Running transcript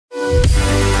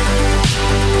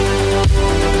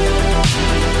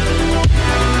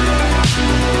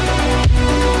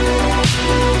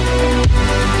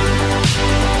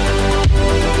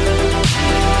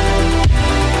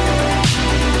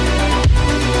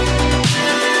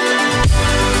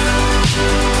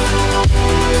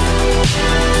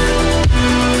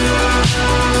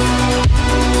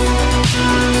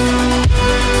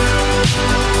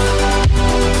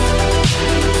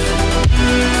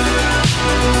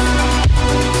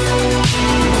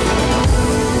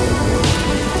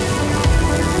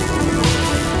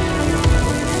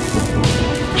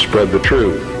Spread the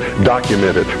truth.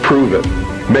 Document it. Prove it.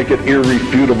 Make it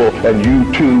irrefutable, and you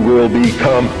too will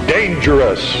become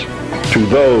dangerous to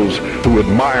those who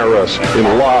admire us in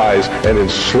lies and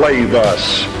enslave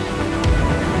us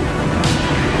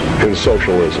in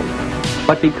socialism.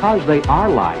 But because they are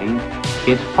lying,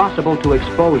 it's possible to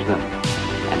expose them.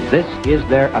 And this is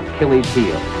their Achilles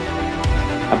heel.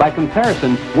 By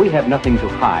comparison, we have nothing to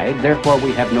hide, therefore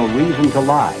we have no reason to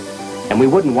lie. And we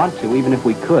wouldn't want to even if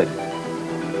we could.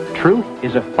 Truth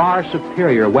is a far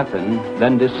superior weapon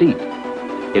than deceit.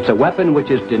 It's a weapon which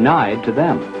is denied to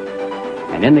them.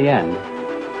 And in the end,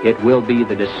 it will be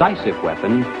the decisive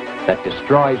weapon that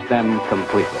destroys them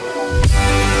completely.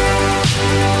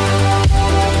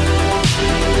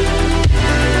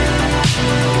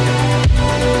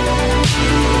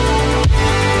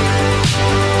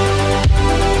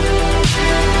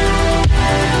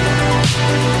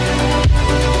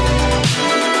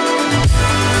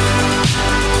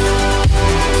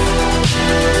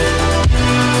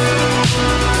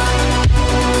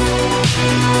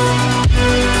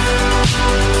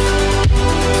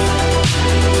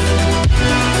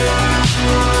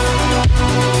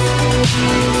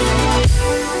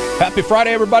 Happy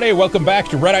Friday, everybody. Welcome back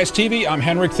to Red Ice TV. I'm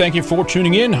Henrik. Thank you for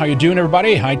tuning in. How you doing,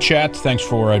 everybody? Hi, chat. Thanks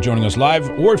for joining us live.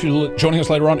 Or if you're joining us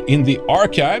later on in the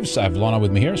archives, I have Lana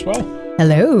with me here as well.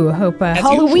 Hello. Hope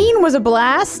Halloween was a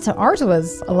blast. Ours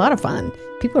was a lot of fun.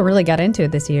 People really got into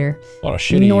it this year. A lot of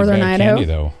shitty Northern Idaho. candy,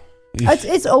 though.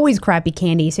 It's always crappy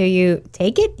candy. So you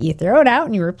take it, you throw it out,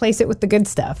 and you replace it with the good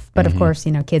stuff. But of course,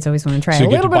 kids always want to try a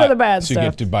little bit of the bad stuff. So you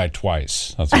get to buy it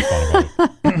twice. That's what's fun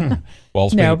about it. Well,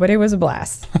 no, but it was a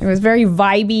blast. It was very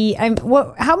vibey.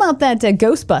 How about that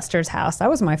Ghostbusters house? That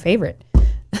was my favorite.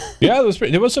 Yeah,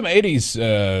 there was some 80s,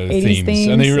 80s themes.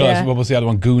 And then you realize, what was the other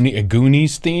one? A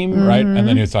Goonies theme, right? And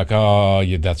then it's like, oh,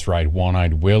 yeah, that's right.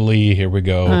 One-Eyed Willie. Here we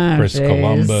go. Chris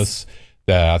Columbus.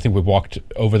 I think we walked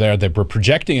over there. They were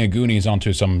projecting a Goonies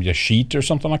onto some sheet or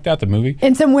something like that, the movie.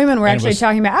 And some women were actually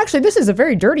talking about, this is a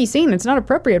very dirty scene. It's not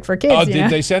appropriate for kids. Oh, did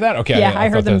they say that? Okay. Yeah, I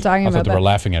heard them talking about that. I thought they were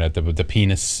laughing at it, the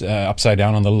penis upside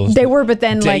down on the little... They were, but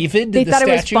then David, they thought it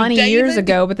was funny years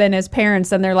ago, but then as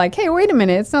parents, then they're like, hey, wait a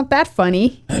minute, it's not that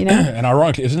funny, And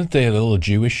ironically, isn't it the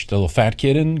little fat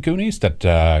kid in Goonies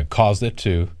that caused it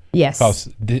to... Yes. Cause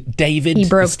David, he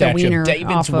broke the statue the wiener of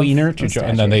David's off wiener, of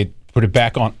and then they put it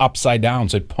back on upside down,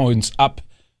 so it points up.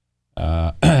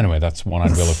 Anyway, that's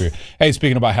One-Eyed Willie for you. Hey,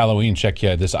 speaking about Halloween, check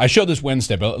this. I showed this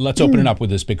Wednesday, but let's open it up with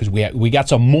this because we got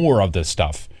some more of this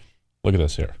stuff. Look at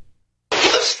this here.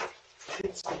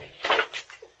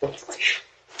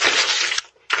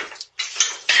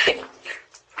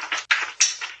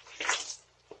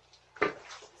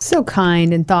 So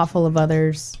kind and thoughtful of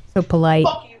others. So polite.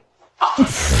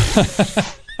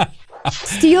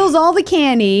 Steals all the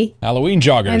candy. Halloween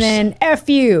joggers. And then F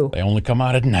you. They only come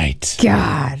out at night.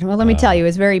 God. Well, let me tell you, it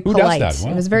was very polite. Does that?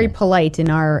 Well, it was very polite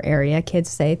in our area. Kids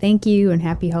say thank you and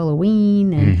happy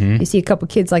Halloween. And you see a couple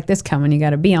kids like this coming, you got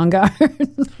to be on guard.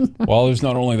 Well, there's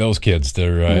not only those kids.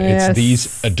 It's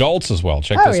these adults as well.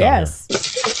 Check this out here.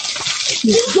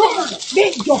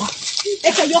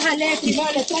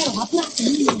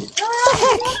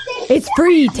 It's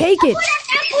free. Take it.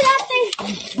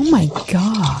 Oh my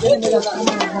God.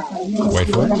 Wait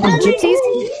for it. Gypsies?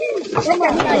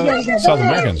 South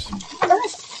Americans.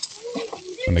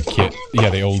 And the kid,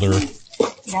 the older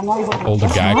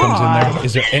guy comes in there.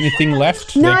 Is there anything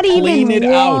left? Not they clean even it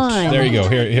one. out. There you go.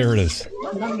 Here it is.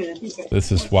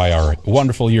 This is why our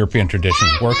wonderful European tradition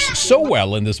works so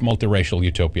well in this multiracial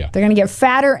utopia. They're going to get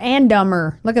fatter and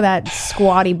dumber. Look at that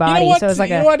squatty body. So it's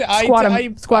like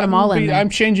squat them all in there. I'm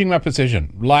changing my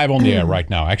position live on the air right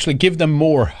now. Actually, give them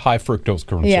more high fructose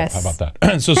corn syrup. How about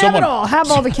that? So have it all.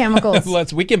 Have all the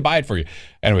chemicals. We can buy it for you.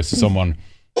 Anyway, so someone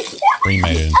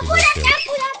remade it into this here.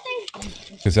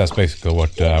 Because that's basically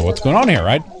what's going on here,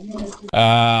 right?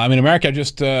 America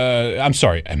I'm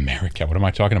sorry, America. What am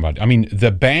I talking about? I mean, the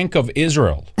Bank of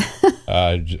Israel,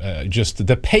 just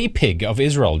the pay pig of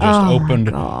Israel just opened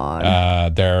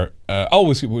their...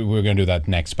 we're going to do that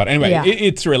next. But anyway,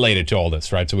 it's related to all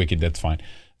this, right? So that's fine.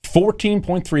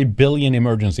 14.3 billion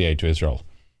emergency aid to Israel.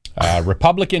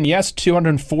 Republican, yes,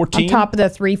 214. On top of the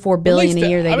 $3-4 billion a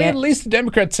year they get. At least the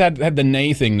Democrats had the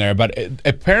nay thing there, but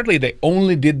apparently they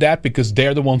only did that because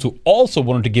they're the ones who also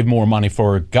wanted to give more money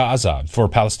for Gaza, for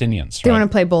Palestinians. They want to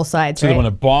play both sides, so they want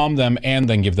to bomb them and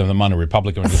then give them the money.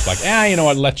 Republicans are just like, you know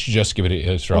what, let's just give it to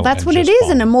Israel. Well, that's what it is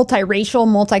in a multiracial,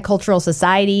 multicultural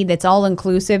society that's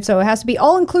all-inclusive, so it has to be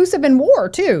all-inclusive in war,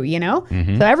 too,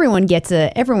 So everyone gets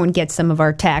some of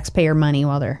our taxpayer money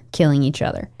while they're killing each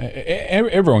other.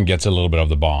 Everyone gets a little bit of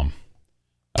the bomb.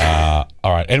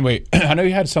 All right. Anyway, I know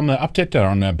you had some update there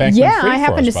on Bankman-Fried. Yeah, I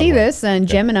happened to see this, and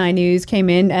Gemini News came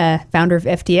in. Founder of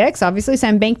FTX, obviously,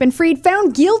 Sam Bankman-Fried,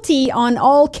 found guilty on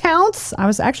all counts. I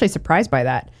was actually surprised by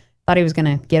that. Thought he was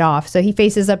going to get off. So he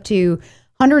faces up to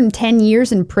 110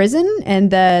 years in prison,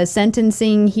 and the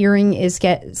sentencing hearing is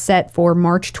set for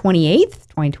March 28th,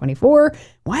 2024.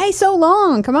 Why so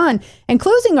long? Come on. And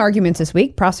closing arguments this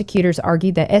week, prosecutors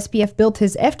argued that SBF built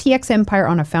his FTX empire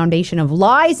on a foundation of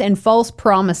lies and false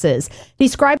promises,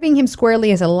 describing him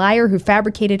squarely as a liar who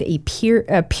fabricated a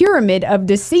pyramid of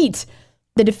deceit.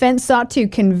 The defense sought to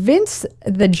convince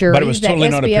the jury but it was totally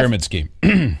not a pyramid scheme.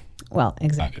 Well,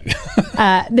 exactly.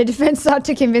 The defense sought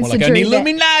to convince the jury an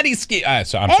Illuminati scheme.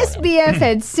 SBF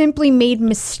had simply made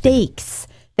mistakes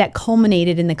that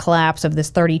culminated in the collapse of this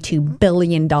 $32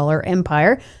 billion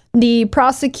empire. The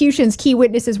prosecution's key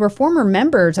witnesses were former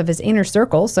members of his inner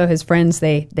circle, so his friends,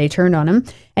 they turned on him.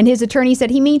 And his attorney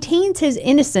said he maintains his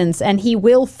innocence and he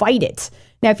will fight it.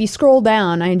 Now, if you scroll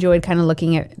down, I enjoyed kind of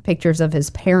looking at pictures of his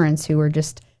parents who were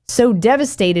just so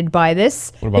devastated by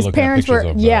this. What about his parents were,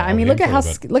 I mean, look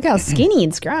how skinny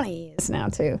and scrawny he is now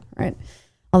too, right?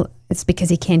 Well, it's because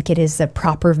he can't get his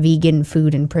proper vegan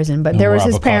food in prison. But there was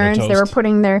his parents. Toast. They were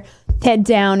putting their head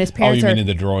down. His parents are in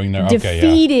the drawing there.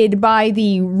 Defeated by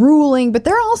the ruling, but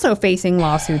they're also facing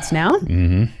lawsuits now.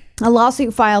 Mm-hmm. A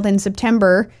lawsuit filed in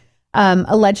September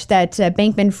alleged that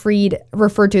Bankman-Fried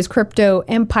referred to his crypto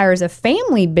empire as a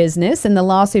family business, and the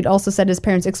lawsuit also said his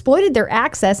parents exploited their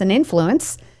access and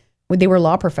influence. They were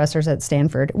law professors at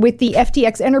Stanford with the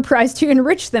FTX enterprise to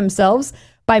enrich themselves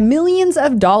by millions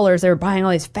of dollars. They were buying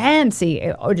all these fancy,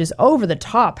 just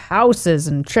over-the-top houses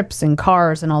and trips and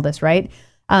cars and all this, right?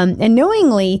 And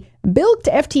knowingly bilked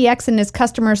FTX and his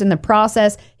customers in the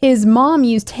process. His mom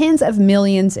used tens of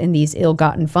millions in these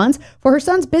ill-gotten funds for her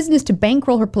son's business to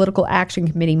bankroll her political action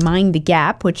committee, Mind the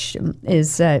Gap, which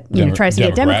is tries to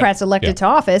get Democrats elected to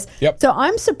office. Yep. So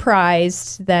I'm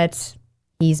surprised that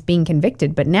he's being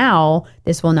convicted, but now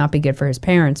this will not be good for his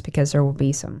parents because there will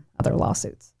be some other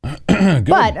lawsuits.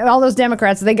 But all those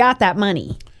Democrats, they got that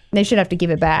money. They should have to give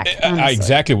it back.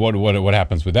 Exactly what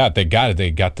happens with that? They got it.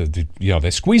 They got they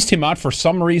squeezed him out for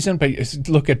some reason. But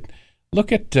look at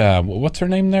what's her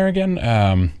name there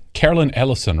again? Carolyn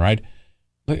Ellison, right?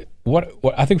 What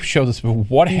I think we showed this.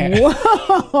 What happened?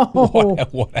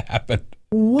 What happened?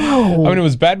 Whoa! I mean, it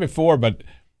was bad before, but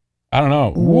I don't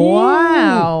know.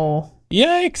 Wow!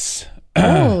 Yikes!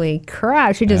 Holy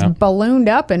crap! She just ballooned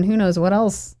up, and who knows what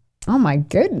else? Oh my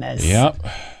goodness! Yep.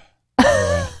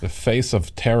 The face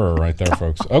of terror, right there,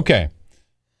 folks. Okay.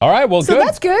 All right. Well, so good.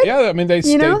 That's good. Yeah. I mean, they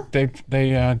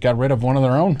got rid of one of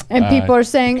their own, and people are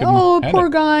saying, "Oh, poor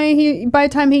guy. By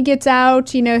the time he gets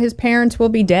out, his parents will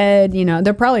be dead.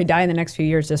 They'll probably die in the next few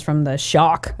years just from the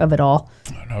shock of it all,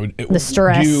 the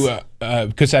stress."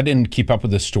 Because I didn't keep up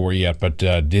with the story yet, but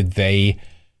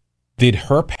did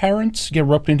her parents get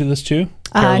roped into this too?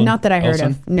 Not that I heard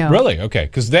of. No. Really? Okay.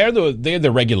 Because they're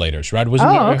the regulators, right?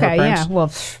 Wasn't her parents? Yeah.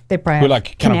 Well, they probably have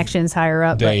connections higher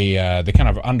up. They kind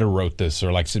of underwrote this,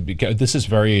 or said, because this is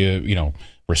very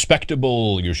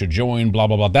respectable. You should join. Blah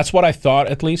blah blah. That's what I thought,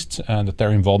 at least, that their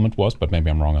involvement was. But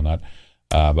maybe I'm wrong on that.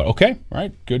 But okay,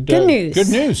 right. Good news. Good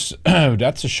news.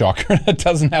 That's a shocker. That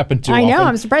doesn't happen too often. I know.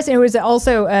 I'm surprised. It was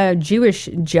also a Jewish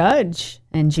judge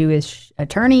and Jewish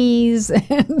attorneys,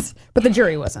 but the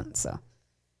jury wasn't. So.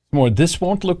 More. This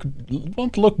won't look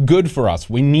good for us.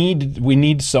 We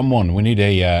need someone. We need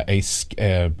a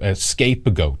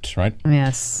scapegoat, right?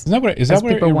 Yes. Is that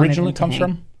where it originally comes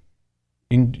from?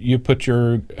 You put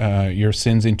your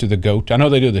sins into the goat. I know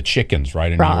they do the chickens,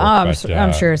 right? In New York,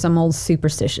 I'm sure some old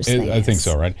superstitious thing. I think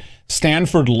so, right?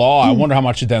 Stanford Law. I wonder how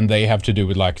much then they have to do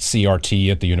with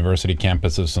CRT at the university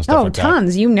campuses and stuff like that. Oh,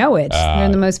 tons. You know it. They're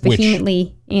the most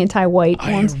vehemently anti-white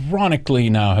ones. Ironically,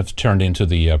 now have turned into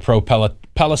the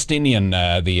pro-Palestinian,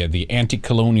 the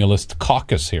anti-colonialist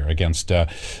caucus here against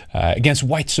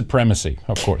white supremacy,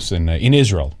 of course, in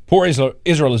Israel. Poor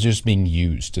Israel is just being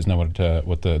used. Isn't that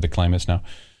what the claim is now?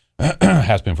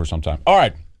 Has been for some time. All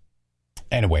right.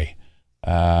 Anyway,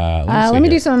 let me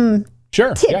do some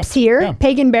tips here. Yeah.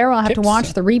 Pagan Bear, I'll have to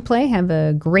watch the replay. Have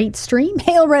a great stream.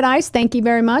 Hail Red Ice, thank you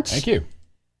very much. Thank you.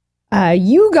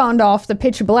 You gone off the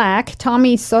pitch black.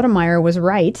 Tommy Sotomayor was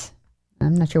right.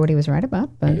 I'm not sure what he was right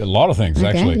about, but a lot of things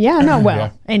actually. Yeah, no,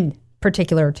 well, in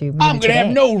particular to I'm going to have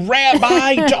no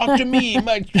rabbi talk to me.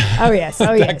 Oh yes,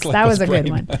 that was a good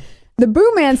one. The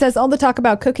Boo Man says all the talk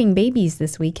about cooking babies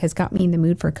this week has got me in the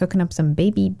mood for cooking up some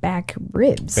baby back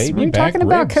ribs. Were you talking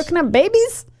about cooking up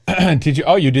babies? Did you?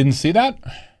 Oh, you didn't see that?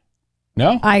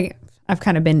 No. I I've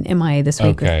kind of been MIA this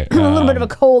week. Okay, With a little bit of a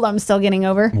cold I'm still getting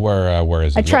over. Where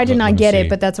is it? I tried to not get see. it,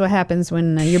 but that's what happens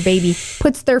when your baby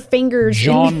puts their fingers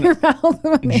John- in your mouth.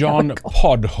 John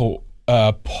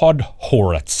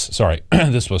Podhoretz. Sorry,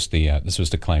 this was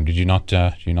the claim. Did you not? See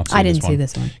I didn't this one? see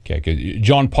this one. Okay, good.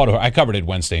 John Podhoretz. I covered it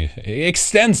Wednesday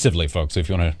extensively, folks. If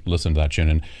you want to listen to that, tune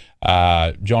in.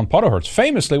 John Podhoretz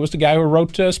famously was the guy who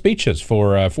wrote speeches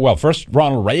for first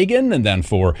Ronald Reagan and then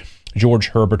for George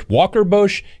Herbert Walker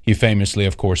Bush. He famously,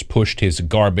 of course, pushed his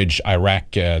garbage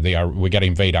Iraq. We got to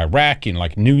invade Iraq in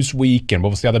like Newsweek, and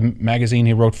what was the other magazine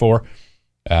he wrote for?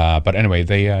 But anyway,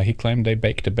 he claimed they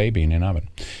baked a baby in an oven.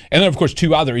 And then, of course,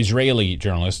 two other Israeli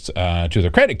journalists, to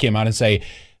their credit, came out and say,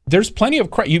 there's plenty of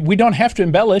we don't have to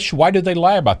embellish. Why did they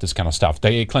lie about this kind of stuff?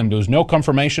 They claimed there was no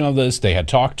confirmation of this. They had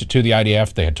talked to the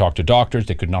IDF. They had talked to doctors.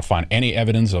 They could not find any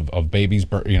evidence of babies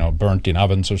burnt in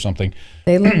ovens or something.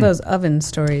 They love those oven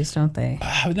stories, don't they?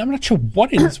 I'm not sure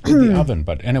what it is with the oven,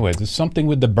 but anyway, there's something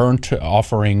with the burnt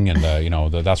offering, and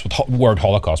that's what the word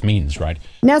Holocaust means, right?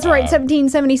 Nazarite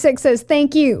 1776 says,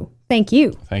 thank you. Thank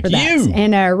you. Thank for that. you.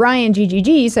 And Ryan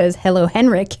GGG says, hello,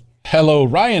 Henrik. Hello,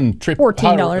 Ryan.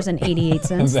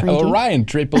 $14.88. Hello, Ryan.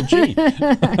 Triple G.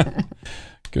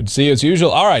 Good to see you as usual.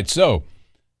 All right, so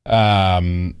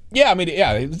here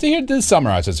this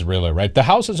summarizes it really, right? The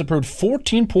House has approved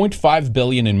 $14.5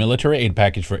 billion in military aid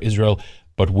package for Israel,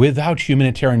 but without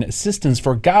humanitarian assistance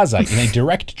for Gaza in a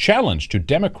direct challenge to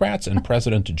Democrats and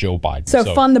President Joe Biden.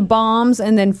 So fund the bombs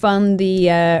and then fund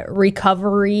the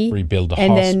recovery, rebuild the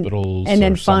and hospitals, and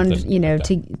then fund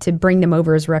to bring them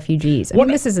over as refugees. I mean,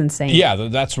 this is insane. Yeah,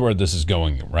 that's where this is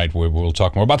going, right? We'll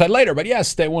talk more about that later. But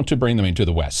yes, they want to bring them into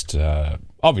the West.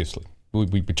 Obviously,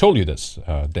 we told you this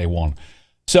day one.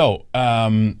 So.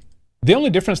 The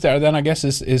only difference there, then, I guess,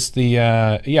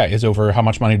 is over how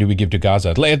much money do we give to Gaza.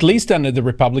 At least then the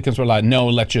Republicans were like, no,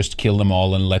 let's just kill them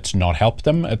all and let's not help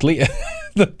them. At least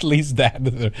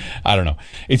that. I don't know.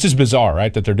 It's just bizarre,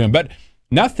 right, that they're doing. But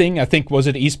nothing, I think, was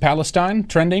it East Palestine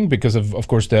trending because of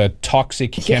course, the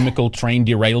toxic chemical train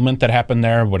derailment that happened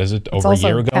there. What is it, over a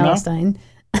year ago Palestine.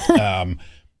 now?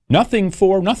 Nothing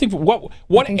for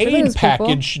what aid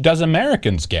package does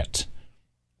Americans get?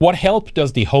 What help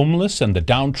does the homeless and the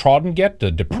downtrodden get?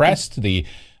 The depressed, the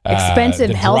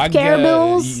expensive healthcare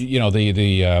bills. The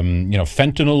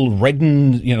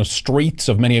fentanyl-ridden streets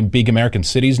of many big American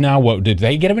cities now. Did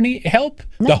they get any help?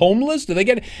 No. The homeless, did they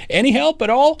get any help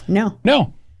at all? No.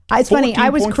 It's funny. I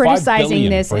was criticizing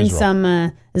this, and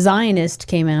some Zionist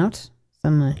came out,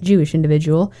 some Jewish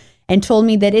individual, and told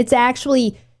me that it's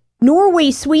actually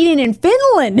Norway, Sweden, and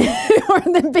Finland who are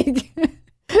the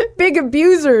big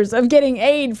abusers of getting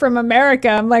aid from America.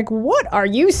 I'm like, what are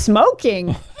you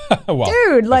smoking? Well,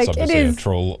 dude, like it is a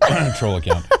troll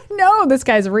account. No, this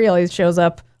guy's real. He shows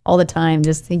up all the time.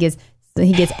 Just he gets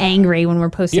angry when we're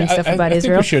posting stuff about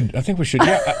Israel. I think we should.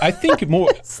 Yeah, I think more.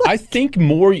 I think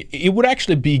more. It would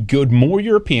actually be good. More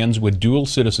Europeans with dual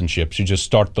citizenship should just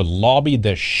start to lobby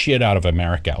the shit out of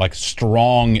America, like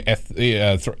strong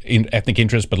ethnic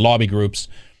interests, but lobby groups.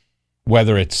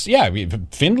 Whether it's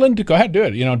Finland, go ahead, do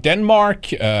it. Denmark,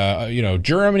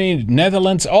 Germany,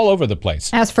 Netherlands, all over the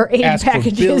place. Ask for aid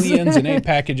packages, for billions and aid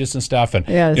packages and stuff, and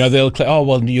yes. They'll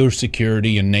claim, your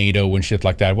security and NATO and shit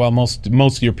like that. Well,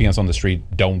 most Europeans on the street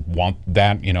don't want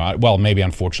that. Well, maybe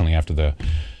unfortunately after the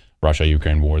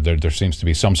Russia-Ukraine war, there seems to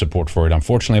be some support for it.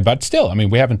 Unfortunately, but still, I mean,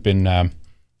 we haven't been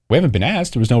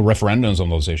asked. There was no referendums on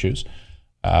those issues,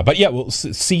 but yeah, we'll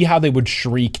see how they would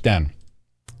shriek then.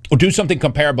 Or do something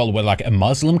comparable with like a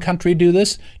Muslim country do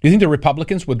this? Do you think the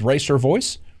Republicans would raise their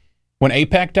voice when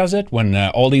AIPAC does it? When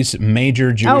all these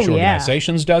major Jewish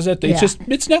organizations does it?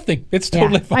 It's nothing. It's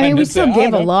totally fine. I mean, we still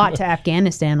give a lot to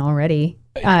Afghanistan already.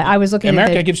 I was looking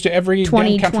America at gives to every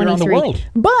damn country around the world.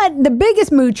 But the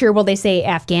biggest moocher, well, they say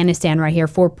Afghanistan right here,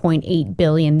 $4.8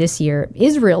 billion this year.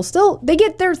 Israel, still, they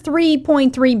get their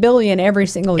 $3.3 billion every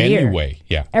single year. Anyway,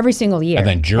 yeah. Every single year. And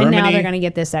then Germany. And now they're going to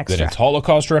get this extra. Then it's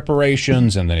Holocaust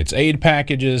reparations, and then it's aid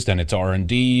packages, then it's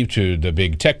R&D to the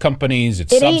big tech companies.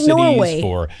 It's subsidies ain't Norway,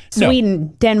 for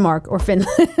Sweden, Denmark, or Finland.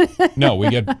 No, we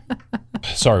get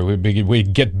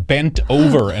bent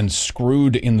over and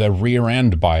screwed in the rear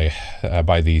end by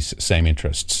these same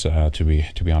interests, to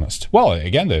be honest. Well,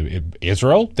 again,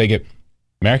 Israel,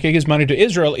 America gives money to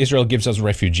Israel. Israel gives us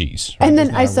refugees. Right? And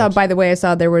then I saw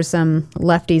there were some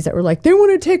lefties that were like, they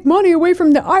want to take money away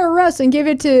from the IRS and give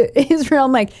it to Israel.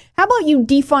 I'm like, how about you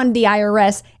defund the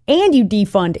IRS and you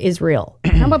defund Israel?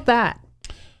 How about that?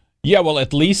 Yeah, well,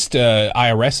 at least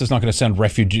IRS is not going to send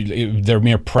refugees. Their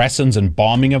mere presence and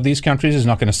bombing of these countries is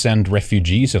not going to send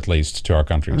refugees, at least, to our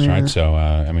countries, right? So,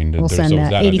 I mean, we'll there's send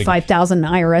always that. 85,000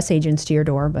 IRS agents to your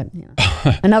door, but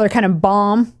another kind of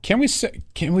bomb. Can we send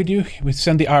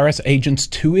the IRS agents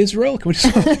to Israel? Can we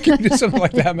do something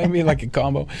like that? Maybe like a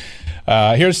combo.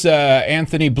 Here's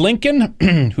Anthony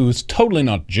Blinken, who's totally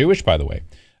not Jewish, by the way.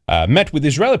 Met with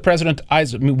Israeli President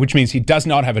Isaac, which means he does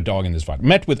not have a dog in this fight.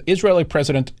 Met with Israeli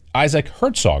President Isaac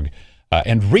Herzog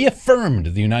and reaffirmed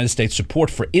the United States' support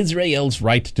for Israel's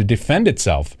right to defend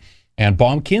itself and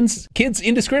bomb kids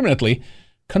indiscriminately,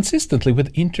 consistently with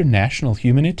international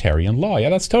humanitarian law.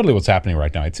 Yeah, that's totally what's happening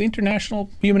right now. It's international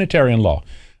humanitarian law.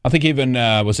 I think even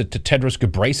was it Tedros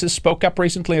Ghebreyesus spoke up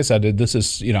recently and said this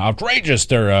is outrageous.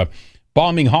 They're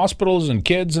bombing hospitals and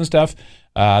kids and stuff.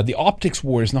 The optics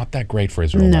war is not that great for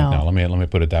Israel right now. Let me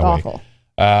put it that way.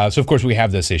 So of course we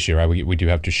have this issue, right? We do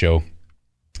have to show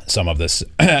some of this,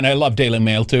 and I love Daily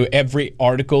Mail too. Every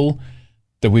article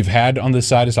that we've had on this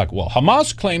side is like, well,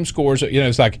 Hamas claim scores.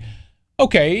 It's like,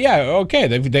 okay,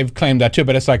 they've claimed that too,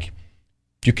 but it's like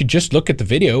you could just look at the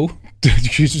video.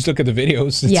 You just look at the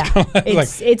videos.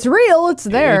 It's real. It's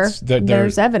there.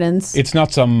 There's evidence. It's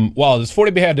not there's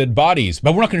 40 beheaded bodies,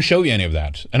 but we're not going to show you any of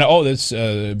that. And there's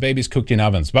babies cooked in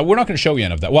ovens, but we're not going to show you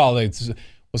any of that. Well,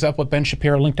 was that what Ben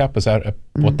Shapiro linked up? Was that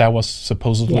what that was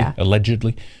supposedly,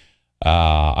 allegedly?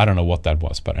 I don't know what that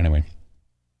was, but anyway.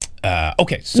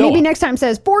 Okay, so maybe next time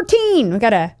says 14. We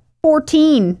got a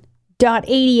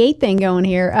 14.88 thing going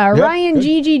here. Ryan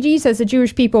GGG says the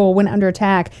Jewish people, when under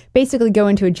attack, basically go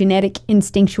into a genetic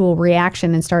instinctual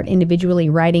reaction and start individually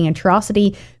writing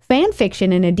atrocity fan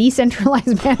fiction in a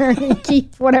decentralized manner and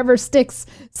keep whatever sticks,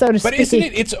 so to speak. But isn't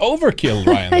it's overkill,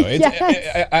 Ryan?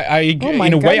 Though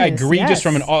in a way, I agree. Just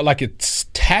from a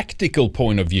tactical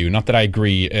point of view. Not that I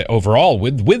agree overall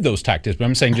with those tactics, but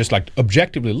I'm saying just like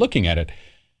objectively looking at it,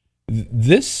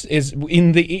 this is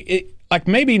in the. Like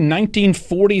maybe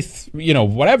 1940,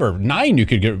 whatever, 9 you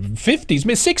could get, 50s,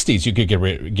 mid-60s you could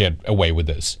get away with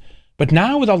this. But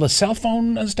now with all the cell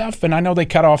phone and stuff, and I know they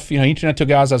cut off, internet to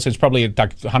Gaza, so it's probably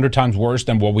like 100 times worse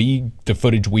than the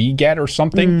footage we get or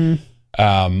something.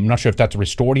 I'm not sure if that's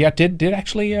restored yet. Did he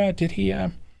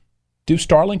do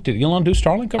Starlink? Did Elon do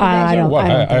Starlink over Gaza? I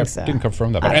don't think so. Didn't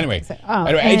confirm that. But anyway,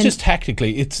 it's just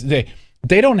tactically,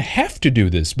 they don't have to do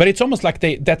this, but it's almost like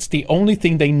that's the only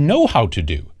thing they know how to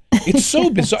do. It's so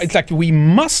bizarre. It's like we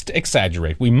must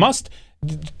exaggerate. We must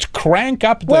crank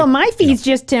up. My feeds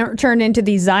just turned into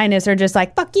these Zionists are just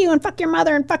like, fuck you and fuck your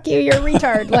mother and fuck you, you're a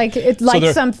retard. Like it's like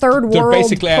some third world they're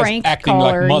basically prank acting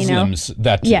caller, like Muslims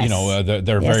that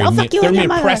they're very mere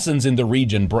presence in the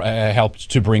region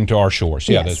helped to bring to our shores.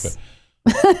 Yes.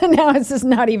 Now it's just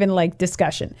not even like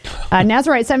discussion.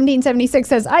 Nazarite 1776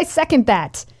 says, I second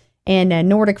that. And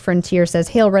Nordic Frontier says,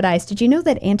 Hail Red Ice, did you know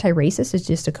that anti-racist is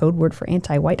just a code word for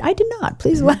anti-white? I did not.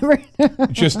 Please elaborate.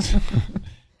 just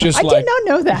I did not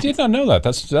know that. I did not know that.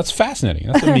 That's fascinating.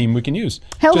 That's a meme we can use.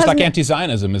 Just like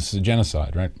anti-Zionism is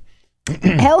genocide, right?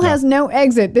 Hell has no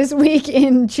exit. This week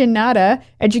in Chinada,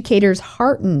 educators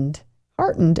heartened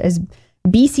as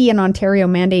BC and Ontario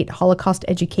mandate Holocaust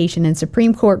education, and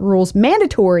Supreme Court rules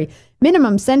mandatory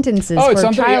minimum sentences for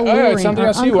child luring are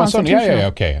unconstitutional. Yeah,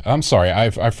 okay. I'm sorry,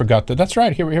 I forgot that. That's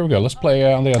right. Here we go. Let's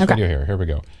play on the video here. Here we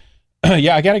go. I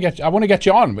want to get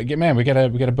you on. Man, we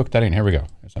gotta book that in. Here we go.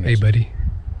 Hey, buddy.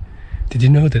 Did you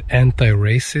know that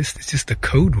anti-racist is just a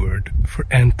code word for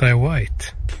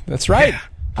anti-white? That's right. Yeah,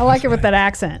 I like it with that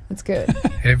accent. It's good.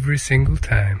 Every single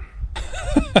time.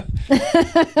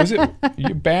 Was it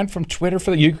you banned from Twitter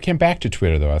for that? You came back to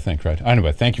Twitter though, I think, right?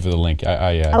 Anyway, thank you for the link.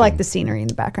 I like the scenery in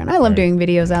the background. I love doing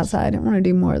videos outside. I want to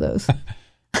do more of those.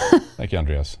 Thank you,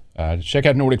 Andreas. Check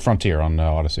out Nordic Frontier on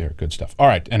Odyssey. Good stuff. All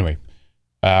right. Anyway,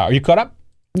 are you caught up?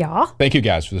 Yeah. Thank you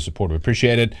guys for the support. We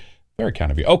appreciate it. Very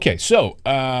kind of you. Okay, so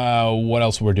what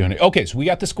else we're doing? Okay, so we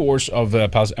got the scores of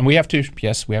and we have to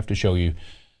show you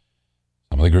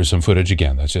some of the gruesome footage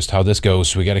again. That's just how this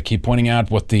goes. We got to keep pointing out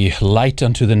what the light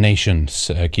unto the nations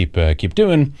keep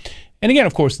doing. And again,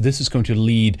 of course, this is going to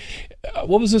lead.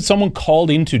 What was it? Someone called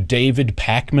into David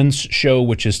Pakman's show,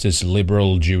 which is this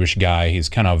liberal Jewish guy. He's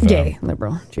kind of gay,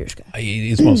 liberal Jewish guy.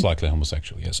 He's most likely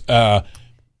homosexual. Yes. And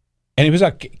he was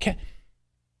like.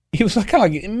 He was kind of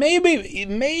like,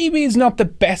 maybe it's not the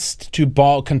best to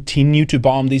continue to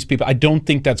bomb these people. I don't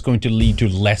think that's going to lead to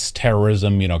less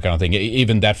terrorism, kind of thing.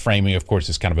 Even that framing, of course,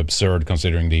 is kind of absurd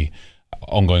considering the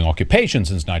ongoing occupation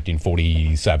since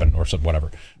 1947 or something, whatever.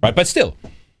 Right? But still,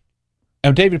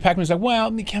 and David Pakman's like,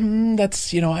 well,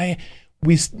 that's,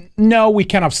 we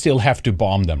kind of still have to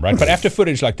bomb them, right? But after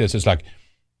footage like this, it's like,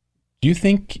 Do you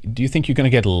think you're going to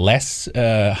get less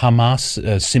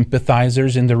Hamas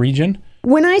sympathizers in the region?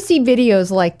 When I see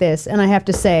videos like this, and I have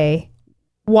to say,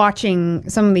 watching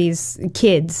some of these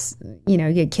kids,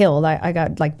 get killed, I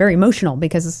got like very emotional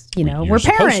because we're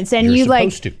parents, and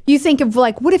you think of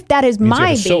like, what if that is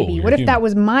my baby? What if that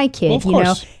was my kid?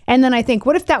 And then I think,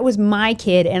 what if that was my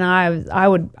kid? And I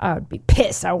would be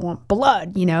pissed. I want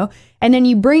blood, And then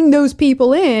you bring those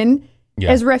people in. Yeah.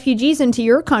 As refugees into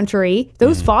your country,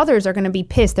 those fathers are going to be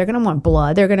pissed. They're going to want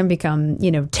blood. They're going to become,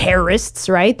 terrorists,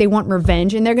 right? They want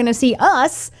revenge, and they're going to see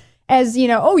us as,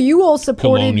 you all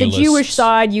supported the Jewish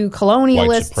side, you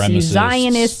colonialists, you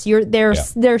Zionists.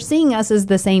 They're seeing us as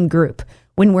the same group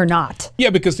when we're not.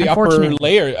 Yeah, because the upper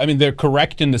layer, they're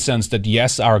correct in the sense that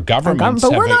yes, our governments,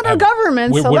 but we're not our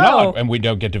governments. We're not, and we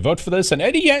don't get to vote for this. And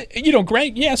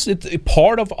great. Yes, it's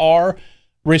part of our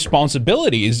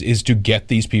responsibility is to get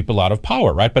these people out of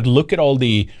power, right? But look at all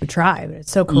the it's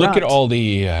so corrupt. Look at all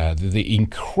the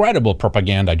incredible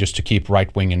propaganda just to keep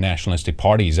right-wing and nationalistic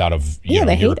parties out of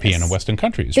European and Western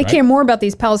countries. They care more about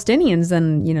these Palestinians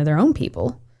than their own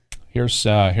people. Here's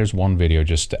one video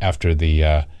just after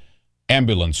the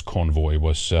ambulance convoy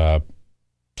was.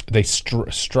 They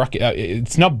struck.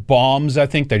 It's not bombs. I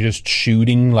think they're just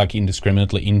shooting like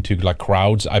indiscriminately into like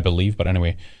crowds, I believe. But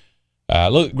anyway.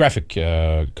 Look, graphic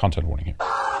content warning here.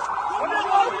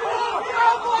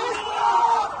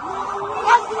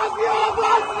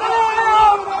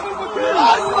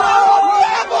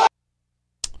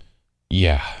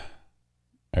 Yeah.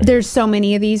 There's so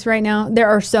many of these right now. There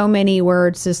are so many where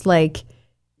it's just like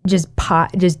just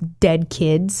dead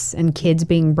kids and kids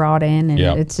being brought in, and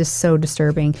it's just so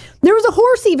disturbing. There was a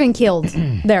horse even killed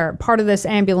there, part of this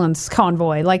ambulance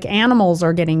convoy. Like animals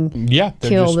are getting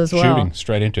killed as well. Shooting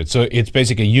straight into it. So it's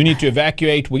basically you need to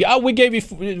evacuate. We gave you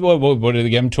what did they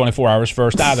give them 24 hours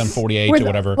first? Then 48 or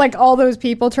whatever. Like all those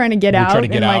people trying to get out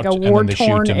in like a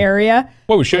war-torn area.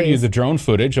 Well, we showed you the drone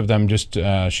footage of them just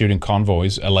shooting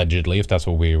convoys allegedly, if that's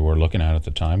what we were looking at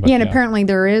the time. But, and apparently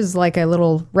there is like a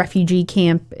little refugee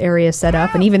camp area set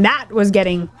up, and even that was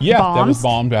getting bombed. That was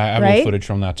bombed. I have a footage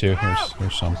from that too.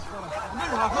 Here's some.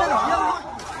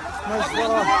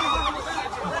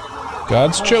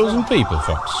 God's chosen people,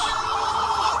 folks.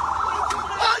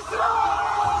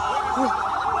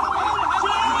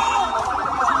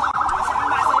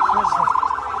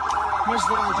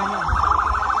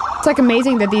 It's like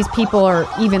amazing that these people are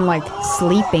even like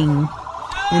sleeping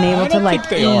and able to like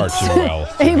eat. Are too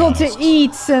well, able to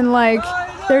eat, and like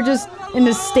they're just in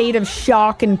a state of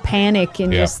shock and panic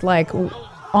and just like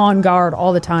on guard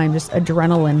all the time, just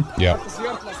adrenaline. Yeah.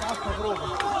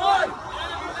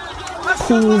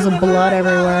 Pools of blood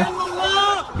everywhere.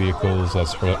 Vehicles,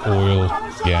 that's for oil,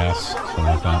 gas, something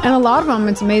like that. And a lot of them,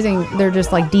 it's amazing, they're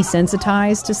just like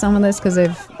desensitized to some of this because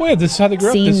they've this is how they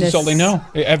grew up. This is all they know.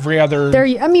 Every other...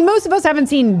 most of us haven't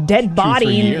seen dead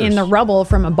body in the rubble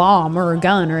from a bomb or a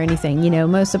gun or anything.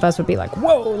 Most of us would be like,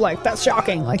 whoa, like that's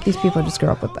shocking. Like these people just grew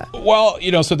up with that. Well,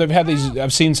 so they've had these...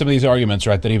 I've seen some of these arguments,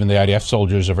 right, that even the IDF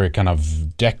soldiers are very kind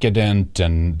of decadent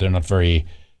and they're not very...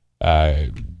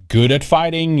 good at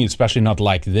fighting, especially not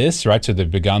like this, right? So they've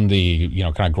begun the,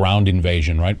 kind of ground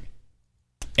invasion, right?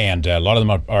 And a lot of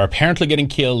them are apparently getting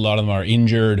killed. A lot of them are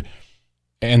injured.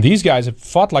 And these guys have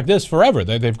fought like this forever.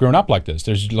 They've grown up like this.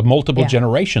 There's multiple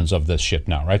generations of this shit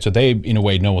now, right? So they, in a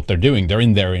way, know what they're doing. They're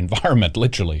in their environment,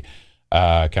 literally,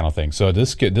 kind of thing. So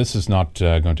this is not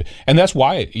going to... And that's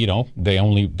why,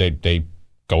 they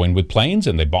go in with planes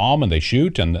and they bomb and they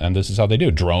shoot, and this is how they do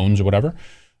it. Drones or whatever.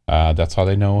 That's how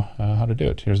they know how to do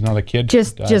it. Here's another kid.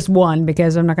 Just one,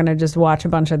 because I'm not going to just watch a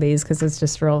bunch of these because it's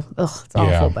just real, it's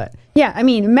awful. But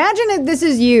imagine if this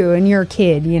is you and you're a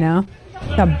kid,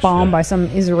 got bombed by some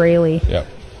Israeli. Yep.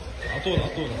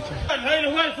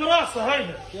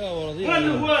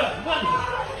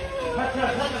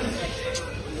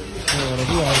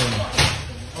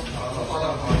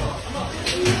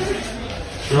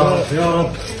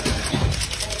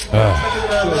 And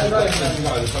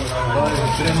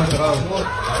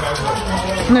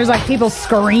there's like people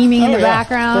screaming in the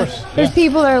background. There's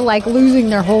people that are like losing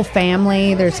their whole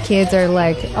family. There's kids that are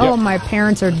like, my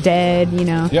parents are dead,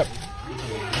 Yep.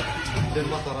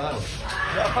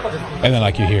 And then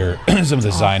like you hear some of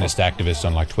the Zionist activists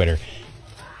on like Twitter,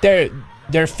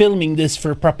 they're filming this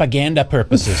for propaganda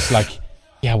purposes. Like,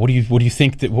 what do you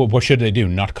think that what should they do?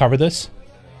 Not cover this?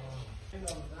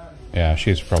 Yeah,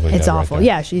 she's probably it's dead awful. Right there.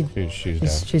 Yeah,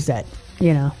 she's dead.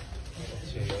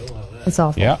 It's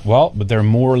awful. Yeah, well, but they're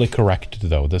morally correct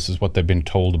though. This is what they've been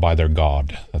told by their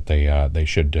God that they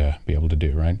should be able to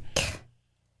do, right?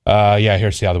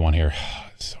 Here's the other one here.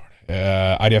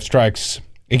 IDF strikes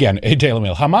again, a Daily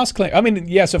Mail. Hamas claim. I mean,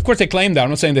 yes, of course they claimed that. I'm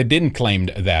not saying they didn't claim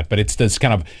that, but it's this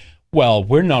kind of, well,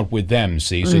 we're not with them,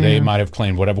 see, so they might have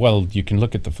claimed whatever. Well, you can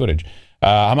look at the footage.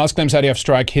 Hamas claims IDF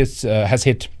strike has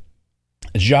hit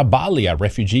Jabalia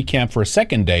refugee camp for a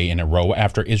second day in a row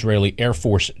after Israeli Air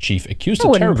Force chief accused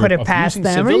the terror group of using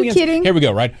civilians. Are you kidding? Here we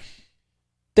go, right?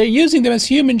 They're using them as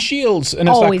human shields. And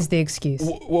it's always the excuse.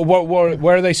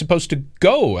 Where are they supposed to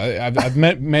go? I've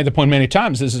made the point many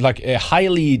times. This is like a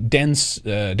highly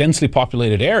densely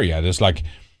populated area. There's like,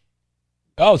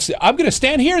 I'm going to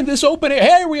stand here in this open area.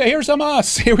 Hey, here's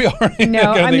Hamas. Here we are.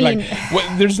 No, I mean,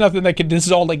 there's nothing they can. This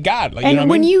is all they got. Like, and you know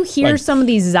when you hear like, some of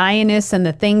these Zionists and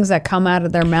the things that come out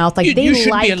of their mouth, like you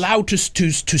should be allowed to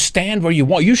stand where you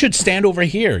want. You should stand over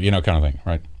here. Kind of thing,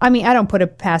 right? I mean, I don't put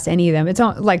it past any of them. It's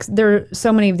not like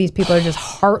so many of these people are just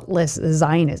heartless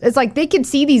Zionists. It's like they could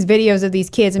see these videos of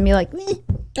these kids and be like,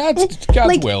 that's God's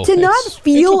like, will. To not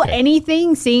feel okay.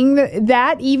 anything, seeing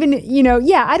that, even,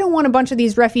 I don't want a bunch of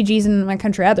these refugees in my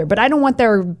country either, but I don't want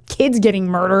their kids getting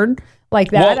murdered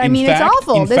like that. Well, I mean, fact, it's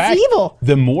awful. That's evil.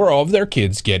 The more of their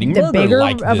kids getting murdered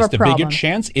like this, the bigger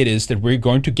chance it is that we're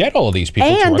going to get all of these people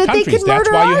to our countries. They could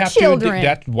murder our children.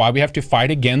 That's why we have to fight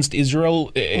against Israel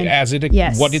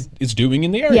what it is doing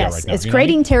in the area right now. It's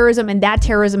creating terrorism, and that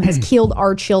terrorism has killed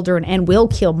our children and will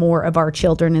kill more of our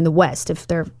children in the West if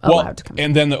they're allowed to come.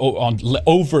 And then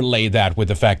overlay that with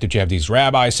the fact that you have these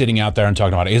rabbis sitting out there and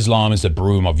talking about Islam is the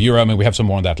broom of Europe. I mean, we have some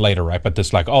more on that later, right? But this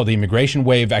the immigration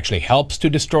wave actually helps to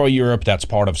destroy Europe. That's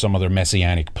part of some of their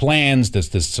messianic plans.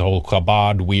 This whole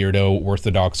Chabad weirdo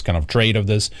Orthodox kind of trade of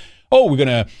this. We're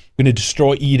gonna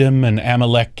destroy Edom and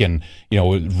Amalek and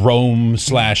Rome /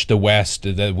 the West,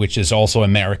 which is also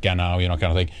America now. Kind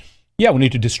of thing. Yeah, we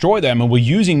need to destroy them, and we're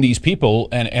using these people,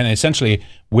 and essentially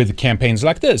with campaigns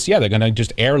like this, they're going to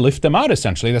just airlift them out.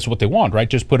 Essentially, that's what they want, right?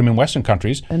 Just put them in Western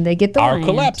countries, and they get the land. Our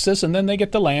collapses, and then they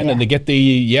get the land, and they get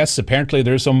the apparently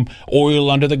there's some oil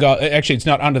under the actually it's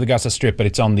not under the Gaza Strip, but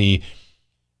it's on the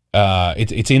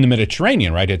it's in the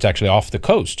Mediterranean, right? It's actually off the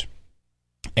coast,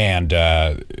 and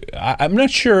I'm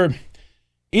not sure.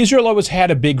 Israel always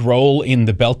had a big role in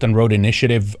the Belt and Road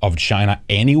Initiative of China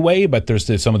anyway, but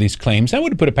there's some of these claims. I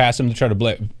would put it past them to try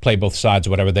to play both sides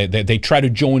or whatever. They try to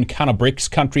join kind of BRICS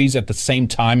countries at the same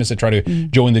time as they try to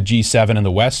join the G7 in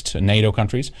the West, NATO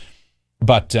countries.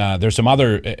 But there's some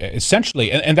other,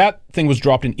 essentially, and that thing was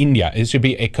dropped in India. It should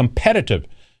be a competitive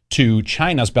to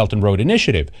China's Belt and Road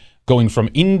Initiative, going from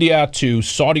India to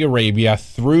Saudi Arabia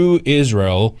through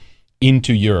Israel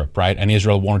into Europe, right? And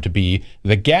Israel wanted to be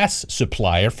the gas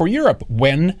supplier for Europe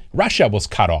when Russia was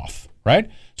cut off, right?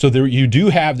 So there you do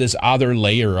have this other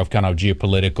layer of kind of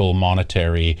geopolitical,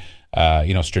 monetary,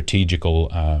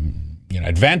 strategical,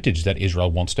 advantage that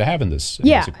Israel wants to have in this.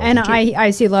 And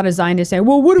I see a lot of Zionists saying,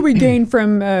 well, what do we gain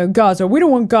from Gaza? We don't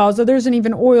want Gaza. There isn't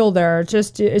even oil there. It's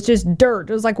just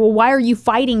dirt. It's like, well, why are you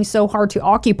fighting so hard to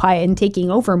occupy it and taking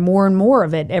over more and more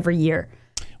of it every year?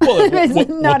 Well, they're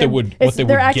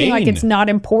acting gain, like it's not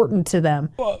important to them.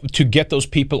 Well, to get those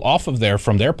people off of there,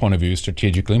 from their point of view, is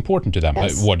strategically important to them.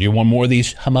 Yes. What, do you want more of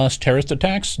these Hamas terrorist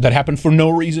attacks that happen for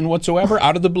no reason whatsoever,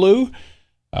 out of the blue?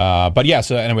 But yeah,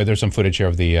 so anyway, there's some footage here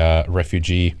of the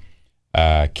refugee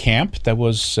camp that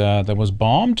was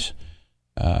bombed.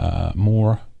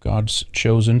 More God's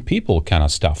chosen people kind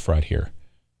of stuff right here.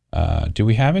 Do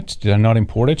we have it? Did I not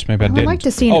import it? Maybe I didn't. I'd like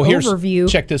to see an overview.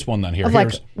 Check this one then.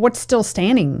 Of what's still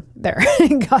standing there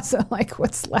in Gaza? Like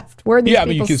what's left? Where are these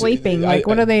people sleeping?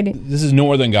 What are they doing? This is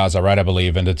northern Gaza, right? I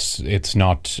believe, and it's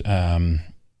not.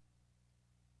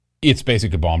 It's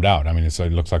basically bombed out. I mean, it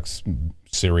looks like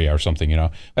Syria or something,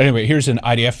 But anyway, here's an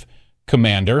IDF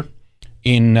commander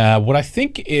in what I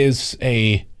think is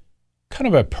a kind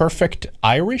of a perfect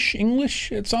Irish English.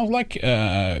 It sounds like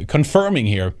confirming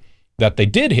here that they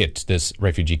did hit this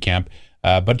refugee camp,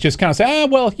 but just kind of say,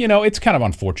 it's kind of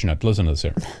unfortunate. Listen to this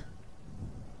here.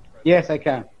 Yes, I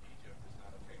can.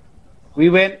 We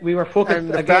were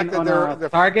focused again on our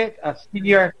target, a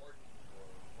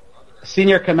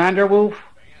senior commander, Wolf,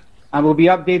 and we'll be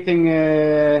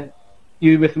updating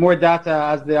you with more data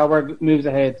as the hour moves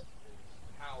ahead.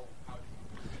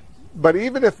 But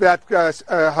even if that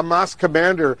Hamas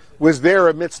commander was there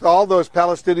amidst all those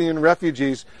Palestinian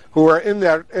refugees who are in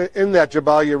that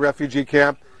Jabalia refugee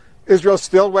camp, Israel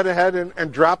still went ahead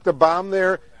and dropped a bomb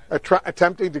there,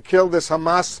 attempting to kill this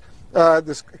Hamas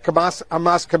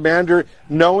commander,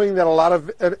 knowing that a lot of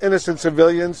innocent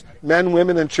civilians, men,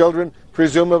 women, and children,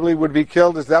 presumably would be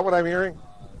killed. Is that what I'm hearing?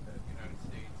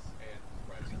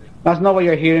 That's not what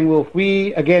you're hearing, Wolf.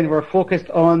 We're focused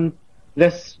on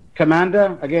this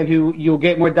commander, again, who you'll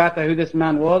get more data who this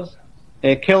man was,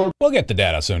 killed. We'll get the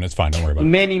data soon. It's fine. Don't worry about it.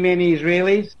 Many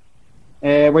Israelis.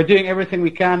 We're doing everything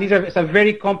we can. It's a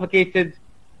very complicated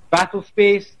battle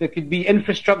space. There could be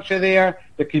infrastructure there.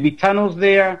 There could be tunnels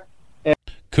there.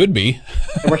 Could be.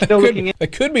 We're still looking into There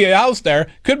could be a house there.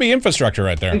 Could be infrastructure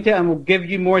right there. it, and we'll give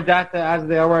you more data as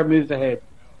the hour moves ahead.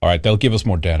 All right, they'll give us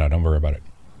more data. Don't worry about it.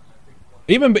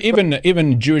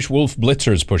 Even Jewish Wolf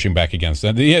Blitzer's pushing back against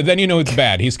that. Yeah, then you know it's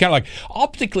bad. He's kind of like,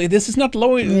 optically, this is not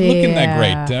looking that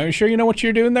great. Are you sure you know what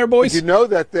you're doing there, boys? You know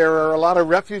that there are a lot of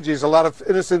refugees, a lot of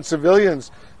innocent civilians,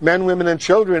 men, women, and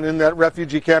children in that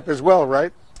refugee camp as well,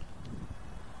 right?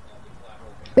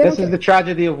 This is the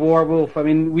tragedy of war, Wolf. I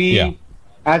mean,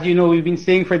 as you know, we've been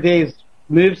saying for days,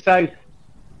 move south.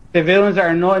 Civilians that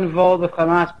are not involved with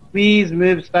Hamas, please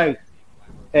move south.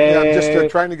 I'm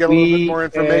just trying to get a little bit more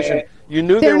information. You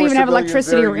knew they there don't were even have civilians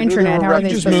electricity there. or You knew there internet. were How are they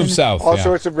Just supposed move to- south. all yeah.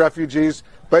 sorts of refugees,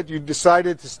 but you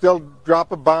decided to still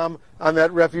drop a bomb on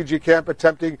that refugee camp,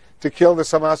 attempting to kill the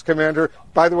Hamas commander.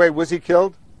 By the way, was he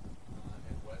killed?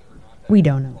 We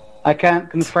don't know. I can't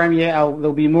confirm yet.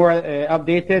 There'll be more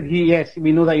updated. Yes,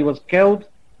 we know that he was killed.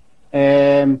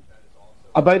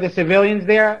 About the civilians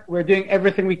there, we're doing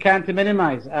everything we can to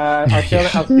minimize. I'll say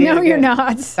No, it you're again.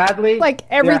 not. Sadly, Like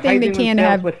they're everything they hiding can to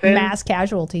have themselves within mass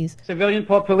casualties. civilian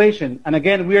population. And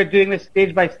again, we are doing this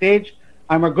stage by stage,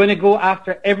 and we're going to go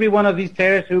after every one of these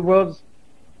terrorists who was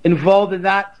involved in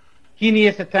that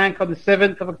heinous attack on the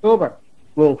 7th of October.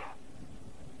 Wolf.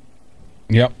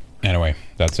 Yep. Anyway,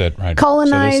 that's it, right?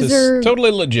 Colonizer So this is totally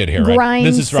legit here, right? grind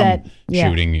This is from set. Yeah.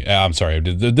 shooting. I'm sorry.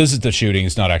 This is the shooting.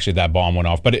 It's not actually that bomb went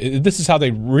off, but this is how they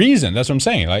reason. That's what I'm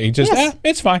saying. Like, it just, Yes.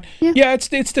 it's fine. Yeah. Yeah, it's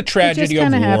the tragedy of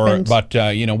war. kinda happened. But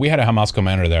we had a Hamas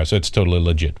commander there, so it's totally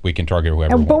legit. We can target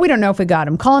whoever. we But want. we don't know if we got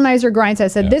him. Colonizer Grindset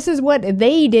said, this is what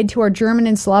they did to our German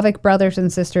and Slavic brothers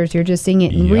and sisters. You're just seeing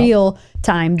it in real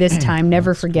time this time.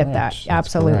 Never forget correct. that. That's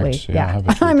Absolutely. correct. Yeah, I have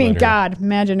a tweet I mean, later. God,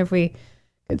 imagine if we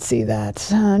could see that.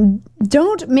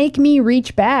 Don't make me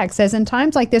reach back says, in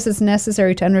times like this, it's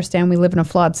necessary to understand we live in a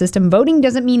flawed system. Voting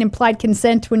doesn't mean implied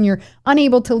consent when you're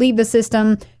unable to leave the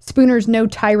system. Spooner's No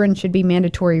Tyrant should be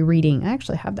mandatory reading. I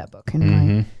actually have that book in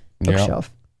my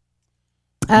bookshelf.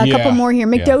 A couple more here.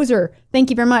 McDozer, thank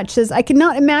you very much. Says, I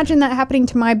cannot imagine that happening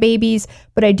to my babies,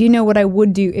 but I do know what I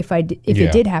would do if it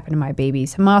did happen to my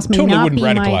babies. Hamas may Totally not wouldn't be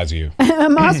radicalize you.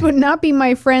 Hamas would not be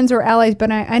my friends or allies,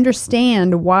 but I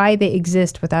understand why they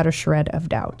exist without a shred of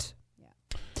doubt.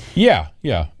 Yeah,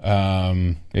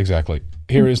 exactly.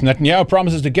 Here is Netanyahu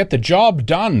promises to get the job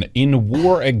done in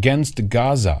war against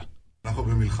Gaza. אנחנו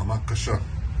במלחמה קשה.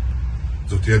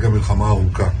 זאת תהיה גם מלחמה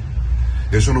ארוכה.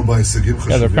 יש לנו בה הישגים Yeah, they're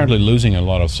חשובים, apparently losing a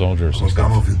lot of soldiers and אבל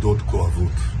גם stuff. אבדות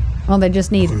כואבות. Well, they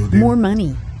just need more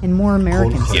money and more כל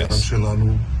Americans. חייל Yes.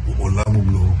 שלנו הוא עולם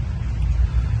ומלואו.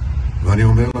 ואני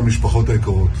אומר למשפחות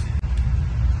היקרות,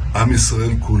 עם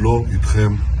ישראל כולו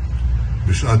איתכם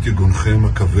בשעת יגונכם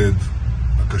הכבד,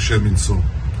 הקשה מנשוא.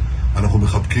 אנחנו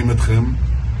מחבקים אתכם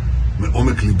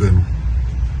מעומק ליבנו.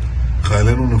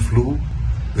 חיילינו נפלו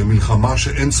במלחמה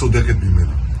שאין צודקת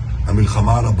ממנה,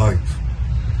 המלחמה על הבית.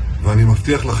 ואני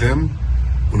מבטיח לכם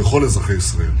ולכל אזרחי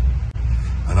ישראל,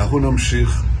 אנחנו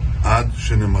נמשיך עד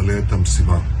שנמלא את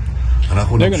המשימה.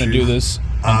 אנחנו They're going to do נמשיך this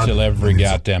עד until every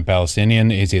לניצחון. goddamn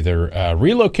Palestinian is either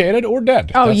relocated or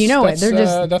dead. Oh, you know it.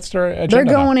 That's their agenda. They're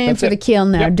going now. in That's for it. the kill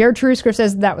now. Yep. Dare Trusker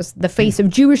says that was the face of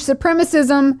Jewish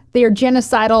supremacism. They are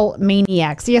genocidal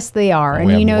maniacs. Yes, they are. We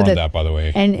And have you know more on that, that, by the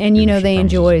way. and you know Jewish they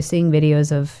enjoy supremacism. seeing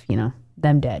videos of,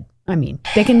 them dead. I mean,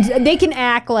 they can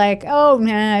act like, oh,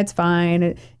 nah, it's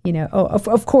fine.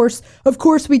 Of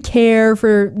course we care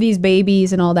for these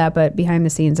babies and all that, but behind the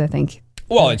scenes, I think.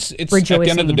 Well, it's at the end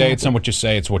rejoicing of the and day, happy. it's not what you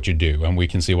say, it's what you do, and we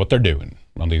can see what they're doing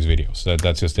on these videos.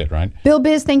 That's just it, right? Bill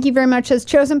Biz, thank you very much. Says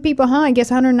chosen people, huh? I guess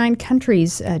 109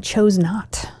 countries chose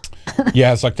not.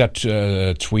 Yeah, it's like that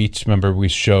tweet. Remember we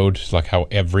showed like how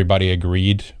everybody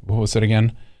agreed. What was it again?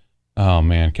 Oh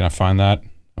man, can I find that?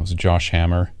 That was Josh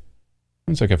Hammer.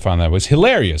 Once I could find that, it was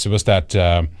hilarious. It was that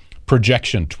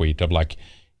projection tweet of like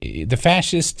the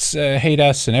fascists hate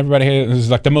us and everybody hates us. It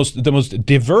was like the most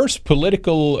diverse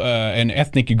political and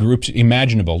ethnic groups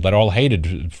imaginable that all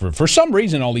hated for some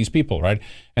reason all these people, right?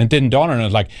 And it didn't dawn on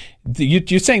us like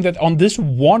you're saying that on this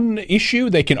one issue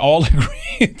they can all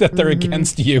agree that they're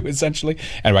against you essentially.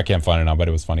 Anyway, I can't find it now, but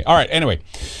it was funny. All right, anyway,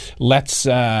 let's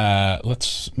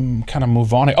kind of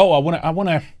move on. Oh, I want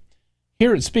to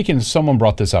here. Speaking, someone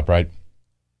brought this up, right?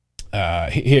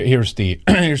 Here's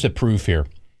the proof here.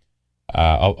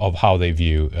 Of how they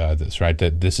view this, right?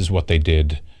 That this is what they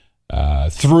did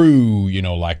through,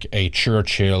 like a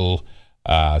Churchill,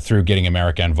 through getting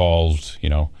America involved,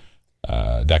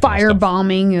 that kind of stuff.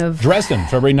 Firebombing of Dresden,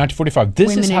 February 1945. This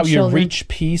women is how and you children. reach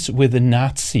peace with the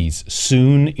Nazis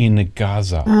soon in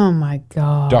Gaza. Oh my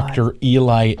God. Dr.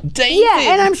 Eli David.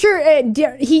 Yeah, and I'm sure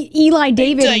Eli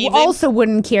David also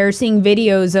wouldn't care seeing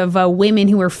videos of women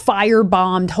who were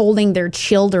firebombed holding their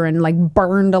children, like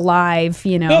burned alive,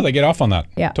 you know. No, they get off on that.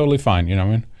 Yeah. Totally fine, you know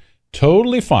what I mean?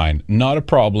 Totally fine. Not a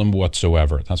problem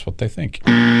whatsoever. That's what they think.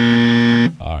 All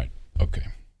right. Okay.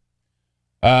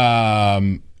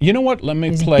 You know what? Let me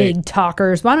These play. big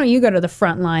talkers. Why don't you go to the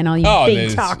front line, all you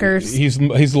big talkers?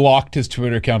 He's locked his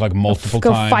Twitter account like multiple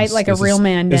Go times. fight like a real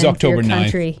man, It's then, for your October 9th.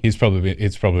 country. It's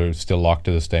probably still locked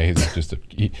to this day. He's just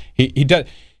he does.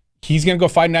 He's gonna go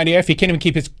fight in IDF. He can't even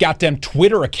keep his goddamn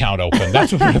Twitter account open.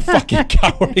 That's what a fucking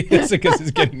coward he is, because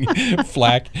he's getting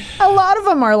flack. A lot of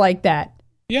them are like that.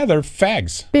 Yeah, they're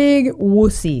fags. Big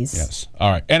wussies. Yes.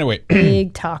 All right. Anyway,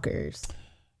 Big talkers.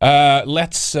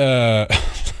 Let's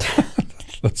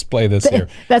play this here.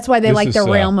 That's why they This like is, the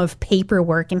realm of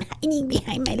paperwork and hiding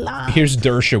behind my law. Here's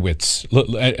Dershowitz,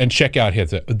 and check out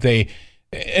his.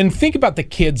 And think about the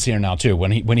kids here now too.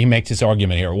 When he makes his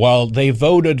argument here, well, they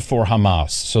voted for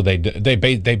Hamas, so they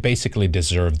basically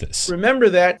deserve this. Remember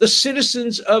that the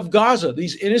citizens of Gaza,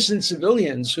 these innocent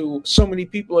civilians who so many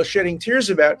people are shedding tears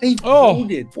about, they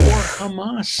voted for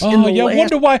Hamas in the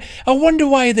last I wonder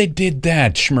why they did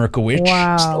that,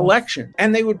 Schmerkowitz. election,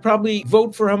 and they would probably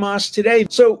vote for Hamas today.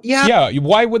 So yeah.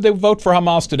 Why would they vote for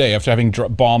Hamas today after having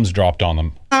bombs dropped on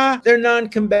them? They're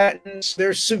non-combatants,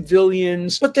 they're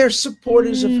civilians, but they're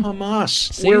supporters of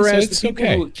Hamas. See, whereas so the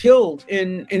people who were killed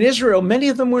in Israel, many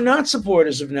of them were not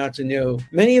supporters of Netanyahu.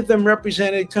 Many of them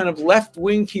represented kind of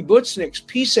left-wing kibbutzniks,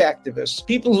 peace activists,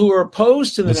 people who are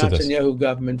opposed to the Netanyahu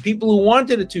government, people who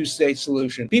wanted a two-state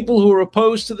solution, people who are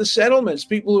opposed to the settlements,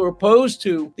 people who are opposed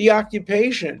to the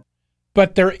occupation.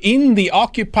 But they're in the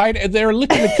occupied, they're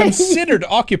literally considered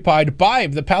occupied by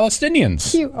the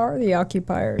Palestinians. You are the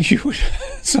occupiers.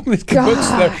 Some of these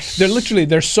kibbutz,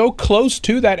 they're so close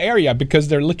to that area because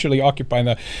they're literally occupying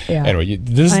the. Yeah. Anyway,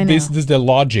 this is the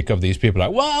logic of these people.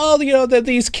 Like, well, you know,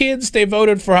 these kids, they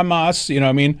voted for Hamas, you know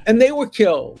what I mean? And they were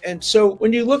killed. And so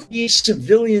when you look at these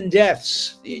civilian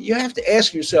deaths, you have to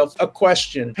ask yourself a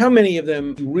question. How many of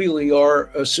them really are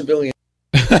civilian?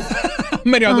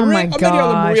 Many of them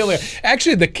really.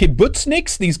 Actually, the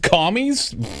kibbutzniks, these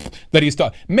commies that he's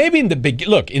talking, maybe in the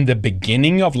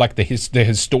beginning of like the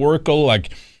historical,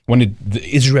 like when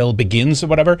Israel begins or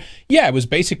whatever. Yeah, it was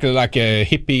basically like a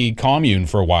hippie commune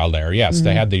for a while there. Yes,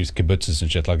 they had these kibbutzes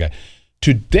and shit like that.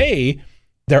 Today,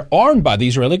 they're armed by the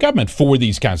Israeli government for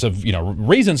these kinds of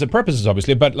reasons and purposes,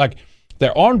 obviously, but like.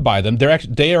 They're armed by them.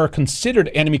 They are considered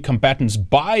enemy combatants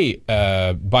by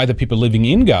the people living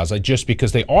in Gaza just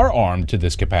because they are armed to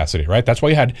this capacity, right? That's why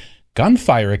you had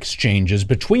gunfire exchanges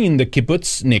between the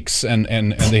kibbutzniks and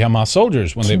the Hamas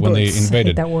soldiers when they invaded. I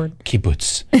hate that word.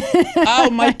 Kibbutz. Oh,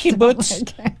 my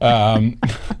kibbutz.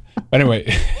 Anyway,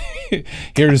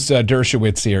 here's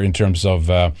Dershowitz here in terms of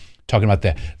talking about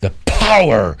the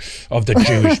power of the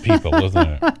Jewish people, isn't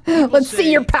it? Let's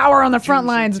see your power on the front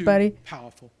lines, buddy.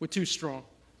 Powerful. We're too strong.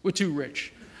 We're too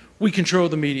rich. We control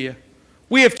the media.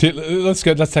 We have. Let's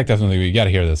take that from the. You got to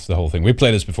hear this, the whole thing. We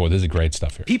played this before. This is great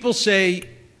stuff here. People say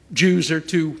Jews are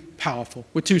too powerful.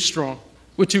 We're too strong.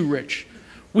 We're too rich.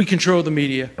 We control the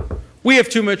media. We have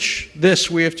too much this.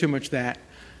 We have too much that,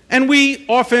 and we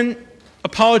often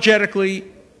apologetically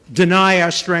deny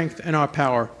our strength and our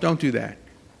power. Don't do that.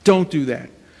 Don't do that.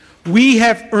 We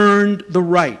have earned the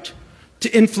right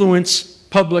to influence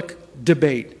public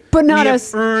debate. But not we have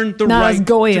as earned the not right as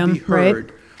Goyim, to be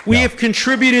heard. right? We have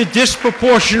contributed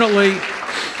disproportionately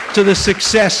to the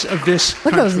success of this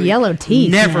Look country. at those yellow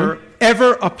teeth. Never,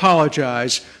 ever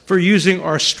apologize for using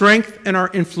our strength and our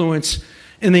influence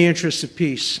in the interest of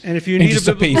peace. And if you need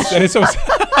a peace, and it's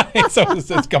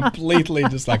completely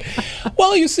just like,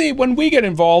 well, you see, when we get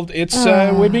involved, it's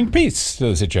we bring peace to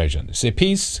the situation. You see,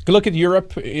 peace. Look at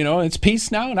Europe. It's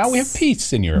peace now. Now we have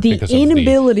peace in Europe because of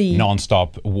the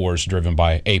non-stop wars driven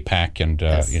by AIPAC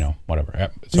and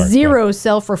whatever. Sorry, zero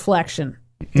self-reflection,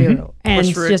 zero, and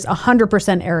just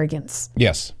 100% arrogance.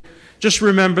 Yes. Just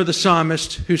remember the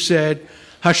psalmist who said,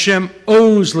 Hashem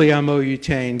owes li'amo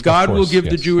yitain. God will give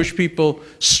the Jewish people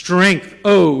strength,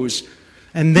 owes.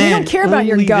 And then we don't care about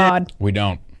your God. We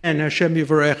don't. And Hashem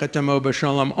yivarech et amo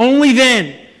b'shalom. Only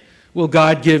then will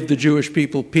God give the Jewish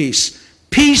people peace.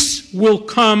 Peace will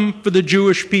come for the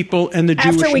Jewish people and the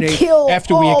Jewish nation.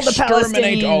 After we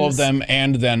exterminate all of them,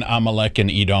 and then Amalek and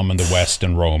Edom and the West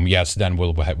and Rome. Yes, then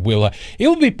it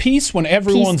will be peace when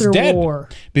everyone's dead. War.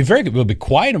 We'll be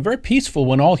quiet and very peaceful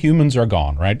when all humans are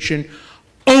gone, right?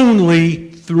 Only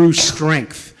through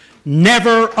strength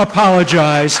never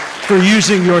apologize for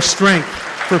using your strength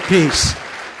for peace.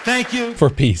 Thank you. For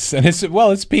peace. And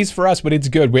it's peace for us, but it's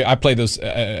good. I played those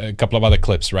a couple of other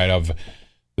clips, right, of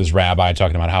this rabbi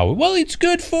talking about how, well, it's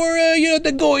good for,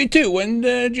 the goy too, when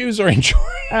Jews are in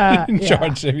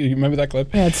charge. You remember that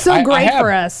clip? Yeah, it's so great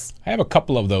for us. I have a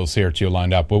couple of those here too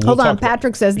lined up. We'll Hold on.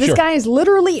 Patrick says, this guy is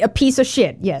literally a piece of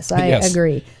shit. Yes, I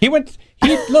agree.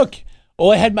 Look,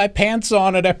 I had my pants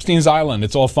on at Epstein's Island.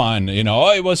 It's all fine.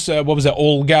 It was, what was it,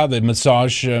 Olga, the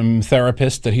massage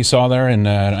therapist that he saw there in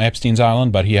Epstein's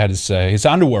Island, but he had his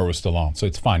underwear was still on, so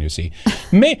it's fine, you see.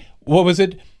 What was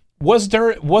it? Was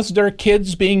there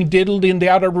kids being diddled in the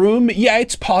other room? Yeah,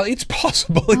 it's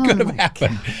possible it could have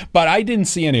happened, but I didn't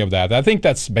see any of that. I think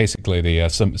that's basically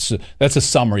that's a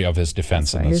summary of his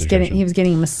defense. Right. He was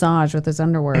getting a massage with his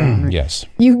underwear on. Yes.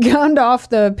 Off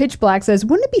the Pitch Black says,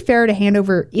 wouldn't it be fair to hand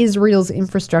over Israel's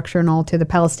infrastructure and all to the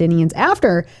Palestinians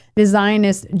after the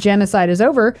Zionist genocide is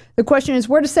over? The question is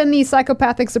where to send these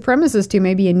psychopathic supremacists to.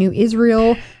 Maybe a new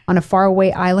Israel on a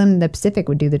faraway island in the Pacific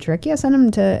would do the trick. Yeah, send them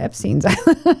to Epstein's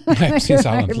Island. Epstein's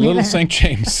Island, Little St.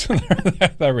 James.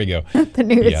 There we go. The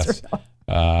new Israel.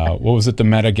 What was it, the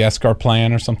Madagascar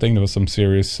plan or something? There was some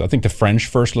serious, I think the French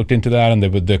first looked into that, and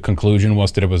the conclusion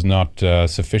was that it was not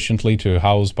sufficiently to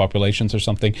house populations or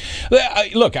something.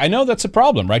 Look, I know that's a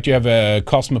problem, right? You have a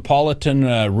cosmopolitan,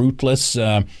 rootless,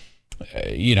 a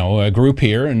group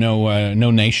here,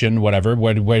 no nation, whatever.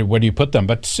 Where do you put them?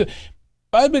 But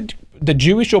the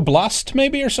Jewish Oblast,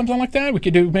 maybe, or something like that. We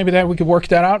could do maybe that. We could work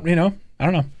that out. I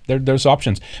don't know. There's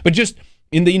options, but just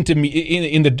in the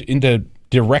in the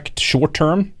direct short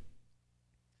term,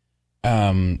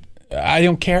 I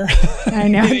don't care. I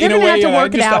know. They're going to have to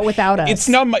work it out without us.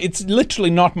 It's literally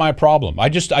not my problem. I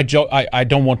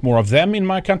don't want more of them in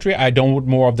my country. I don't want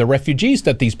more of the refugees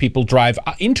that these people drive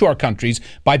into our countries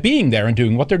by being there and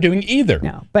doing what they're doing either.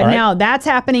 No, but now that's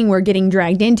happening. We're getting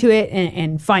dragged into it,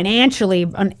 and financially,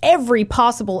 on every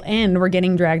possible end, we're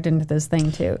getting dragged into this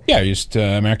thing too. Yeah,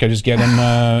 America just gave them.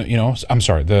 I'm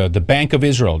sorry. The Bank of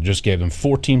Israel just gave them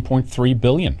 $14.3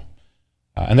 billion.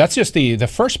 And that's just the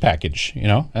first package,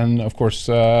 and of course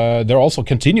they're also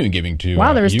continuing giving to.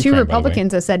 Wow, there was Ukraine, two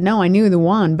Republicans that said no. I knew the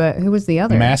one, but who was the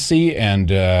other? Massey and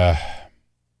who's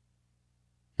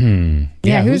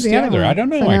the other? I don't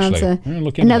know actually.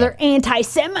 Another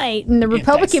anti-Semite in the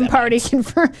Republican Party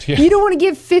confirmed. Yeah. You don't want to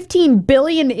give $15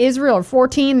 billion to Israel or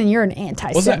 14, then you're an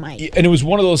anti-Semite. And it was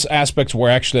one of those aspects where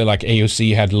actually, like,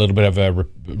 AOC had a little bit of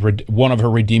one of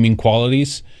her redeeming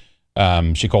qualities.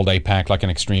 She called AIPAC like an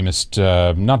extremist,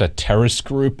 not a terrorist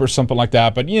group or something like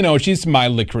that, but she's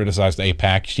mildly criticized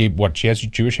AIPAC. She has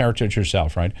Jewish heritage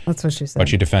herself, right? That's what she said. But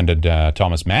she defended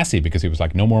Thomas Massey because he was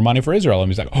like, no more money for Israel,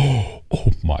 and he's like, oh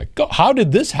my God, how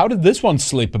did this one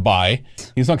slip by?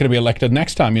 He's not going to be elected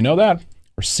next time, you know that,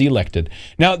 or elected.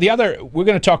 Now we're going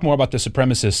to talk more about the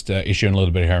supremacist issue in a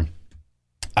little bit here.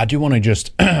 I do want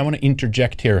to I want to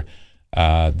interject here,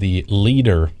 the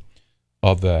leader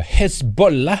of the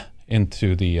Hezbollah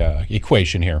into the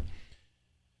equation here,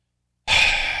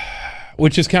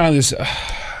 which is kind of this,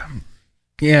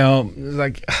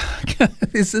 like,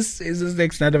 is this the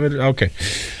extent of it? Okay.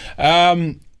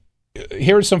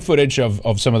 Here's some footage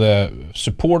of some of the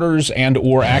supporters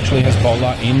or actually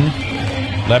Hezbollah in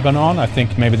Lebanon. I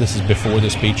think maybe this is before the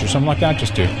speech or something like that,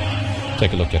 just to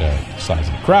take a look at the size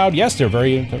of the crowd. Yes, they're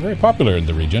very popular in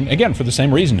the region. Again, for the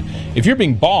same reason. If you're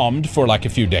being bombed for like a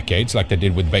few decades, like they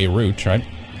did with Beirut, right?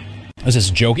 There's this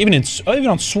joke, even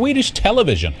on Swedish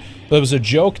television, there was a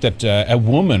joke that a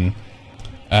woman,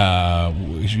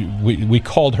 we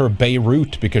called her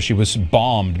Beirut because she was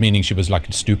bombed, meaning she was like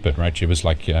stupid, right? She was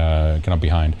like kind of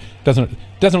behind. Doesn't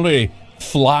really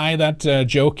fly, that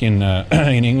joke in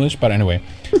English, but anyway,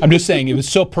 I'm just saying it was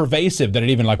so pervasive that it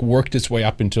even like worked its way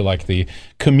up into like the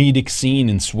comedic scene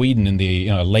in Sweden in the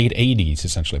late 80s,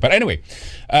 essentially. But anyway,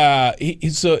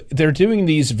 so they're doing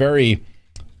these very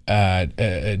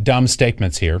dumb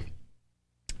statements here,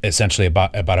 essentially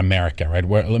about America, right?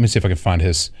 Let me see if I can find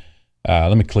his.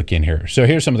 Let me click in here. So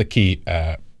here's some of the key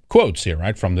quotes here,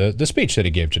 right, from the speech that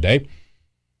he gave today.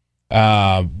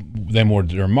 They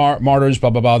were martyrs,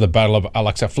 blah, blah, blah. The Battle of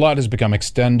Al-Aqsa Flood has become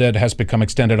extended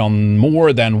on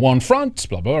more than one front,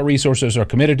 blah, blah. Resources are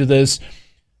committed to this.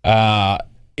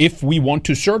 If we want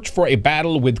to search for a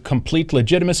battle with complete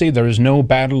legitimacy, there is no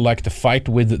battle like the fight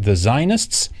with the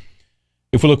Zionists.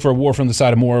 If we look for a war from the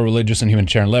side of moral, religious, and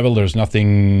humanitarian level, there's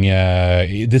nothing.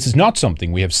 This is not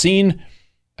something we have seen.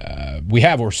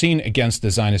 Seen against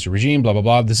the Zionist regime. Blah blah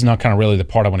blah. This is not kind of really the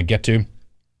part I want to get to,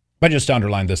 but just to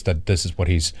underline that this is what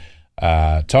he's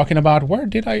talking about. Where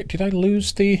did I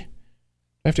lose the?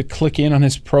 I have to click in on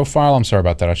his profile. I'm sorry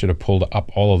about that. I should have pulled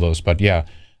up all of those. But yeah,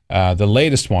 the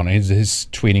latest one is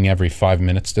tweeting every 5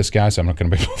 minutes, this guy, so I'm not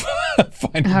going to be able to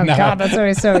find it now. Oh, God, that's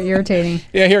always so irritating.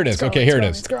 Yeah, here it is. Okay, here it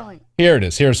is. Here it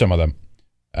is. Here's some of them.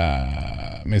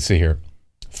 Let me see here.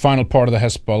 Final part of the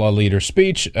Hezbollah leader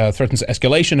speech threatens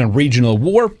escalation and regional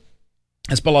war.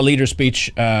 Hezbollah leader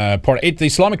speech, part 8. The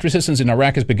Islamic resistance in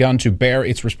Iraq has begun to bear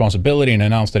its responsibility and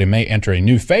announced that it may enter a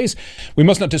new phase. We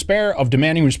must not despair of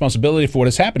demanding responsibility for what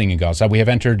is happening in Gaza. We have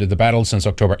entered the battle since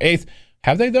October 8th.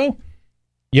 Have they, though?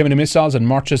 Yemeni missiles and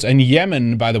marches. And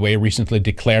Yemen, by the way, recently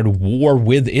declared war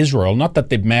with Israel. Not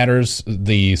that it matters.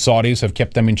 The Saudis have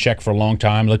kept them in check for a long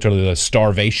time. Literally the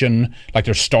starvation, like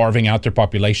they're starving out their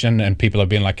population, and people have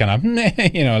been like kind of,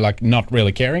 like not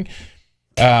really caring.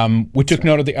 We took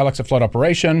note of the Alexa flood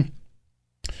operation.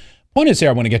 Point is here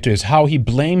I want to get to is how he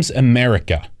blames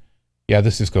America. Yeah,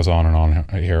 this just goes on and on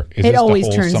here. It always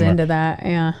turns into that,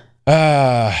 yeah.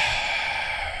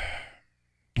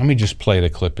 Let me just play the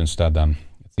clip instead then.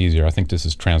 It's easier. I think this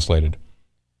is translated.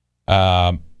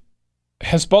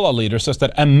 Hezbollah leader says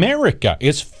that America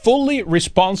is fully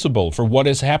responsible for what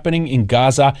is happening in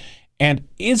Gaza, and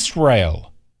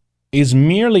Israel is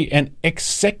merely an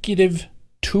executive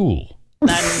tool.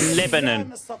 And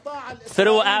Lebanon,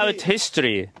 throughout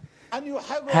history,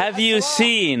 have you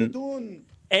seen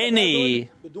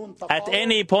at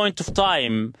any point of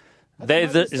time,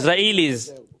 the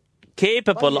Israelis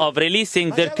capable of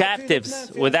releasing their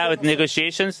captives without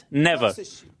negotiations? Never.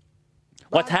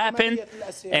 What happened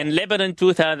in Lebanon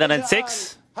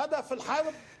 2006?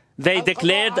 They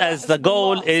declared as the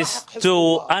goal is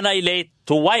to annihilate,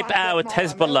 to wipe out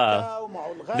Hezbollah.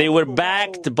 They were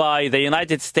backed by the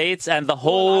United States and the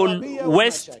whole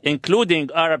West, including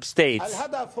Arab states.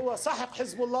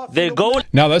 Their goal...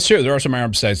 Now, that's true. There are some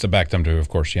Arab states that backed them too, of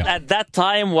course, yeah. At that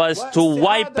time was to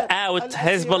wipe out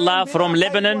Hezbollah from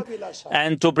Lebanon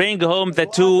and to bring home the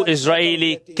 2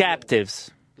 Israeli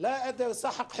captives.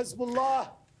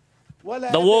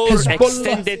 The war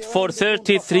extended for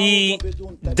 33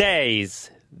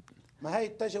 days.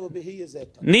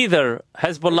 Neither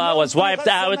Hezbollah was wiped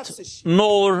out,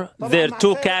 nor their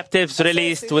 2 captives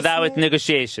released without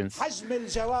negotiations.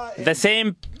 The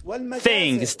same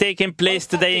thing is taking place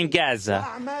today in Gaza,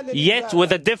 yet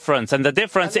with a difference, and the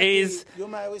difference is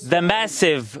the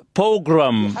massive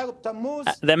pogrom,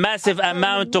 the massive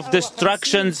amount of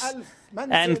destructions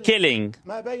and killing.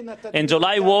 In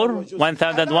July war,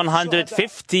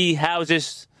 1,150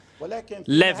 houses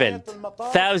leveled,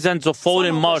 thousands of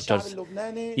fallen martyrs.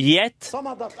 Yet,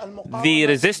 the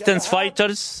resistance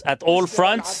fighters at all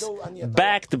fronts,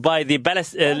 backed by the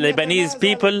Lebanese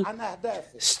people,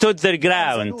 stood their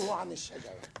ground.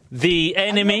 The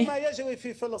enemy,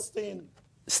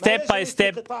 step by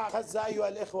step,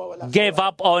 gave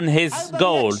up on his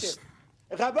goals.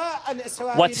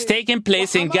 What's taking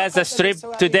place in Gaza Strip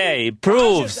today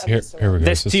proves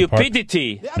the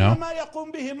stupidity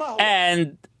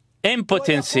and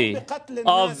impotency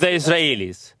of the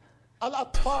Israelis.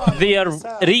 They are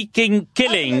wreaking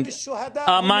killing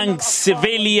among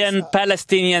civilian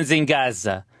Palestinians in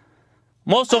Gaza.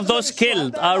 Most of those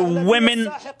killed are women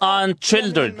and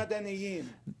children.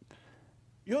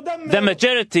 The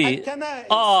majority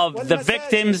of the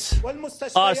victims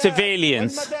are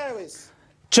civilians.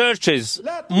 Churches,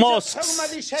 mosques,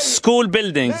 school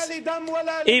buildings,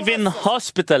 even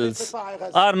hospitals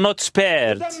are not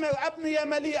spared.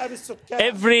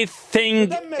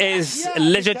 Everything is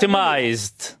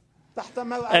legitimized.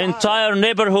 Entire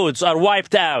neighborhoods are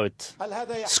wiped out.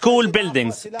 School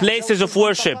buildings, places of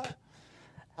worship,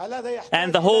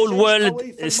 and the whole world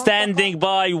is standing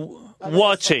by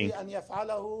watching.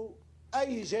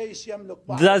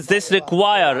 Does this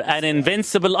require an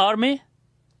invincible army?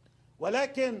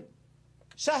 Let's get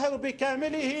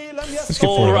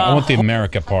forward. I want the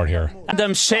America part here.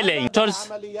 Adam Schilling. Let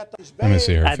me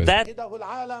see here. At that battle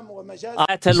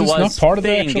was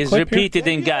thing is repeated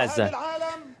in Gaza.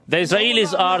 The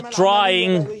Israelis are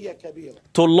trying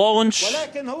to launch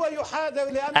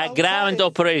a ground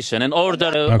operation in order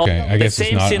okay, I guess the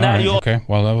same it's not. scenario. Right, okay,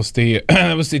 well that was the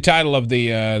that was the title of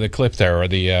the clip there, or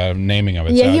the naming of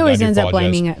it. Yeah, so he always I ends up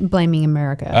apologize. blaming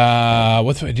America.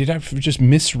 What did I just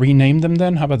misrename them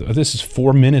then? How about this is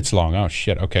 4 minutes long? Oh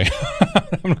shit. Okay,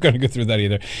 I'm not going to go through that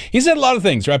either. He said a lot of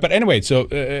things, right? But anyway, so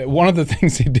one of the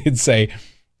things he did say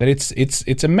that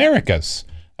it's America's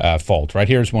fault, right?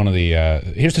 Here's one of the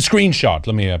here's the screenshot.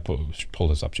 Let me pull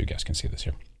this up so you guys can see this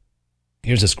here.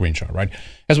 Here's a screenshot, right?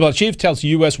 Hezbollah chief tells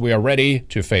U.S. we are ready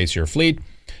to face your fleet.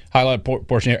 Highlight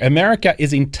portion here. America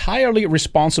is entirely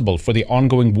responsible for the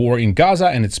ongoing war in Gaza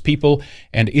and its people,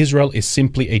 and Israel is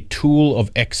simply a tool of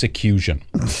execution.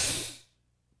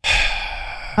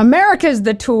 America's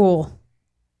the tool.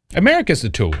 America's the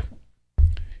tool.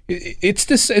 It's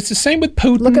the same with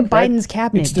Putin. Look at Biden's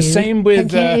cabinet. It's the same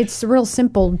with. It's a real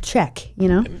simple check, you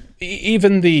know.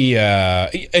 Even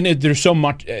there's so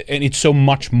much, and it's so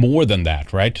much more than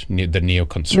that, right? The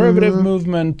neoconservative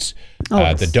movement,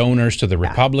 the donors to the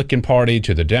Republican Party,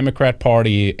 to the Democrat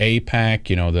Party, AIPAC,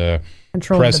 the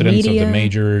presidents of the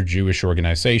major Jewish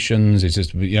organizations. It's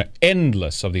just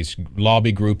endless of these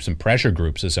lobby groups and pressure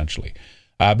groups, essentially.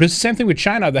 But it's the same thing with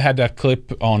China. They had that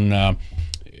clip on.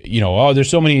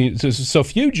 There's so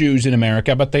few Jews in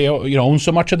America, but they own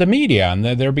so much of the media, and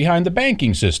they're behind the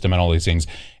banking system and all these things.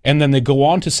 And then they go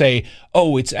on to say,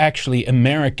 it's actually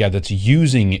America that's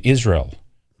using Israel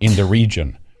in the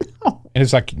region. And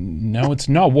it's like, no, it's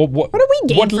not. What do we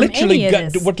gain from any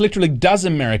of this? What literally does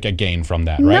America gain from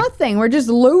that, right? Nothing. We're just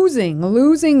losing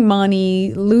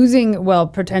money, losing,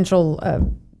 potential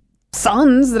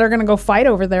sons that are going to go fight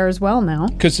over there as well now.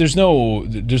 Because there's no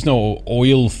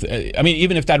oil.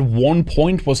 Even if that one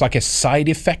point was like a side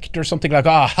effect or something like,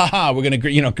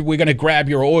 we're gonna grab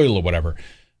your oil or whatever.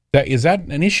 Is that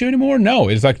an issue anymore? No.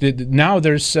 It's like now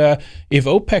there's if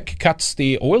OPEC cuts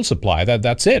the oil supply,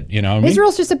 that's it.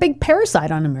 Israel's just a big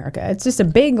parasite on America. It's just a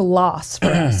big loss for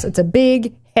us. It's a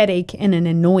big headache and an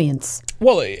annoyance.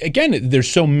 Well, again,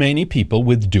 there's so many people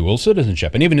with dual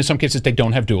citizenship, and even in some cases they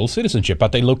don't have dual citizenship,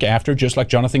 but they look after, just like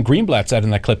Jonathan Greenblatt said in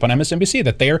that clip on MSNBC,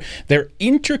 that they're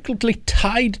intricately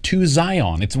tied to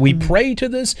Zion. We pray to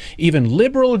this. Even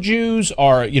liberal Jews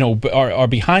are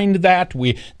behind that.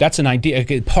 That's an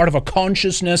idea, part of a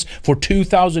consciousness. For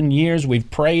 2,000 years, we've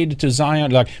prayed to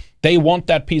Zion. Like, they want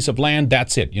that piece of land.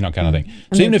 That's it, kind of thing.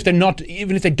 So even if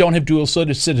they don't have dual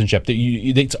citizenship,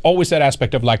 it's always that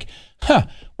aspect of like,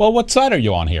 what side are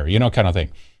you on here? Kind of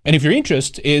thing. And if your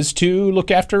interest is to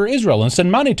look after Israel and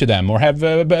send money to them, or have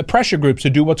pressure groups to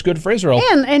do what's good for Israel,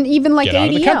 and even like get out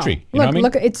ADL. of the country.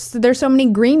 Look, there's so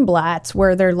many Greenblatts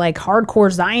where they're like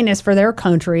hardcore Zionists for their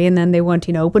country, and then they want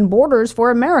open borders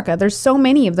for America. There's so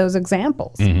many of those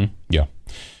examples. Mm-hmm. Yeah.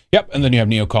 Yep, and then you have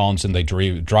neocons, and they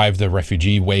drive the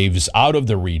refugee waves out of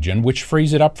the region, which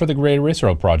frees it up for the Greater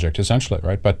Israel Project, essentially,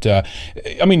 right? But,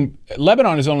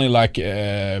 Lebanon is only like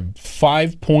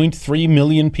 5.3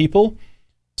 million people.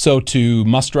 So to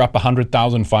muster up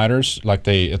 100,000 fighters, like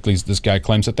at least this guy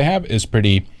claims that they have, is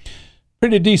pretty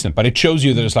decent. But it shows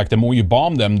you that it's like the more you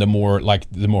bomb them, the more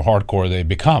hardcore they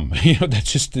become.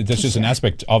 That's just an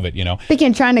aspect of it. Speaking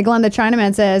of China, Glenn the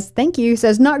Chinaman says, thank you.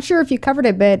 Says, not sure if you covered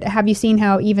it, but have you seen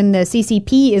how even the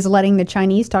CCP is letting the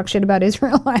Chinese talk shit about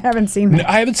Israel? I haven't seen that. No,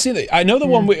 I haven't seen it. I know the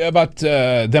one about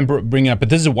them bringing up, but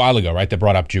this is a while ago, right? They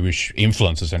brought up Jewish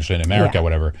influence essentially in America,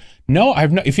 whatever. No,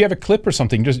 I've not. If you have a clip or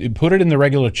something, just put it in the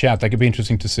regular chat. That could be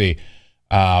interesting to see.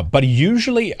 But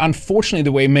usually, unfortunately,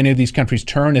 the way many of these countries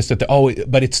turn is that,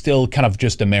 but it's still kind of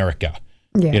just America.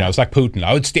 Yeah. It's like Putin.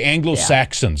 It's the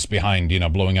Anglo-Saxons behind,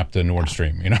 blowing up the Nord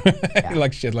Stream,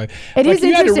 like shit like. It is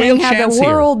interesting how the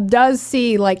world does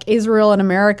see like Israel and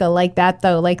America like that,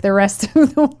 though. Like the rest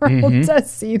of the world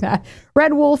does see that.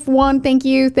 Red Wolf 1, thank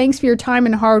you. Thanks for your time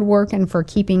and hard work and for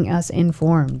keeping us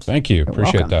informed. Thank you.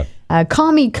 Appreciate that.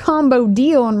 Commie Combo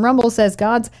Deal on Rumble says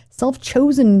God's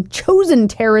self-chosen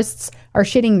terrorists are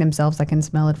shitting themselves. I can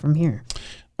smell it from here.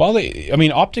 Well,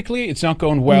 optically, it's not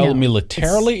going well. No,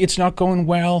 militarily, it's not going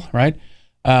well, right?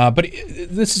 But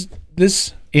this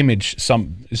image,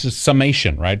 this is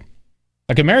summation, right?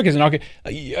 Like America's not.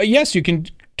 Yes, you can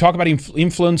talk about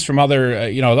influence from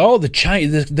other.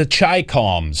 The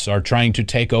Chi-coms are trying to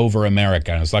take over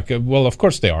America. And it's like, well, of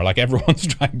course they are. Like everyone's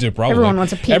trying to. Probably. Everyone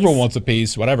wants a piece. Everyone wants a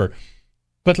piece, whatever.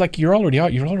 But like you're already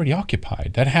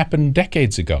occupied. That happened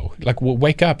decades ago. Like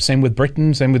wake up. Same with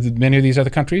Britain. Same with many of these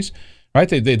other countries. Right?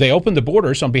 They opened the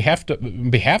borders on behalf of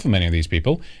many of these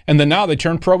people, and then now they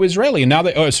turn pro-Israeli, and now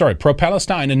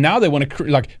pro-Palestine, and now they want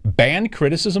to ban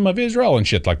criticism of Israel and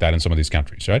shit like that in some of these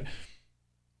countries, right?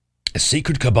 A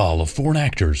secret cabal of foreign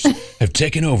actors have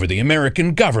taken over the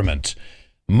American government.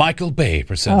 Michael Bay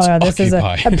presents this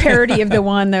Occupy. Is a parody of the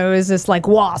one that was just like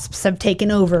wasps have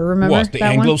taken over. Remember Wasp, the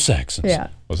Anglo-Saxons? Yeah.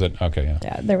 Was it? Okay, yeah.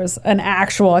 Yeah, there was an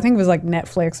actual. I think it was like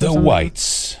Netflix. Or the something.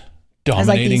 whites.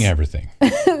 Dominating everything.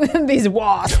 These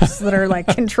wasps that are like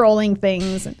controlling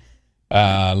things.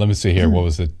 Let me see here. What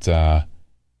was it?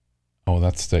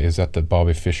 Is that the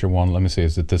Bobby Fischer one? Let me see.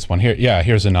 Is it this one here? Yeah,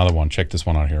 here's another one. Check this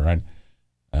one out here, right?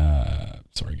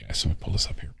 Sorry, guys. Let me pull this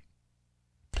up here.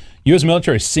 U.S.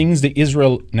 military sings the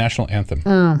Israel national anthem.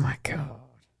 Oh, my God.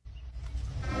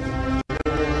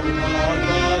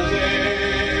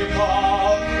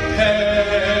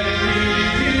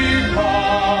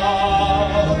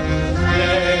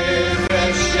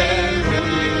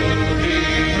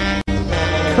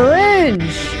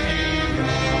 Cringe.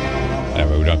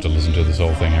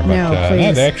 whole thing here, but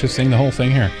please. they actually sing the whole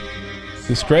thing here.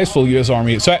 Disgraceful U.S.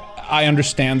 Army. So I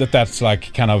understand that's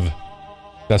like kind of,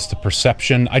 that's the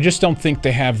perception. I just don't think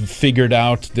they have figured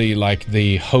out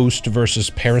the host versus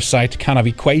parasite kind of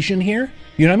equation here.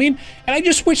 You know what I mean? And I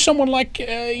just wish someone like,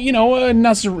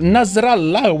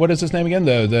 Nasrallah, what is his name again?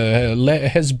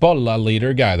 The Hezbollah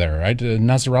leader guy there, right?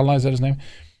 Nasrallah, is that his name?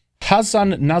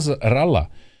 Hassan Nasrallah.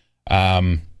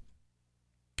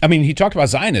 I mean, he talked about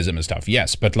Zionism and stuff,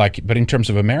 yes, but in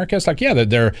terms of America, it's like, yeah,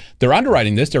 they're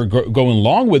underwriting this, they're going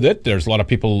along with it. There's a lot of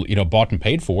people, bought and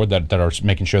paid for that are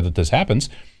making sure that this happens.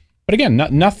 But again,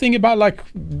 nothing about like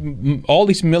all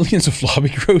these millions of lobby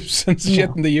groups and shit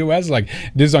in the U.S. Like,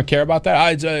 just don't care about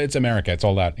that. It's America. It's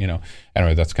all that,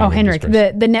 Anyway, that's kind of. Henrik,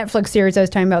 the Netflix series I was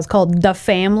talking about is called The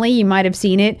Family. You might have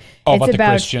seen it. Oh, it's about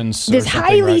the Christians. This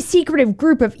highly secretive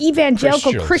group of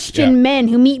evangelical Christian men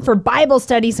who meet for Bible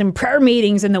studies and prayer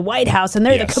meetings in the White House, and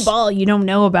they're the cabal you don't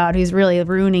know about who's really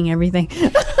ruining everything.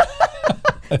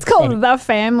 It's called The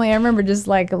Family. I remember just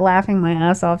like laughing my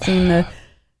ass off seeing the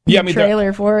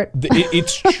trailer for it.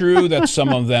 It's true that some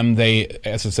of them, they,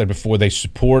 as I said before, they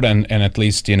support and at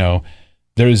least, there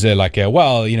is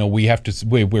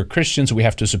we're Christians, we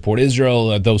have to support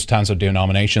Israel. Those kinds of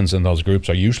denominations and those groups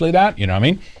are usually that, you know what I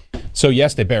mean? So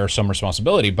yes, they bear some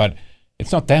responsibility, but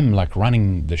it's not them like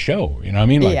running the show, you know what I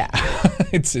mean? Like,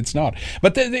 it's not.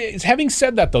 But having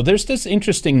said that though, there's this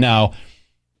interesting now,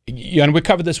 and we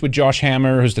covered this with Josh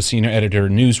Hammer, who's the senior editor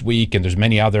of Newsweek, and there's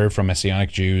many other, from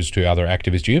Messianic Jews to other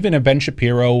activist Jews, even a Ben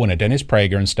Shapiro and a Dennis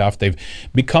Prager and stuff. They've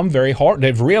become very hard.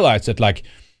 They've realized that like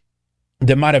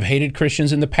they might have hated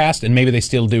Christians in the past, and maybe they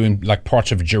still do in like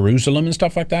parts of Jerusalem and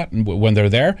stuff like that when they're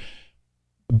there.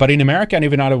 But in America and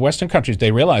even out of Western countries,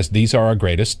 they realize these are our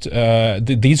greatest.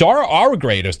 These are our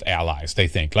greatest allies. They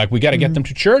think like we got to get them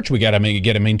to church. We got to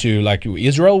get them into like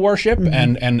Israel worship,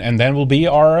 and then we'll be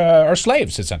our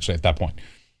slaves essentially at that point.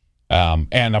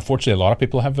 And unfortunately,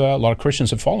 a lot of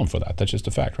Christians have fallen for that. That's just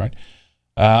a fact, right?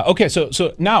 Okay,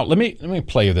 so now let me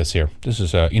play you this here. This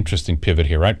is an interesting pivot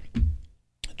here, right?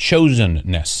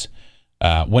 Chosenness,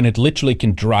 when it literally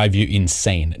can drive you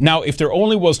insane. Now, if there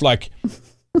only was like.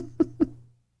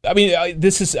 I mean,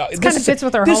 this is kind of fits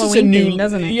with our Halloween theme,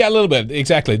 doesn't it? Yeah, a little bit,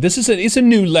 exactly. It's a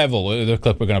new level. The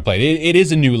clip we're going to play, it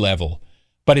is a new level,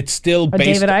 but it's still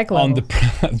based on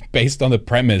the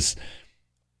premise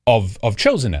of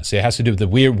chosenness. It has to do with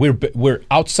that we're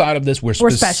outside of this. We're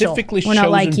specifically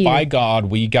chosen like by God.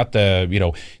 We got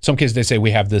the some cases they say we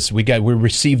have this. We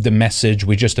received the message.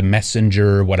 We're just a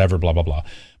messenger, whatever, blah blah blah.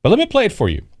 But let me play it for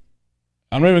you.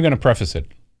 I'm not even going to preface it.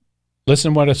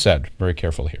 Listen to what I said very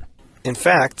carefully here. In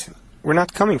fact, we're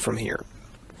not coming from here.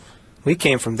 We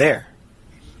came from there.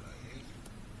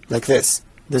 Like this.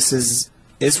 This is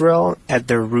Israel at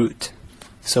their root.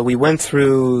 So we went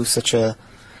through such a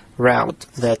route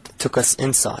that took us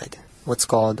inside, what's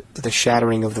called the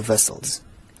shattering of the vessels,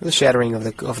 the shattering of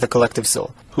the collective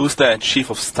soul. Who's the chief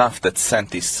of staff that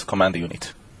sent this command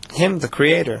unit? Him, the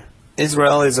creator.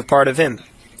 Israel is a part of him.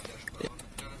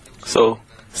 So,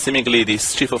 seemingly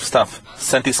this chief of staff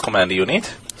sent this command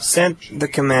unit? Sent the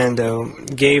commando,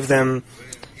 gave them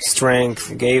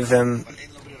strength, gave them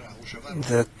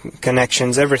the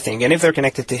connections, everything. And if they're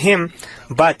connected to him,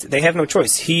 but they have no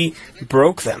choice. He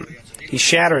broke them. He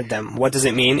shattered them. What does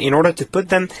it mean? In order to put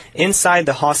them inside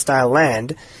the hostile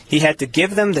land, he had to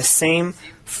give them the same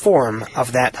form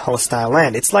of that hostile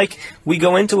land. It's like we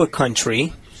go into a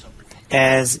country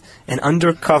as an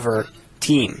undercover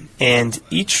team, and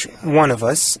each one of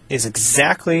us is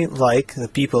exactly like the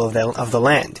people of the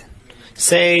land.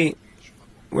 Say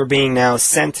we're being now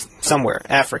sent somewhere,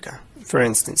 Africa, for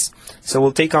instance. So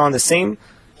we'll take on the same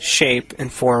shape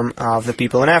and form of the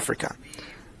people in Africa.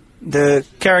 The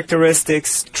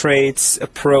characteristics, traits,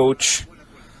 approach,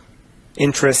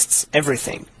 interests,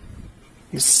 everything.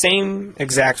 The same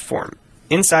exact form,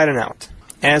 inside and out.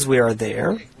 As we are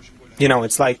there,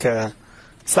 it's like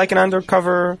an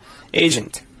undercover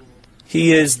agent.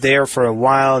 He is there for a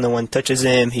while, no one touches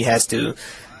him, he has to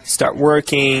start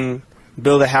working,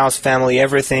 build a house, family,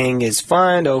 everything is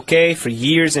fine, okay, for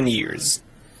years and years.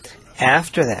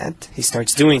 After that, he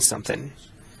starts doing something.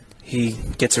 He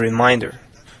gets a reminder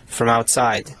from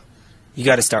outside. You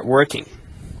got to start working.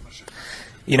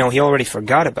 He already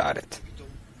forgot about it.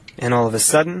 And all of a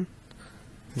sudden,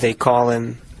 they call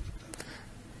him,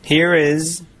 here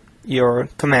is your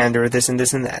commander, this and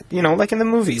this and that. Like in the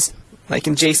movies. Like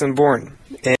in Jason Bourne.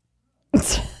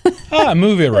 A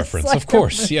movie reference, like of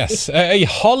course, yes. A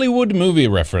Hollywood movie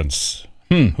reference.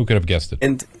 Who could have guessed it?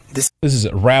 And this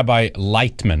is Rabbi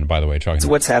Lightman, by the way, talking. It's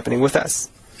what's happening with us.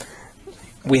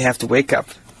 We have to wake up.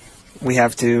 We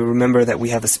have to remember that we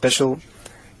have a special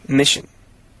mission.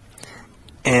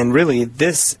 And really,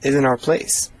 this isn't our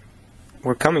place.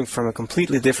 We're coming from a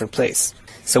completely different place.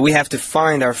 So we have to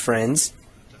find our friends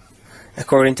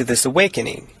according to this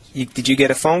awakening. Did you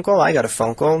get a phone call? I got a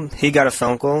phone call. He got a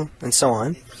phone call, and so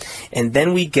on. And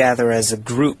then we gather as a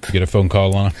group. You get a phone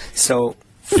call, Lana? So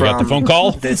you got the phone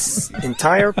call? This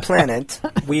entire planet,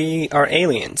 we are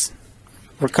aliens.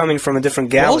 We're coming from a different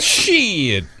galaxy. Well,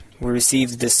 shit. We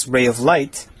received this ray of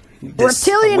light. This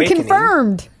Reptilian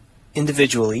confirmed.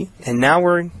 Individually, and now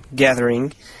we're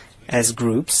gathering as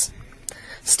groups,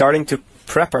 starting to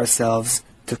prep ourselves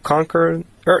to conquer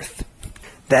Earth.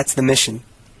 That's the mission.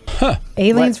 Huh.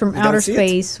 Aliens from outer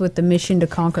space with the mission to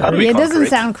conquer Earth. It doesn't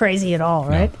sound crazy at all,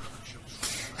 right?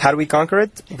 How do we conquer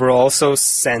it? We're also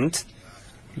sent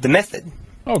the method.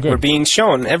 Oh, good. We're being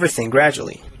shown everything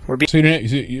gradually. So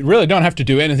you really don't have to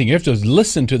do anything. You have to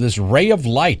listen to this ray of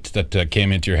light that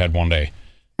came into your head one day.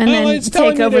 And then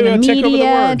take over the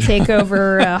media, take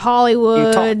over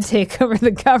Hollywood, take over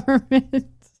the government.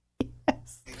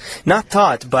 Yes. Not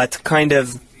taught, but kind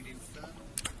of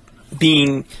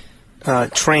being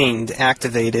trained,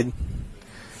 activated.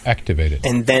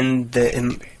 And then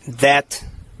that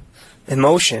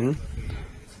emotion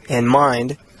and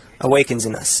mind awakens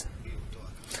in us.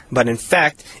 But in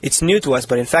fact, it's new to us,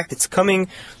 but in fact it's coming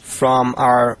from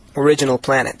our original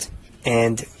planet.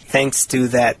 And thanks to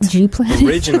that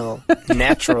original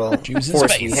natural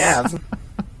force we have,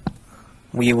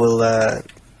 we will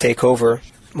take over.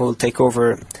 We'll take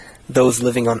over those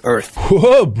living on Earth.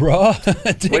 Whoa, bro!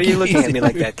 What are you looking at me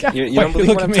like that? You don't believe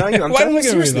what I'm telling you? I'm telling you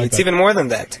seriously. It's even more than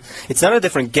that. It's not a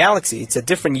different galaxy. It's a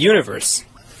different universe.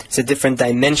 It's a different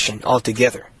dimension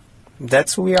altogether.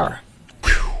 That's who we are.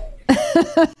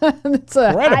 It's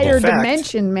a higher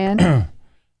dimension, man.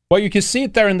 Well, you can see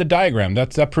it there in the diagram.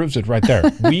 That proves it right there.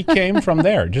 We came from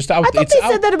there. Just out. I thought they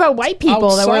said that about white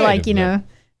people that were like,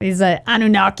 these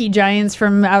Anunnaki giants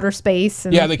from outer space.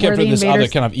 And they came from this other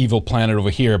kind of evil planet over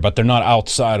here, but they're not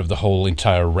outside of the whole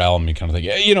entire realm. You kind of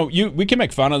think, we can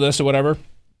make fun of this or whatever.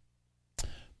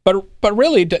 But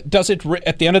really, does it?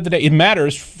 At the end of the day, it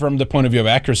matters from the point of view of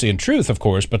accuracy and truth, of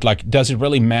course. But does it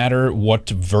really matter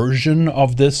what version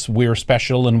of this we're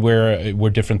special and we're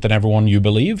different than everyone you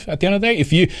believe? At the end of the day,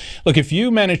 if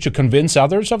you manage to convince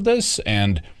others of this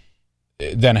and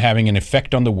then having an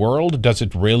effect on the world, does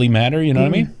it really matter? You know what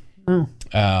I mean?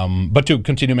 But to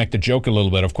continue to make the joke a little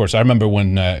bit, of course, I remember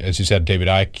when, as you said, David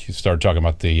Icke started talking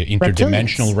about the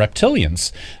interdimensional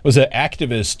reptilians. It was an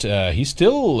activist. He's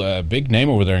still a big name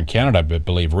over there in Canada, I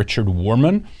believe. Richard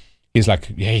Warman. He's like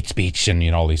hate speech and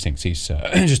all these things. He's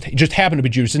just happened to be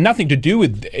Jewish. It's nothing to do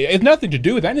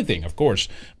with anything, of course.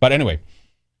 But anyway.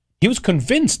 He was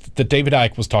convinced that David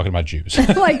Icke was talking about Jews.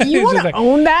 You want to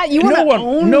own that? You want to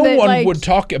own that? No one one would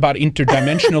talk about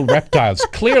interdimensional reptiles.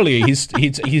 Clearly, he's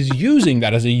using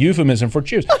that as a euphemism for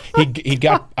Jews. I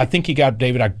think he got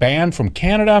David Icke banned from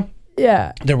Canada.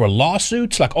 Yeah. There were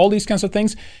lawsuits, all these kinds of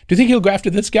things. Do you think he'll go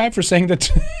after this guy for saying that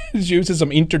Jews is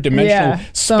some interdimensional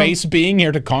space being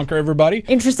here to conquer everybody?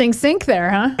 Interesting sync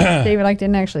there, huh? David Icke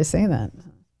didn't actually say that.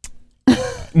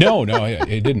 No,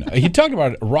 he didn't. He talked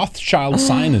about Rothschild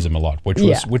Zionism a lot, which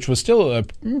was still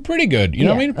pretty good. You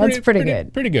know what I mean? That's pretty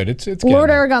good. Pretty good. It's Lord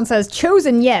Aragon says,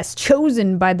 chosen, yes,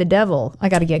 chosen by the devil. I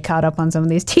got to get caught up on some of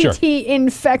these. TT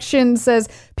Infection says,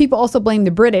 people also blame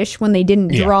the British when they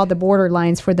didn't draw the border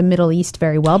lines for the Middle East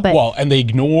very well. But and they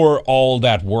ignore all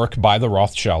that work by the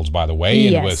Rothschilds, by the way.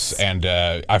 Yes.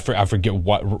 I forget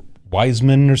what,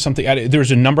 Wiseman or something.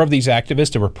 There's a number of these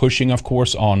activists that were pushing, of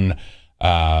course, on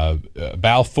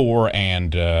Balfour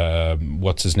and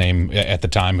what's his name at the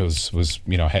time was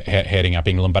heading up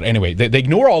England. But anyway, they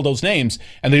ignore all those names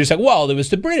and they just like, well, it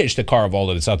was the British that carved all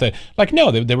of this out there.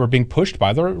 No, they were being pushed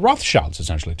by the Rothschilds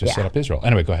essentially to set up Israel.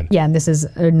 Anyway, go ahead. Yeah, and this is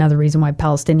another reason why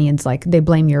Palestinians they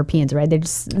blame Europeans, right? They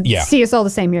just see us all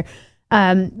the same here.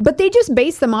 But they just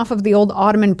based them off of the old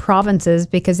Ottoman provinces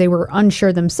because they were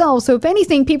unsure themselves. So if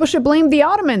anything, people should blame the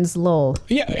Ottomans, lol.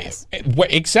 Yeah,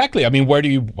 exactly. I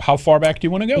mean, how far back do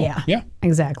you want to go? Yeah,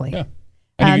 exactly. Yeah.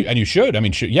 And you should. I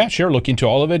mean, sure, look into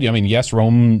all of it. I mean, yes,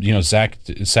 Rome, sacked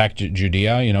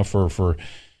Judea, for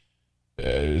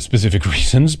specific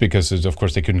reasons because, of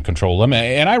course, they couldn't control them.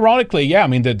 And ironically,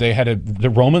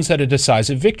 the Romans had a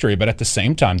decisive victory, but at the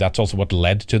same time, that's also what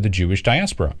led to the Jewish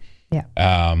diaspora.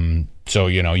 Yeah. So,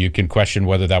 you can question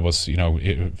whether that was,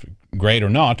 great or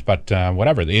not, but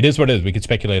whatever. It is what it is. We could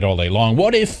speculate all day long.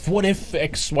 What if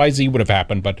X, Y, Z would have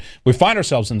happened? But we find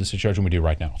ourselves in the situation we do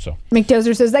right now. So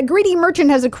McDozer says that greedy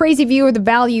merchant has a crazy view of the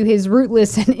value his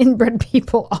rootless and inbred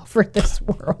people offer this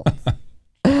world.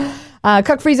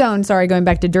 Cuck-free zone, sorry, going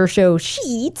back to Dershow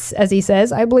Sheets, as he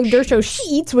says. I believe Dershow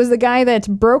Sheets was the guy that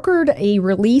brokered a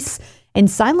release and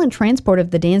silent transport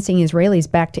of the dancing Israelis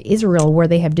back to Israel, where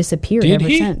they have disappeared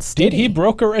since. Did he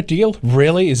broker a deal?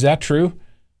 Really? Is that true?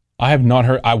 I have not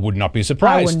heard. I would not be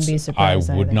surprised. I wouldn't be surprised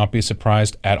I would either. not be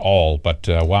surprised at all. But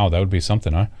wow, that would be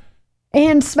something, huh?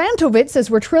 And Svantovit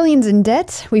says, we're trillions in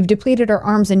debt. We've depleted our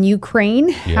arms in Ukraine.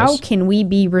 Yes. How can we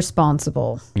be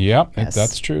responsible? Yeah, Yes,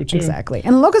 that's true, too. Exactly.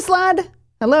 And Locust Lad,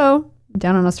 hello,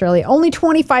 down in Australia. Only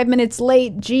 25 minutes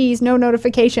late. Geez, no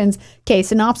notifications. Okay,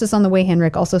 synopsis on the way,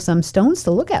 Henrik. Also some stones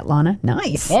to look at, Lana.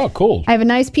 Nice. Oh, cool. I have a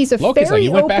nice piece of Locust Lad, fairy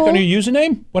you went back opal, on your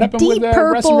username? What happened deep with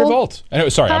Rest and Revolt? Anyway,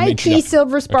 sorry, I high mean, key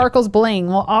silver sparkles bling.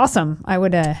 Well, awesome. I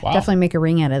would definitely make a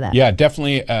ring out of that. Yeah,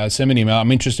 definitely send me an email.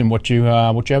 I'm interested in what you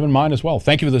have in mind as well.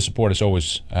 Thank you for the support as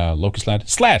always, Locust Lad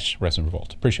 / Rest and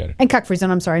Revolt. Appreciate it. And Cuck-free zone,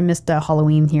 I'm sorry, I missed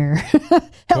Halloween here.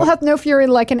 Hell hath no fury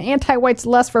like an anti-white's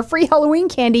lust for free Halloween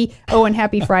candy. Oh, and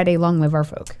happy Friday. Long live our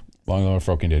folk. Long live our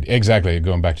folk indeed. Exactly.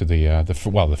 Going back to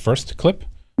the first clip.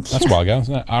 That's a while ago. It's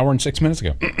an hour and 6 minutes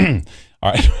ago.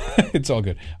 All right. It's all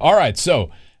good. All right.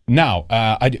 So now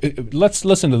let's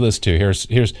listen to this too.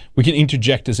 Here's we can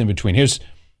interject this in between. Here's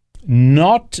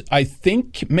not, I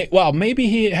think, maybe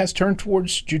he has turned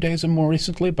towards Judaism more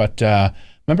recently, but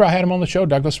remember I had him on the show,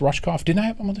 Douglas Rushkoff. Didn't I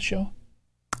have him on the show?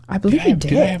 I believe you did.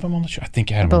 Did I have him on the show? I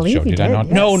think I had him on the show. Did I not?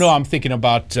 Yes. No, I'm thinking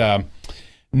about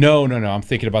no. I'm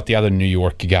thinking about the other New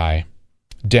York guy,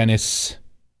 Dennis.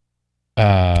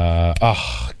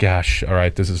 Oh gosh. All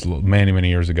right, this is many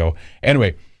years ago.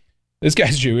 Anyway, this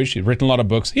guy's Jewish. He's written a lot of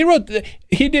books.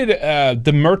 He did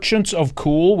The Merchants of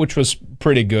Cool, which was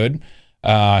pretty good.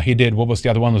 He did, what was the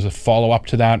other one? There was a follow up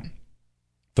to that.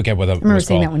 Forget what that was called. I remember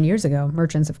seeing that one years ago.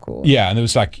 Merchants of Cool. Yeah, and it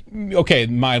was like, okay,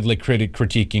 mildly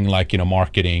critiquing like,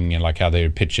 marketing and like how they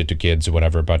pitch it to kids or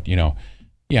whatever. But,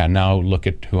 yeah, now look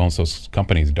at who owns those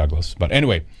companies, Douglas. But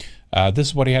anyway, this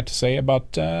is what he had to say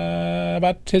about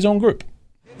his own group.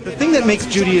 The thing that makes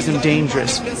Judaism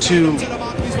dangerous to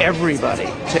everybody,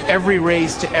 to every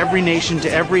race, to every nation, to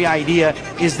every idea,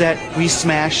 is that we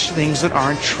smash things that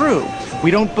aren't true. We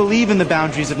don't believe in the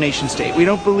boundaries of nation state. We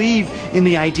don't believe in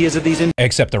the ideas of these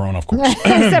except their own, of course.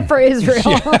 Except for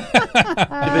Israel.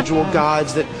 individual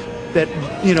gods that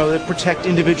protect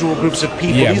individual groups of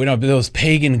people. Yeah, we don't those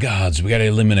pagan gods. We got to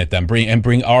eliminate them.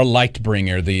 Bring our light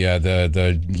bringer,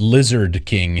 the lizard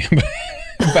king,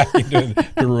 back into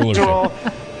the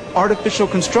rulership. Artificial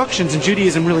constructions, and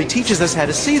Judaism really teaches us how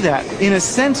to see that. In a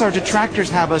sense, our detractors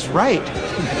have us right,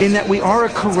 in that we are a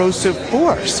corrosive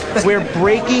force. We're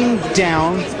breaking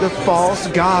down the false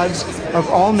gods of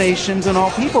all nations and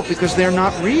all people because they're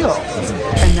not real.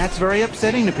 And that's very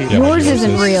upsetting to people. Yours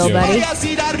isn't real, buddy.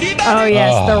 Oh,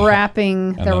 yes, the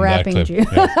rapping Jew.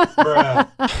 Yeah.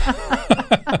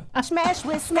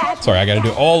 Sorry, I got to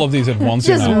do all of these at once.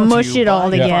 Just mush it all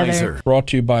together. Yeah. Brought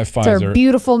to you by Pfizer. It's our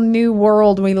beautiful new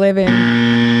world we live in.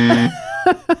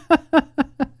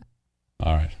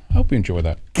 All right. I hope you enjoy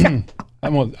that.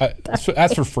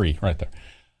 That's for free right there.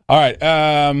 All right.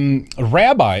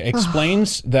 Rabbi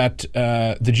explains that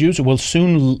the Jews will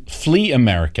soon flee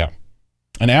America,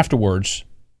 and afterwards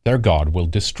their God will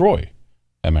destroy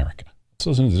America. So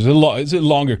it's a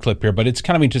longer clip here, but it's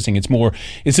kind of interesting. It's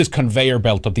this conveyor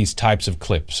belt of these types of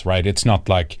clips, right? It's not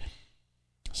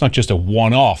just a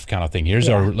one-off kind of thing. Here's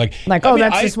our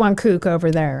that's just one kook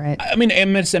over there, right? I mean,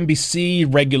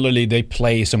 MSNBC regularly they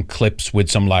play some clips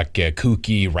with some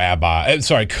kooky rabbi.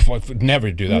 Sorry, never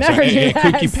do that. Never do that.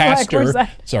 Kooky pastor.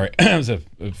 Sorry, it was a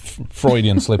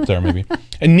Freudian slip there, maybe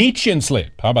a Nietzschean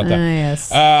slip. How about that?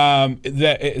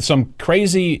 Yes. Some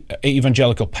crazy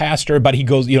evangelical pastor, but he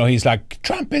goes, he's like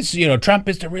Trump is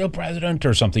the real president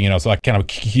or something. So like kind of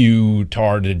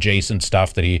Q-tard adjacent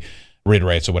stuff that he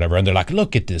reiterates or whatever, and they're like,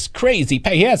 look at this crazy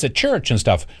he has a church and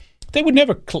stuff. They would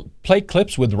never play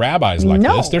clips with rabbis like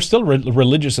this. They're still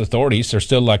religious authorities. They're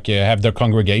still have their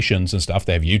congregations and stuff.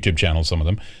 They have YouTube channels, some of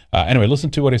them. Anyway,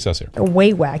 listen to what he says here.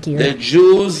 Way wackier. The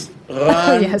Jews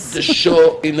run the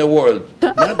show in the world,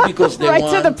 not because they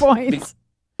want. To the point.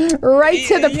 Right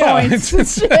to the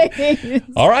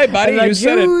point. All right, buddy, you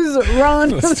said it. The Jews run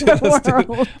the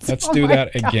world. Let's do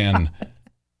that again.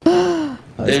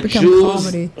 The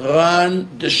Jews run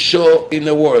the show in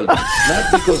the world,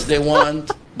 not because they want,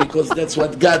 because that's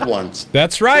what God wants.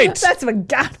 That's right. That's what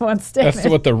God wants, David. That's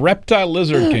what the reptile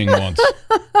lizard king wants.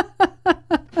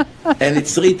 And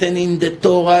it's written in the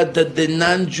Torah that the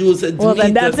non-Jews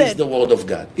admit that is the word of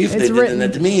God. If they didn't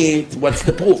admit, what's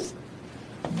the proof?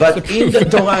 But in the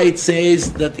Torah it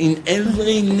says that in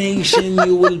every nation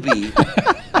you will be,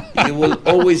 You will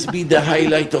always be the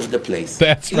highlight of the place.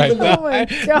 That's right.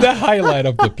 The highlight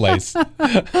of the place.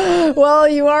 Well,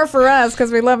 you are for us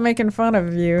because we love making fun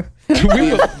of you.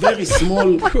 We are very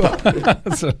small.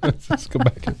 Let's go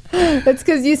back. It's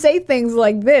because you say things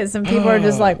like this, and people are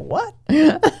just like, "What?"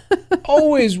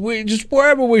 Always, we just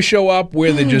wherever we show up,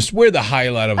 we're the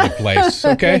highlight of the place.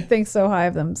 They Okay. think so high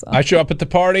of themselves. I show up at the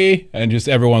party, and just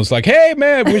everyone's like, "Hey,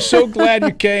 man, we're so glad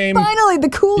you came." Finally, the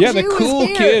cool Yeah, Jew the cool is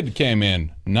here. kid came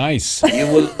in. Nice. You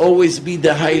will always be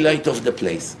the highlight of the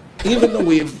place. Even though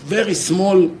we have very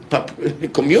small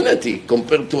community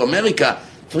compared to America,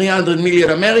 300 million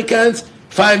Americans,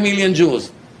 5 million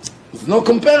Jews. There's no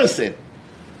comparison.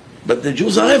 But the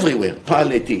Jews are everywhere.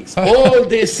 Politics. All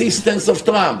the assistants of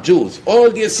Trump, Jews. All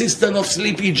the assistants of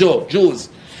Sleepy Joe, Jews.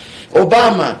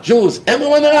 Obama, Jews.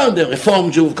 Everyone around there.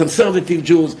 Reform Jews, conservative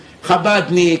Jews,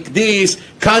 Chabadnik, this,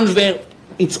 convert.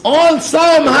 It's all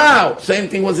somehow. Same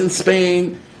thing was in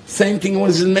Spain. Same thing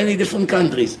was in many different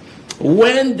countries.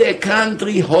 When the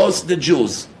country hosts the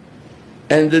Jews,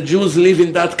 and the Jews live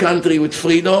in that country with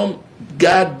freedom,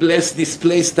 God bless this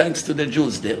place thanks to the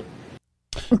Jews there.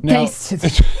 Now,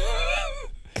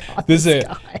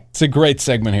 it's a great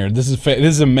segment here. This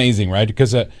is amazing, right?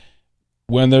 Because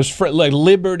when there's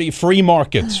liberty, free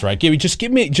markets, right? Just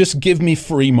give me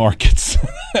free markets,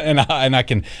 and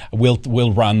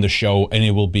we'll run the show, and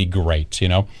it will be great, you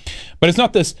know. But it's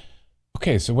not this.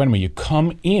 Okay, so when you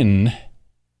come in,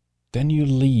 then you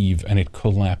leave, and it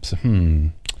collapses.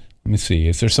 Let me see.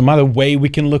 Is there some other way we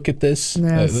can look at this?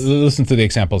 Yes. Listen to the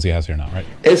examples he has here now, right?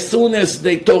 As soon as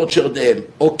they torture them,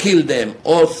 or kill them,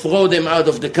 or throw them out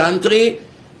of the country,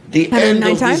 the end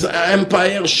of this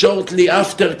empire shortly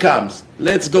after comes.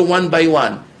 Let's go one by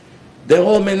one. The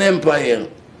Roman Empire,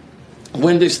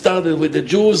 when they started with the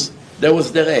Jews, that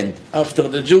was their end. After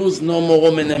the Jews, no more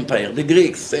Roman Empire. The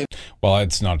Greeks, same. Well,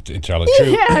 it's not entirely true.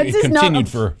 Yeah, it continued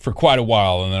for quite a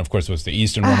while, and then, of course, it was the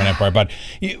Eastern Roman Empire. But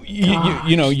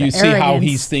you see how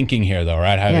he's thinking here, though,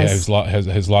 right? How his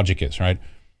logic is, right?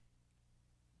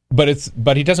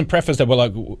 But he doesn't preface that.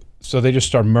 Well, so they just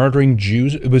start murdering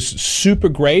Jews. It was super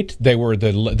great. They're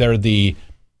the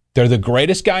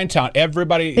greatest guy in town.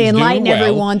 Everybody they is enlighten doing well,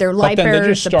 everyone. They're light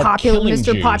bearers, Mr.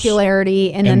 Jews,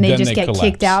 Popularity, and then they just get collapse.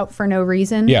 kicked out for no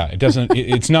reason. Yeah, it doesn't.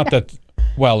 It's not that.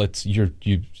 Well, it's you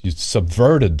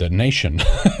subverted the nation.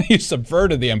 You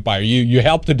subverted the empire. You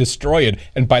helped to destroy it.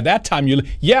 And by that time,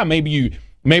 maybe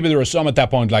there were some at that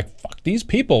point like, fuck these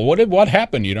people. What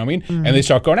happened? You know what I mean? Mm-hmm. And they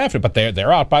start going after it. But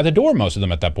they're out by the door, most of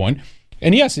them at that point.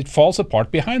 And yes, it falls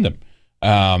apart behind them.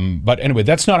 But anyway,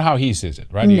 that's not how he sees it,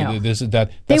 right? No. That's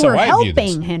they were how I view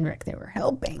this. helping, Henrik. They were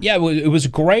helping. Yeah, it was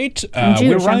great. Jewish, we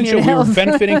were running show. We were help.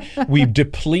 benefiting. We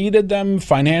depleted them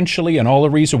financially and all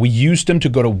the reason. We used them to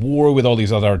go to war with all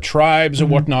these other tribes and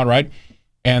whatnot, right?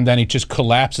 And then it just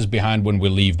collapses behind when we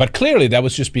leave. But clearly that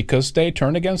was just because they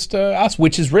turned against us,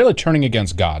 which is really turning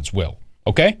against God's will.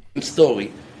 Okay?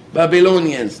 Story.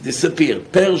 Babylonians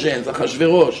disappeared. Persians,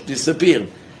 Achashverosh disappeared.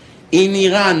 In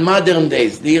Iran, modern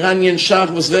days, the Iranian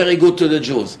Shah was very good to the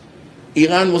Jews.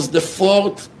 Iran was the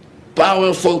fourth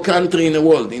powerful country in the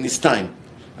world in his time.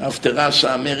 After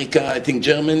Russia, America, I think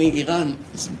Germany, Iran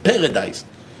is paradise.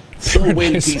 So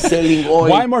wealthy, selling oil.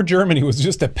 Weimar Germany was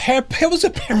just it was a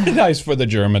paradise for the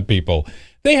German people.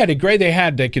 They had it great.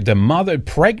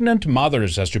 Pregnant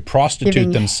mothers has to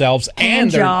prostitute themselves and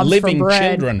their living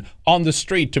children on the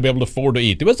street to be able to afford to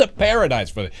eat. It was a paradise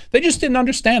for them. They just didn't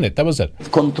understand it. That was it.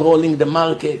 Controlling the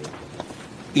market.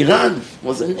 Iran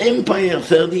was an empire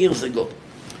 30 years ago.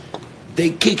 They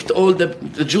kicked all the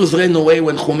Jews ran away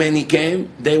when Khomeini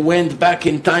came. They went back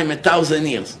in time 1,000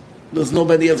 years. There's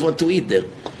nobody else want to eat there.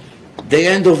 The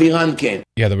end of Iran came.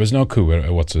 Yeah, there was no coup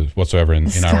whatsoever in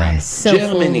Iran. So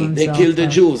Germany, they killed the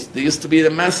Jews. They used to be a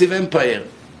massive empire.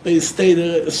 They stayed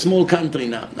a small country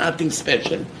now. Nothing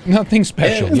special. Nothing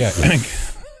special, yeah.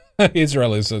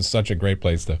 Israel is such a great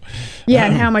place, though. Yeah,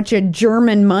 and how much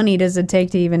German money does it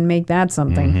take to even make that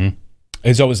something? Mm-hmm.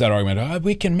 There's always that argument,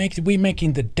 we're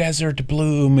making the desert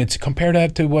bloom. It's compared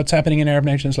that to what's happening in Arab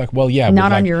nations. Like, well, yeah.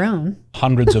 Not on your own.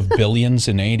 Hundreds of billions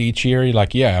in aid each year. You're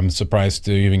like, yeah, I'm surprised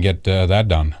to even get that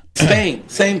done. Spain,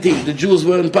 same thing. The Jews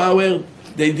were in power.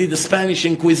 They did the Spanish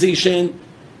Inquisition.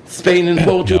 Spain and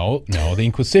Portugal. No, the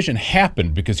Inquisition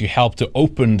happened because you helped to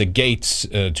open the gates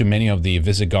to many of the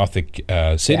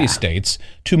Visigothic city-states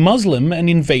to Muslim and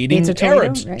invading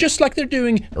Arabs, right? Just like they're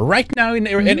doing right now. And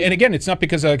again, it's not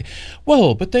because,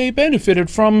 but they benefited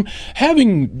from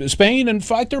having Spain and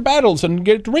fight their battles and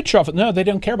get rich off it. No, they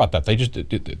don't care about that. They just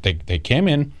they came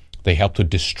in, they helped to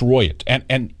destroy it.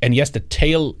 And yes, the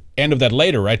tail end of that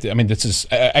later, right? I mean, this is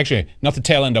actually not the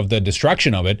tail end of the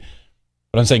destruction of it,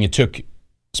 but I'm saying it took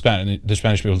the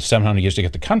Spanish people 700 years to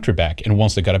get the country back. And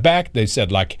once they got it back, they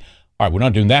said, like, all right, we're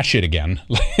not doing that shit again.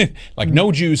 Like,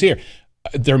 no Jews here.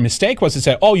 Their mistake was to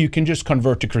say, oh, you can just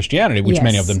convert to Christianity, which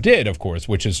many of them did, of course,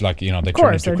 which is like, you know, they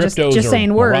turned into cryptos just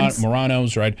saying words.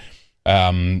 Moranos, right?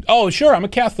 Oh, sure, I'm a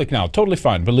Catholic now. Totally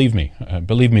fine. Believe me,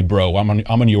 bro. I'm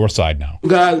on your side now.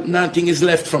 God, nothing is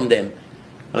left from them.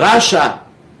 Russia,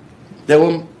 there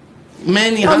were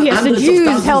many the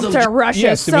Jews helped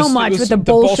Russia so much with the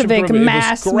Bolshevik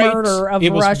mass murder of Russians.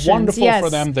 It was wonderful for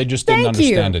them. They just didn't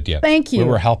understand it yet. Thank you. We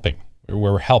were helping.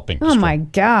 Oh my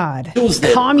God.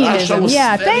 Communism.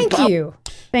 Yeah, thank you.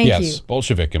 Thank you.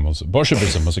 Bolshevism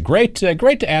was a great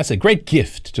asset, great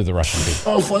gift to the Russian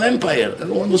people. Powerful empire.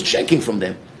 Everyone was checking from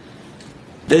them.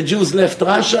 The Jews left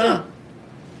Russia.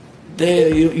 The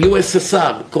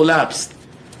USSR collapsed.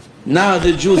 Now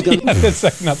the Jews got it's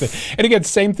like nothing. And again,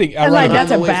 same thing.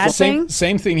 That's a bad thing.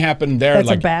 Same thing happened there.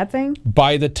 That's a bad thing.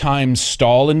 By the time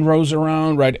Stalin rose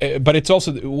around, right? But it's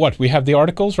also what we have the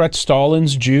articles, right?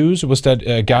 Stalin's Jews was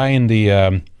that guy in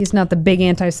the. He's not the big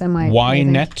anti-Semite.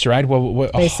 Ynet, right? Well,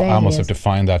 I almost have to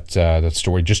find that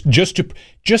story just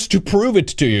to prove it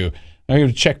to you. I'm going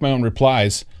to check my own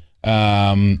replies.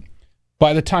 By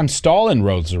the time Stalin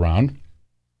rose around.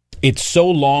 It's so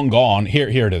long gone. Here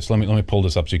it is. Let me pull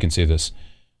this up so you can see this.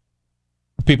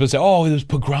 People say, "Oh, there's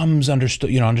pogroms under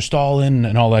Stalin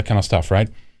and all that kind of stuff," right?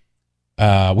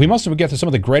 We mustn't forget that some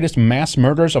of the greatest mass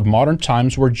murders of modern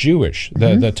times were Jewish.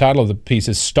 The title of the piece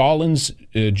is "Stalin's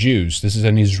Jews." This is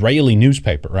an Israeli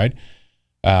newspaper, right?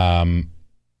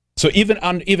 So even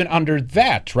under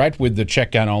that, right, with the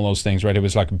Cheka and all those things, right, it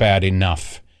was like bad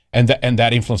enough. And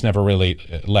that influence never really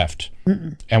left.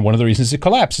 And one of the reasons it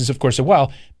collapsed is, of course,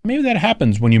 well, maybe that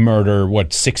happens when you murder,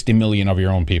 60 million of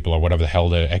your own people or whatever the hell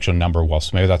the actual number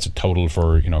was. Maybe that's a total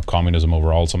for, communism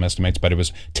overall, some estimates, but it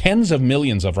was tens of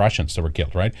millions of Russians that were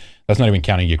killed, right? That's not even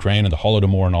counting Ukraine and the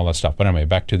Holodomor and all that stuff. But anyway,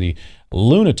 back to the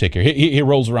lunatic here. He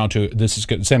rolls around to, this is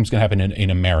the same is going to happen in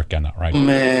America now,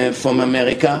 right? From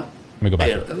America. Let me go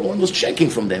back. Everyone was checking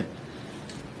from them.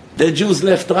 The Jews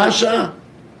left Russia.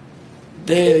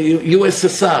 The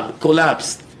USSR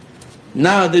collapsed.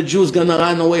 Now the Jews gonna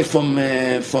run away from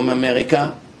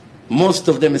America. Most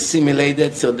of them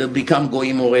assimilated, so they'll become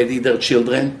goyim already, their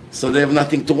children. So they have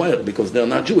nothing to wear because they're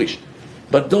not Jewish.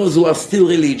 But those who are still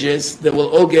religious, they will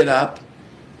all get up.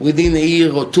 Within a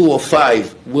year or 2 or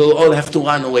 5, we'll all have to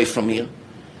run away from here.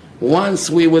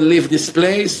 Once we will leave this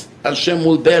place, Hashem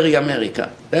will bury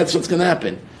America. That's what's gonna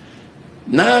happen.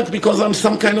 Not because I'm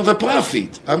some kind of a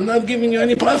prophet. I'm not giving you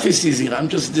any prophecies here. I'm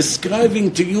just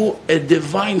describing to you a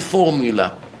divine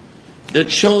formula. The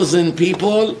chosen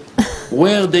people,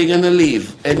 where they're going to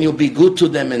live. And you be good to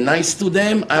them and nice to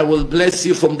them, I will bless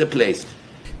you from the place.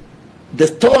 The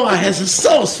Torah has a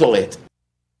source for it.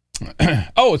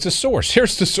 Oh, it's a source.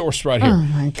 Here's the source right here. Oh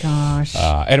my gosh.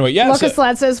 Anyway, yeah. Lucas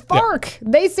Lad says, "Fark." Yeah.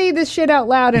 They say this shit out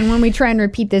loud, and when we try and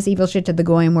repeat this evil shit to the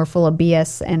goyim, we're full of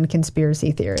BS and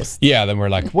conspiracy theorists. Yeah, then we're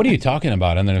like, "What are you talking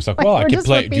about?" And then it's like, "Well, I can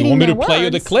play. Do you want me to play you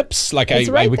the clips? Like,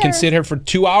 we can sit here for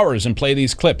 2 hours and play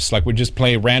these clips. Like, we just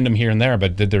play random here and there.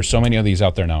 But there's so many of these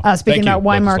out there now." Speaking about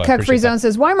Weimar, Cuck Free Zone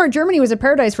says Weimar Germany was a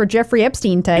paradise for Jeffrey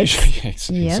Epstein types. Yes,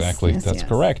 exactly. That's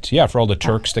correct. Yeah, for all the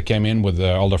Turks that came in with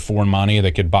all their foreign money,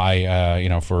 they could buy,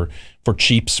 for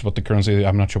cheaps, what the currency,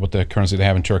 I'm not sure what the currency they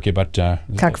have in Turkey, but...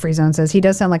 Cuck Free Zone says, he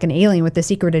does sound like an alien with the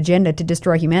secret agenda to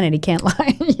destroy humanity, can't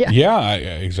lie. Yeah,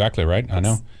 exactly right, I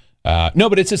know. No,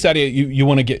 but it's this idea, you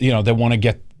want to get, they want to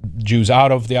get Jews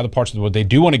out of the other parts of the world. They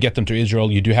do want to get them to Israel.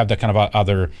 You do have that kind of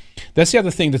other, that's the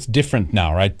other thing that's different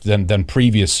now, right, than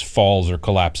previous falls or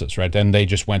collapses, right? Then they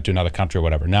just went to another country or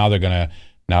whatever. Now they're going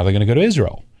to go to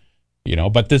Israel.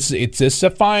 But it's a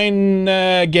fine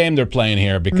game they're playing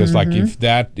here because, like,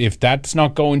 if that's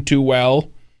not going too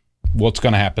well, what's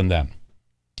going to happen then?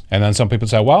 And then some people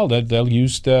say, well, they'll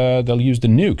use the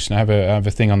nukes, and I have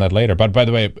a thing on that later. But by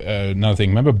the way, another thing,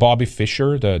 remember Bobby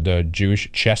Fischer, the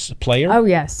Jewish chess player? Oh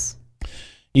yes.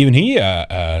 Even he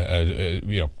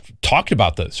talked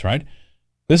about this, right?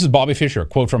 This is Bobby Fischer, a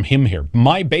quote from him here.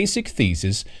 "My basic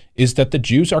thesis is that the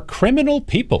Jews are criminal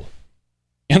people.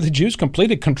 And the Jews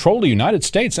completely control the United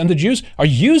States, and the Jews are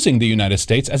using the United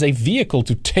States as a vehicle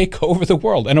to take over the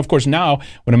world." And of course, now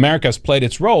when America has played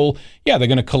its role, they're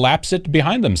going to collapse it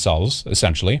behind themselves,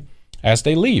 essentially, as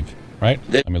they leave. Right?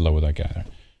 Let me lower that guy there.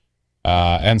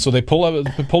 And so they pull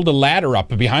the ladder up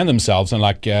behind themselves and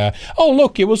like, oh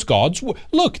look, it was God's will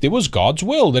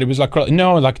that it was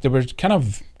like there was kind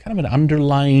of an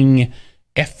underlying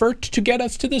effort to get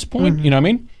us to this point. You know what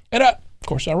I mean? And of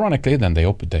course, ironically, then they're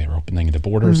opening the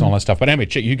borders and all that stuff. But anyway,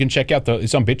 you can check out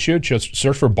it's on BitChute. Just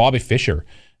search for Bobby Fischer,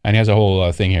 And he has a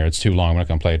whole thing here. It's too long. I'm not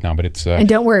going to play it now, but it's... and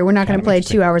don't worry, we're not going to play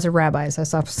 2 hours of rabbis. I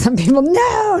saw some people,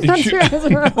 no, not 2 hours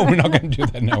of rabbis. No, we're not going to do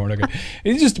that. No, we're not going to.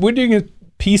 It's just, we're doing a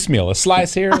piecemeal. A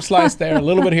slice here, a slice there, a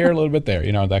little bit here, a little bit there.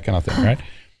 You know, that kind of thing, right?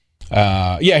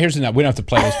 Here's the... We don't have to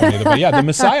play this one either. But yeah, the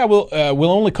Messiah will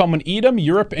only come in Edom,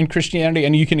 Europe, and Christianity,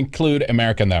 and you can include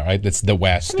America in that, right? That's the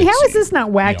West. I mean, how is this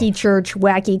not wacky church,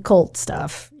 wacky cult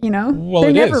stuff? You know, well,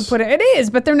 they're never is. put. It is,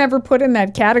 but they're never put in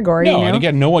that category. No, you know? and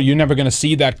again, you're never going to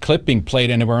see that clipping played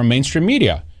anywhere in mainstream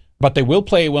media. But they will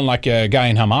play when, like, a guy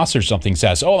in Hamas or something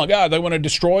says, "Oh my God, they want to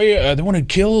destroy, they want to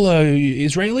kill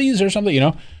Israelis or something." You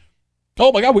know,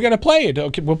 oh my God, we got to play it.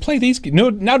 Okay, we'll play these.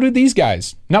 No, now do these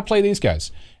guys. Now play these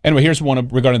guys. Anyway, here's one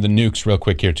regarding the nukes, real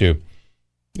quick here too.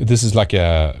 This is like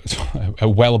a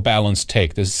well-balanced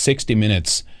take. This is 60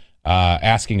 minutes.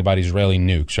 Asking about Israeli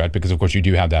nukes, right? Because of course you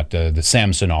do have that the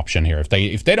Samson option here.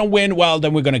 If they don't win, well,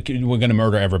 then we're gonna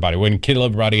murder everybody. We're gonna kill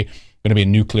everybody. Going to be a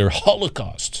nuclear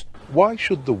holocaust. Why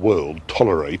should the world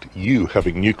tolerate you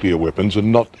having nuclear weapons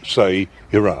and not, say,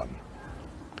 Iran?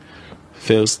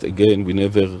 First, again, we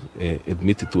never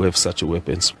admitted to have such a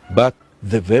weapons, but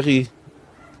the very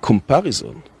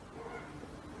comparison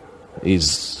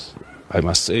is, I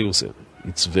must say,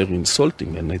 it's very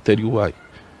insulting, and I tell you why.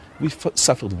 We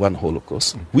suffered one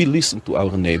Holocaust. We listened to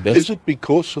our neighbors. Is it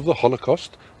because of the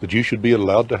Holocaust that you should be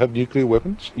allowed to have nuclear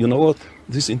weapons? You know what?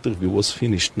 This interview was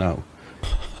finished now.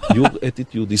 Your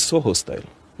attitude is so hostile,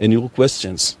 and your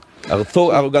questions are so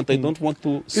arrogant. I don't want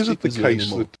to speak with you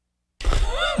anymore.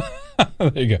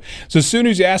 There you go. So as soon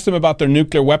as you ask them about their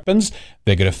nuclear weapons,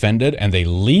 they get offended and they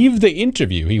leave the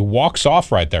interview. He walks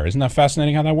off right there. Isn't that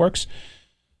fascinating how that works?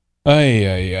 All right.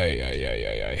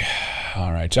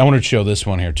 I wanted to show this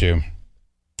one here too.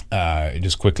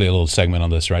 Just quickly, a little segment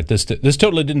on this, right? This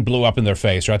totally didn't blow up in their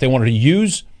face, right? They wanted to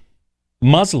use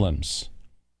Muslims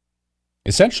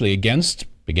essentially against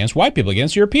white people,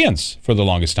 against Europeans for the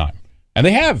longest time. And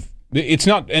they have. It's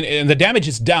not, and the damage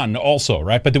is done also,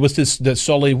 right? But there was it's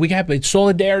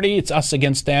solidarity. It's us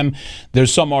against them.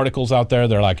 There's some articles out there.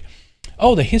 They're like,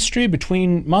 oh, the history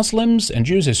between Muslims and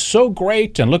Jews is so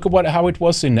great, and look at how it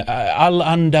was in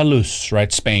Al-Andalus,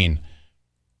 right, Spain.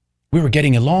 We were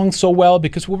getting along so well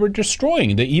because we were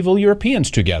destroying the evil Europeans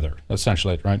together,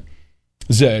 essentially, right?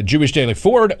 The Jewish Daily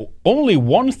Forward, only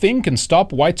one thing can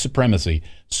stop white supremacy: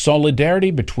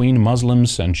 solidarity between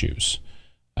Muslims and Jews.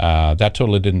 That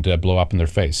totally didn't blow up in their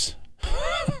face.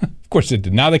 Of course it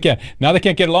did. Now they can't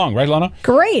get along, right, Lana?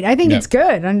 Great. I think it's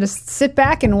good. And just sit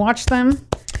back and watch them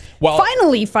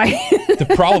finally fight. The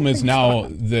problem is now,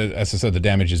 as I said, the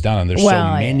damage is done, and there's so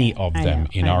many of them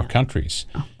in our countries.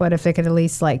 But if they could at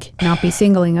least not be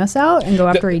singling us out and go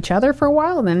after each other for a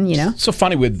while, then That's so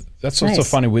funny with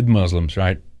Muslims,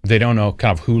 right? They don't know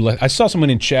kind of who. I saw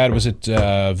someone in chat. Was it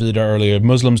Vida earlier?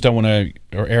 Muslims don't want to,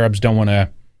 or Arabs don't want to.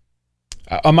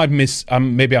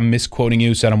 Maybe I'm misquoting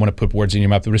you, so I don't want to put words in your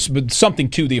mouth. But something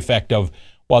to the effect of,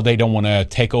 well, they don't want to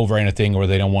take over anything, or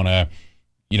they don't want to,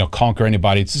 conquer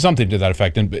anybody. It's something to that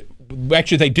effect. And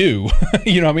actually, they do.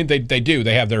 You know what I mean? They do.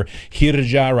 They have their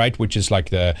hirja, right, which is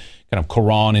like the kind of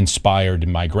Quran-inspired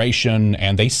migration,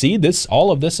 and they see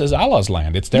all of this as Allah's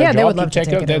land. It's their job to take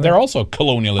it. They're also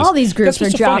colonialists. All these groups are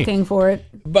jockeying for it.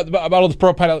 But about all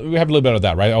the we have a little bit of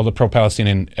that, right? All the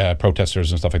pro-Palestinian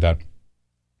protesters and stuff like that.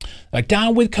 Like,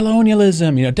 down with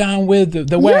colonialism, down with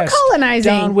the West. You're colonizing.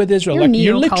 Down with Israel.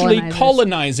 You're literally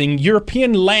colonizing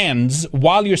European lands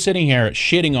while you're sitting here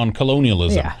shitting on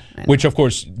colonialism. Yeah, which, of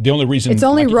course, the only reason it's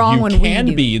only wrong you when can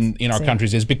we be in our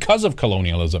countries is because of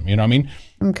colonialism. You know what I mean?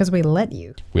 Because we let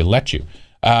you. We let you.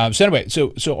 So anyway,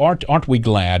 so aren't we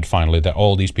glad finally that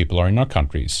all these people are in our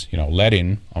countries, let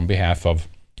in on behalf of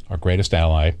our greatest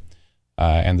ally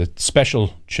and the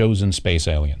special chosen space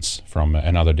aliens from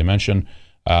another dimension.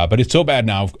 But it's so bad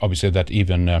now, obviously, that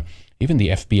even the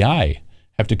FBI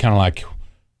have to kind of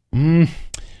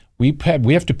we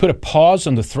have to put a pause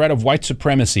on the threat of white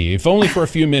supremacy, if only for a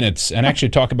few minutes, and actually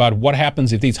talk about what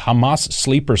happens if these Hamas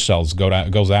sleeper cells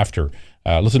goes after.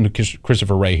 Listen to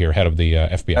Christopher Wray here, head of the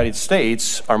FBI. United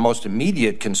States, our most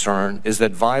immediate concern is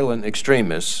that violent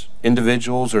extremists,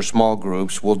 individuals or small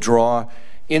groups, will draw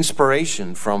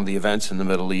inspiration from the events in the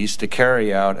Middle East to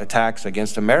carry out attacks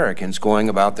against Americans going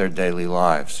about their daily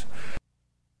lives.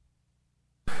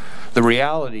 The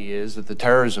reality is that the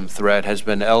terrorism threat has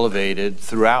been elevated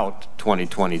throughout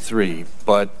 2023,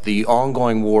 but the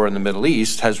ongoing war in the Middle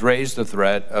East has raised the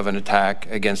threat of an attack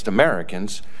against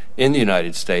Americans in the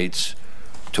United States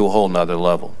to a whole nother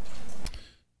level.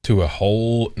 To a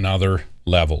whole nother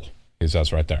level. Is that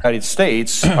right there? United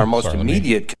States, our most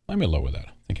immediate... Let me lower that.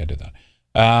 I think I did that.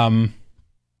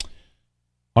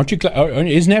 Aren't you glad?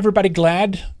 Isn't everybody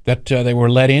glad that they were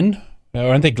let in?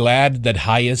 Aren't they glad that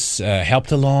Hayes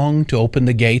helped along to open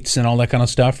the gates and all that kind of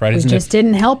stuff, right? We just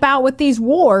didn't help out with these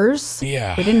wars.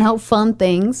 Yeah. We didn't help fund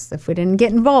things. If we didn't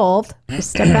get involved,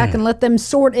 just step back and let them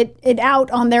sort it out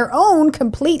on their own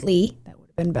completely, that would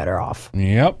have been better off.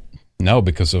 Yep. No,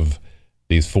 because of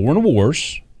these foreign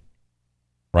wars,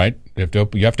 right? You have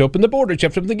to open the borders. You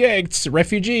have to open the gates.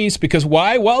 Refugees. Because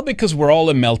why? Well, because we're all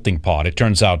a melting pot. It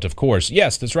turns out, of course.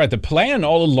 Yes, that's right. The plan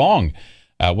all along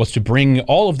was to bring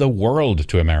all of the world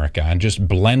to America and just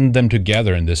blend them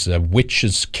together in this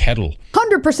witch's kettle.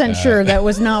 100% sure that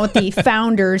was not what the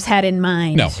founders had in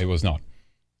mind. No, it was not.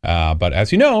 But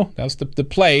as you know, that was the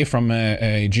play from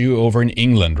a Jew over in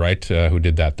England, right? Who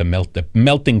did that? The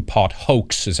melting pot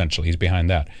hoax, essentially. He's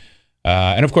behind that.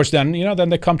 And of course, then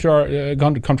they come to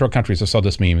our countries. I saw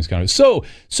this meme. It's kind of so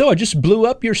I just blew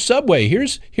up your subway.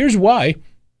 Here's why.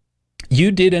 You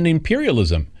did an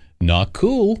imperialism. Not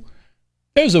cool.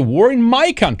 There's a war in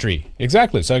my country.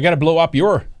 Exactly. So I got to blow up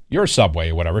your subway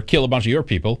or whatever. Kill a bunch of your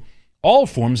people. All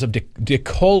forms of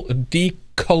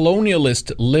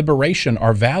decolonialist liberation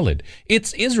are valid.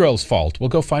 It's Israel's fault. We'll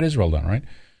go fight Israel then, right?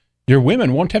 Your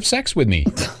women won't have sex with me.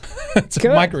 It's a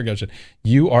microaggression.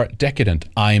 You are decadent.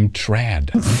 I'm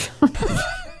trad.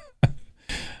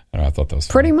 I thought that was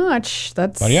funny. Pretty much.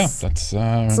 That's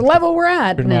the level we're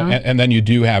at now. And then you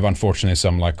do have, unfortunately,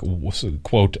 some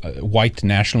quote white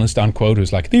nationalist unquote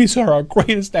who's like, these are our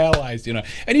greatest allies, And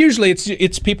usually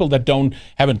it's people that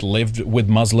haven't lived with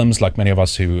Muslims like many of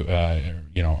us who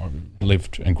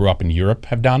lived and grew up in Europe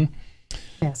have done.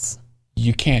 Yes.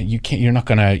 You're not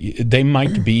gonna. They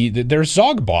might be. They're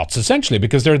Zogbots essentially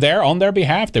because they're there on their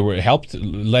behalf. They were helped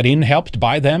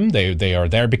by them. They are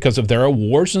there because of their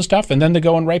wars and stuff. And then they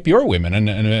go and rape your women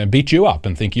and beat you up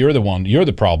and think you're the one. You're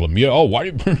the problem.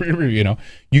 Why?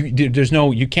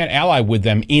 You can't ally with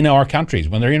them in our countries.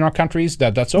 When they're in our countries,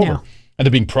 that's over. No. And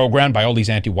they're being programmed by all these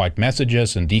anti-white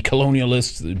messages and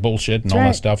decolonialist bullshit and all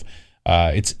that stuff.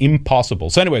 It's impossible.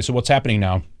 So anyway, so what's happening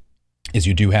now is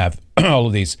you do have all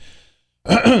of these.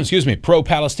 Excuse me,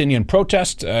 pro-Palestinian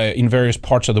protest in various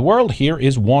parts of the world. Here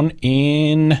is one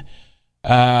in,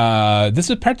 this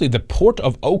is apparently the port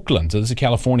of Oakland, so this is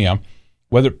California,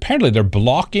 where apparently they're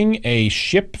blocking a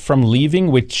ship from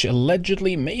leaving, which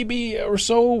allegedly maybe or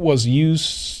so was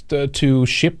used to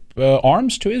ship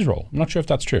arms to Israel. I'm not sure if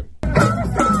that's true.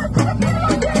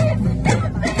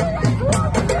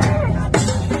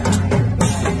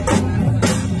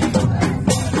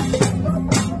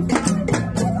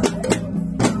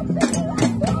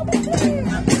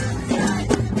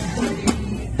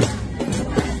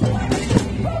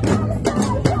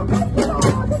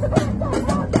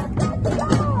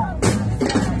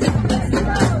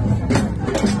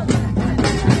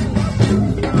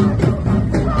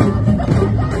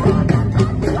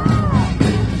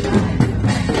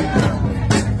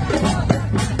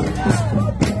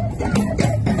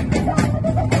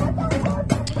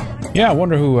 Yeah, I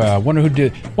wonder who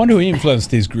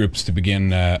influenced these groups to begin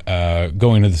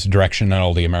going in this direction at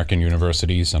all the American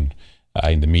universities and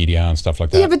in the media and stuff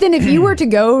like that. Yeah, but then if you were to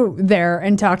go there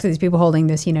and talk to these people holding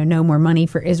this, no more money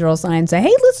for Israel sign, say,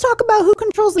 hey, let's talk about who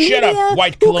controls the Shut media, up,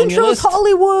 white who colonialist. controls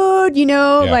Hollywood,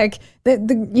 like the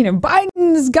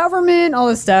Biden's government, all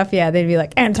this stuff. Yeah, they'd be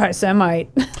like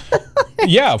anti-Semite.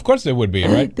 Yeah, of course they would be,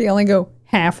 right? They only go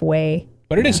halfway.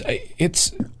 But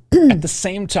it's at the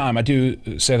same time, I do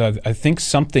say that I think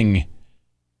something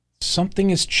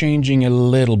is changing a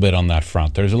little bit on that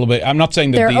front. There's a little bit. I'm not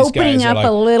saying that they're these guys opening up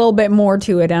a little bit more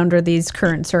to it under these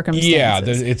current circumstances. Yeah,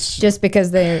 it's just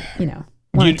because they,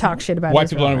 want to talk shit about white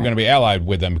Israel, people aren't going to be allied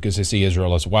with them because they see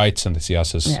Israel as whites and they see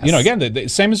us as again the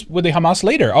same as with the Hamas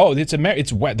leader. Oh, it's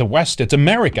the West. It's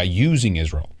America using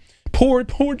Israel. Poor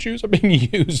Jews are being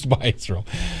used by Israel.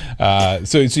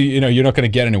 So you're not going to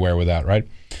get anywhere with that, right?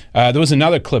 There was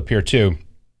another clip here too.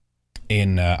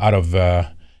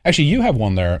 Actually, you have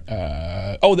one there.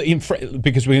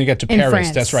 Because we're going to get to Paris.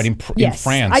 France. That's right, in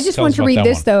France. I just want to read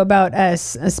this, though, about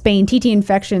Spain. TT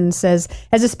Infection says,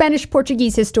 as a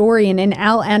Spanish-Portuguese historian, in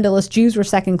Al-Andalus, Jews were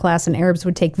second class and Arabs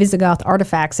would take Visigoth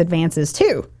artifacts advances,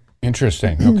 too.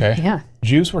 Interesting. Okay. Yeah.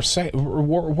 Jews were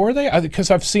they?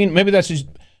 Because I've seen,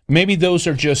 maybe those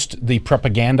are just the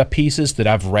propaganda pieces that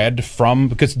I've read from,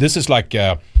 because this is like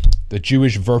the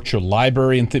Jewish Virtual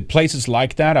Library and places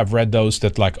like that. I've read those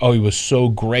that it was so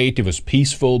great, it was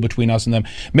peaceful between us and them.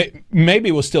 Maybe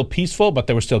it was still peaceful, but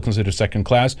they were still considered second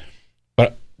class.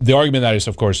 But the argument that is,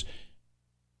 of course,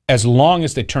 as long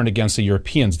as they turned against the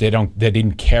Europeans, they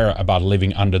didn't care about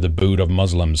living under the boot of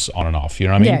Muslims on and off. You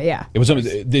know what I mean? Yeah.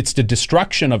 It's the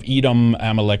destruction of Edom,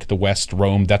 Amalek, the West,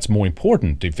 Rome. That's more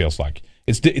important. It feels like.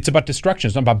 It's about destruction.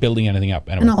 It's not about building anything up.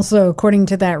 Anyway. And also, according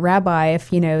to that rabbi, if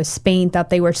Spain thought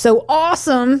they were so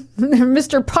awesome,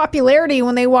 Mr. Popularity,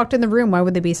 when they walked in the room, why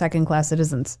would they be second-class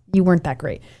citizens? You weren't that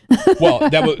great. Well,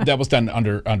 that was done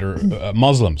under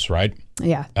Muslims, right?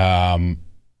 Yeah.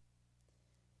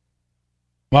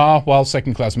 Well,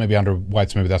 second class maybe under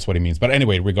whites, maybe that's what he means. But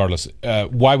anyway, regardless,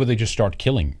 why would they just start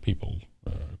killing people,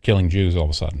 killing Jews all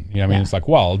of a sudden? You know what I mean? Yeah. It's like,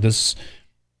 well, this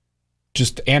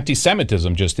just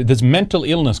anti-Semitism, this mental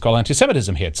illness called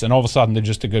anti-Semitism hits, and all of a sudden they're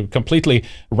just a completely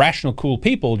rational, cool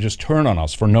people just turn on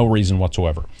us for no reason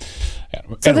whatsoever.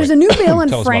 So there's a new bill in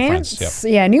France.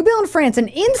 Yeah, new bill in France. An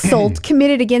insult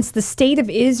committed against the state of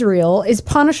Israel is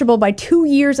punishable by 2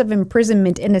 years of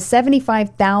imprisonment and a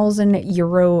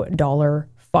 $75,000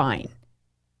 fine.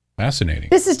 Fascinating.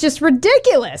 This is just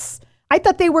ridiculous. I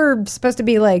thought they were supposed to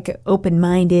be like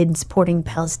open-minded, supporting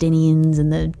Palestinians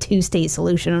and the two-state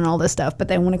solution and all this stuff. But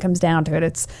then when it comes down to it,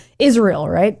 it's Israel,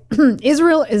 right?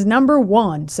 Israel is number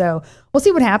one. So we'll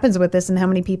see what happens with this and how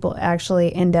many people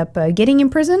actually end up getting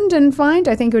imprisoned and fined.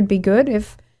 I think it would be good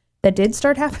if that did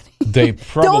start happening. They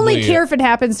probably only care if it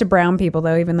happens to brown people,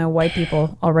 though, even though white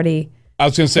people already... I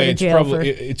was going to say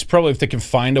it's probably if they can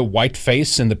find a white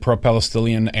face in the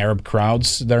pro-Palestinian Arab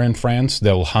crowds there in France,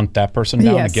 they'll hunt that person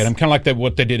down and get him. Kind of like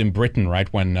what they did in Britain, right?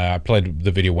 When I played the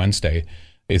video Wednesday,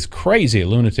 it's crazy,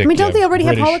 lunatic. I mean, don't they already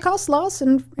have Holocaust laws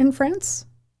in France?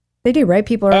 They do, right?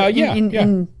 People are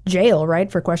in jail,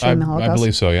 right, for questioning the Holocaust. I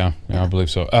believe so. Yeah, I believe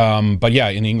so. But yeah,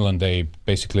 in England, they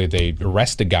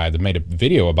arrest a guy that made a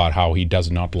video about how he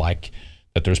does not like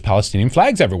that there's Palestinian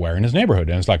flags everywhere in his neighborhood.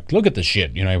 And it's like, look at this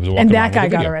shit. He was walking and that guy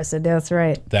got arrested. That's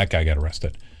right. That guy got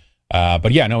arrested.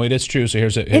 But yeah, no, it is true. So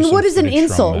here's and what is an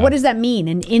insult? What does that mean?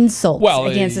 An insult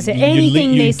against the state?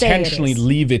 Anything they say. You intentionally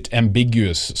leave it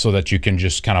ambiguous so that you can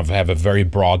just kind of have a very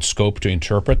broad scope to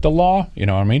interpret the law. You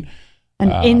know what I mean?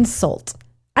 An insult.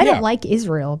 I don't like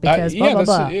Israel because blah, blah,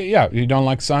 blah. Yeah, you don't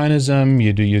like Zionism.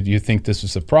 You think this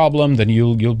is a problem, then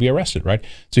you'll be arrested, right?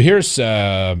 So here's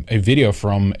a video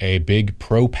from a big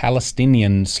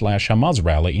pro-Palestinian / Hamas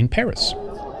rally in Paris.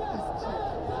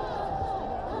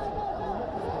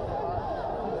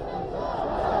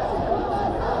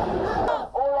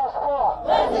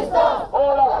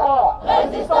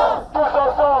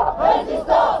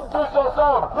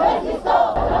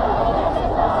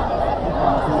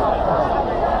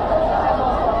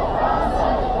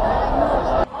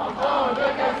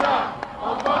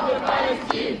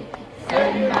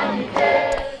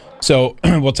 So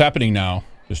what's happening now,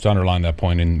 just to underline that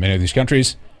point in many of these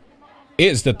countries,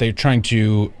 is that they're trying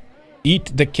to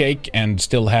eat the cake and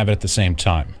still have it at the same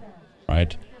time,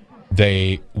 right?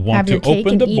 They want to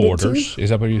open the borders. Is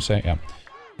that what you say? Yeah.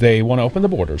 They want to open the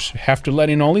borders, have to let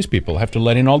in all these people, have to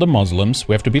let in all the Muslims.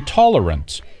 We have to be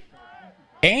tolerant.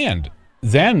 And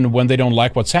then when they don't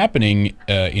like what's happening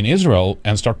in Israel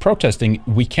and start protesting,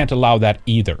 we can't allow that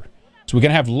either. So we're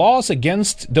going to have laws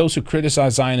against those who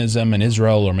criticize Zionism and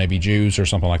Israel or maybe Jews or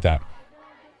something like that.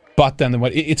 But then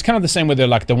it's kind of the same way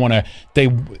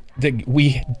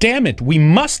damn it, we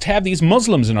must have these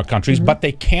Muslims in our countries, but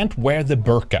they can't wear the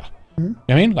burqa.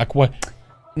 I mean, like what?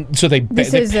 So they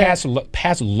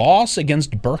pass laws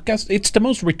against burqas. It's the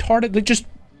most retarded. They just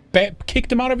kick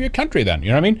them out of your country then. You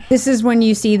know what I mean? This is when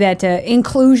you see that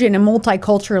inclusion and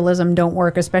multiculturalism don't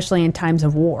work, especially in times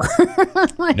of war.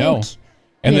 No.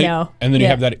 And then you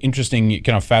have that interesting,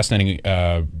 kind of fascinating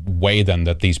way then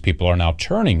that these people are now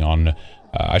turning on.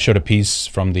 I showed a piece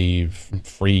from the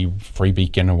Free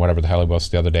Beacon or whatever the hell it was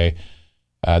the other day.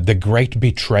 The Great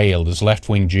Betrayal, this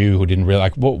left-wing Jew who didn't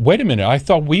realize, well, wait a minute, I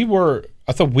thought we were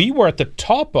at the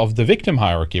top of the victim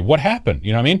hierarchy. What happened?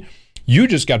 You know what I mean? You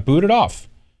just got booted off.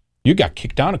 You got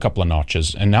kicked down a couple of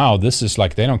notches, and now this is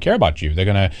like they don't care about you.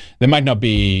 They might not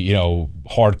be,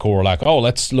 hardcore like, oh,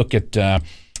 let's look at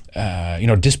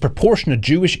disproportionate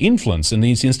Jewish influence in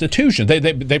these institutions.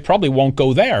 They probably won't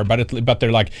go there, but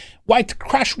they're like,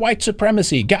 crush white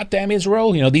supremacy, goddamn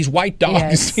Israel. These white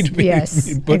dogs need to be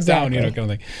put down. Kind of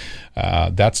thing.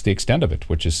 That's the extent of it,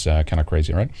 which is kind of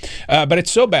crazy, right? But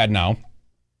it's so bad now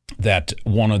that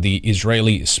one of the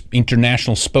Israeli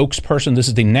international spokesperson, this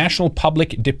is the National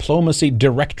Public Diplomacy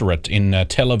Directorate in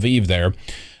Tel Aviv there,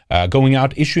 going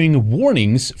out issuing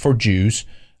warnings for Jews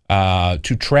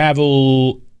to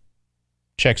travel,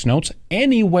 checks notes,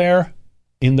 anywhere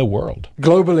in the world.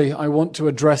 Globally, I want to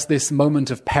address this moment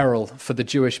of peril for the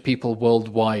Jewish people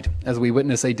worldwide as we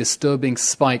witness a disturbing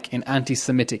spike in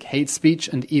anti-Semitic hate speech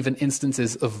and even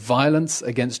instances of violence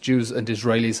against Jews and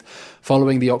Israelis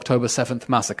following the October 7th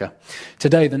massacre.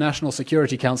 Today, the National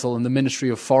Security Council and the Ministry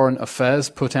of Foreign Affairs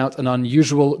put out an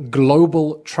unusual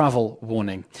global travel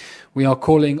warning. We are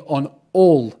calling on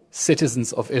all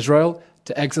citizens of Israel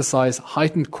to exercise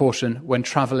heightened caution when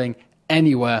traveling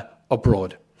anywhere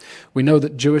abroad. We know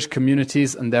that Jewish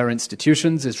communities and their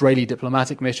institutions, Israeli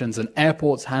diplomatic missions, and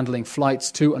airports handling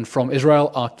flights to and from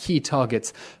Israel are key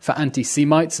targets for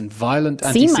anti-Semites and violent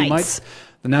anti-Semites.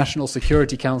 The National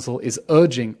Security Council is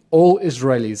urging all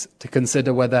Israelis to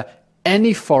consider whether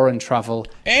any foreign travel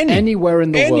anywhere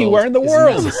in the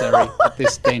world is necessary at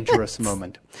this dangerous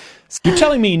moment. You're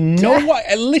telling me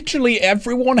literally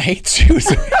everyone hates you?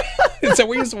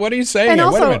 What are you saying? And here?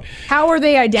 also, how are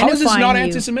they identifying How is this not you?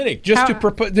 anti-Semitic?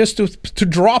 Just to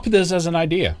drop this as an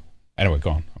idea. Anyway,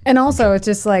 go on. And also, it's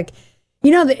just like,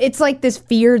 it's like this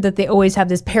fear that they always have,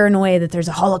 this paranoia that there's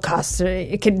a Holocaust.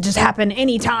 It could just happen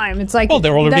anytime. It's like, well,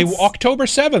 there will be October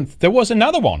 7th. There was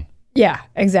another one. Yeah,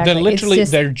 exactly.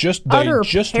 They're just utter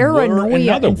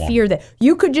paranoia and one. fear that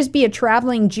you could just be a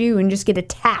traveling Jew and just get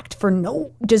attacked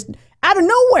just out of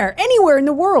nowhere, anywhere in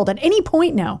the world at any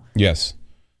point now. Yes.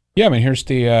 Yeah, I mean, here's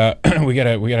the we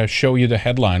gotta show you the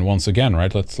headline once again,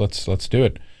 right? Let's do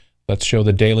it. Let's show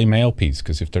the Daily Mail piece,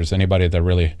 because if there's anybody that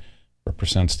really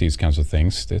represents these kinds of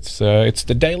things, it's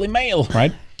the Daily Mail,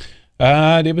 right?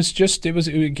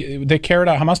 They carried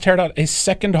out, Hamas carried out a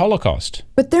second Holocaust.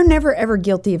 But they're never ever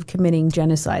guilty of committing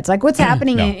genocides. Like what's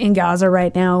happening in Gaza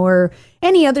right now, or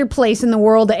any other place in the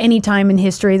world at any time in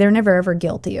history, they're never ever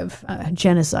guilty of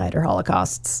genocide or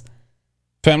holocausts.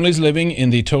 Families living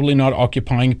in the totally not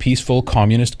occupying peaceful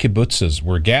communist kibbutzes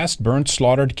were gassed, burnt,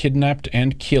 slaughtered, kidnapped,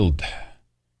 and killed.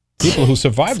 People who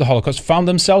survived the Holocaust found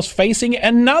themselves facing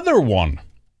another one.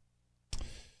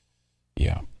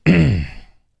 Yeah.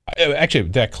 Actually,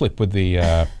 that clip with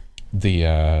the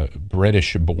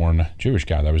British-born Jewish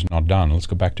guy, that was not done. Let's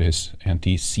go back to his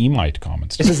anti-Semite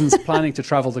comments. Citizens planning to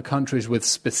travel to countries with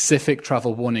specific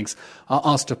travel warnings are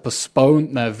asked to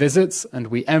postpone their visits, and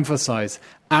we emphasize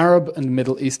Arab and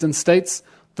Middle Eastern states,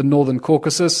 the Northern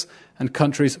Caucasus, and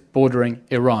countries bordering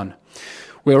Iran.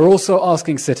 We are also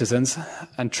asking citizens,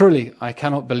 and truly I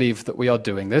cannot believe that we are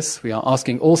doing this, we are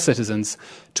asking all citizens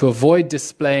to avoid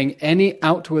displaying any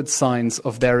outward signs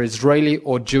of their Israeli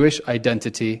or Jewish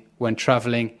identity when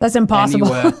traveling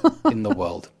anywhere in the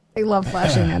world. They love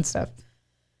flashing that stuff.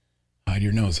 Hide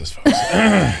your noses, folks.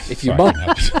 If you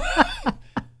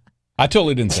I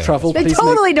totally didn't say travel, they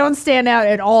totally don't stand out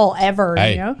at all, ever.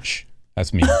 Hey, you know?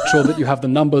 That's me. Ensure that you have the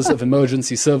numbers of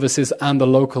emergency services and the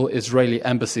local Israeli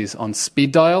embassies on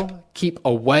speed dial. Keep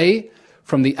away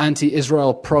from the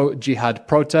anti-Israel, pro-jihad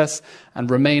protests, and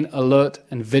remain alert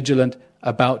and vigilant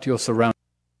about your surroundings.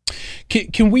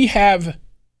 Can we have...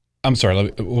 I'm sorry,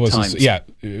 what was this? Yeah,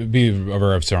 be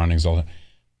aware of surroundings all the time.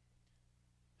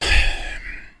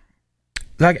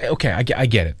 Like, okay, I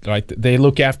get it, right? They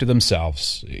look after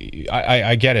themselves.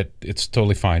 I get it. It's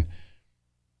totally fine.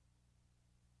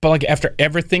 But like after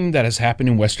everything that has happened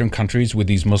in Western countries with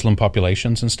these Muslim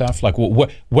populations and stuff, like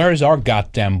where is our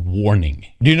goddamn warning?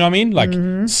 Do you know what I mean? Like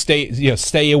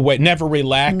stay away, never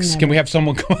relax. Can we have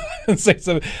someone come and say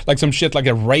some shit like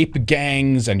a rape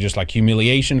gangs and just like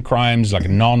humiliation crimes, like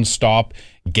non-stop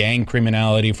gang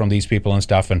criminality from these people and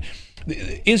stuff? And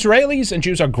Israelis and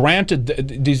Jews are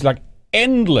granted these like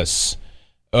endless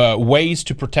ways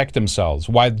to protect themselves,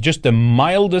 why just the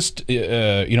mildest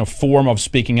form of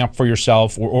speaking up for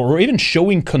yourself or even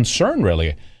showing concern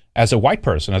really as a white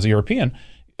person, as a European,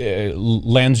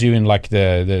 lands you in like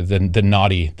the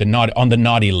naughty on the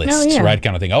naughty list, right,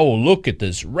 kind of thing. Oh, look at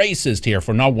this racist here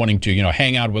for not wanting to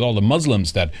hang out with all the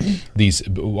Muslims that these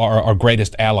our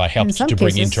greatest ally helped to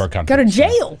bring into our country. Go to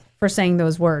jail for saying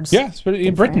those words. Yes, but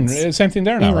in Britain, same thing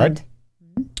there now, right?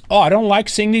 Oh, I don't like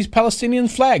seeing these Palestinian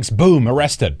flags. Boom,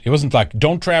 arrested. It wasn't like,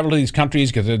 don't travel to these countries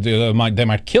because they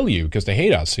might kill you because they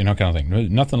hate us, kind of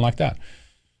thing. Nothing like that.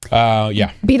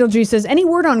 Yeah. Beetlejuice says, any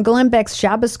word on Glenn Beck's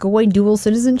Shabbos Goy dual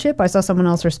citizenship? I saw someone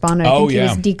else respond. I think he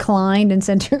was declined and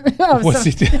sent to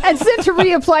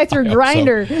reapply through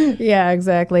Grindr. So. Yeah,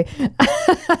 exactly. Oh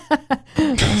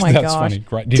my gosh. That's funny.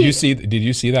 Did you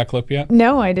see that clip yet?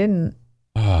 No, I didn't.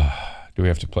 Do we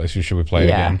have to play? Should we play it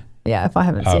again? Yeah, if I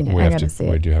haven't seen it, I gotta see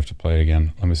it. We do have to play it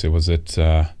again. Let me see. Was it?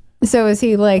 So is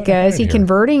he like? Is he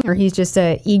converting, or he's just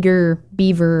a eager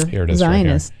beaver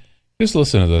Zionist? Right, just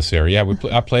listen to this here. Yeah,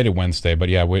 I played it Wednesday, but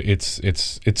yeah,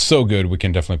 it's so good. We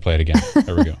can definitely play it again.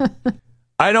 There we go.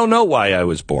 I don't know why I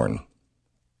was born,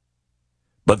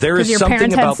 but there is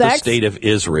something about the state of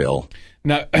Israel.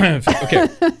 Now, okay,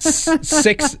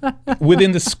 6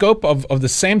 within the scope of the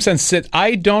same sense.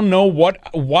 I don't know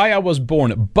why I was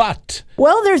born, but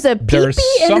there's a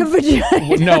pee-pee and a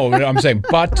vagina. No, I'm saying,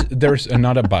 but there's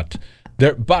not a but.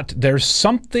 But there's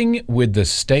something with the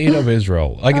state of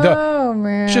Israel, like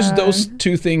man, just those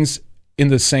two things in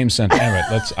the same sentence.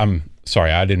 Anyway, I'm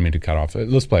sorry, I didn't mean to cut off.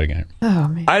 Let's play it again. Oh,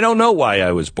 man. I don't know why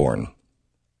I was born.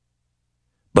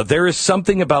 But there is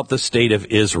something about the state of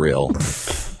Israel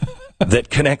that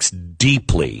connects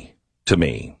deeply to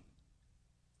me.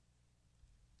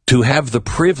 To have the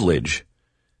privilege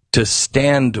to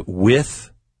stand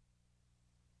with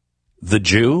the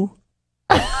Jew.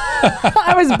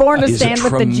 I was born to stand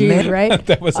with the Jew, right?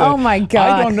 Oh my God!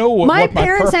 I don't know what my my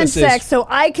parents had purpose sex, is. so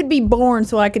I could be born,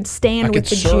 so I could stand with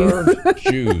the serve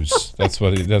Jews. That's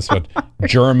what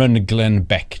German Glenn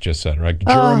Beck just said, right?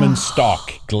 German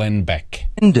stock Glenn Beck.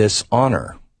 Tremendous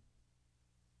honor,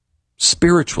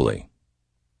 spiritually.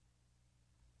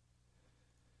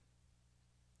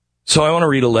 So I want to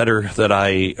read a letter that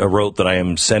I wrote that I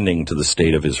am sending to the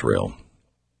state of Israel.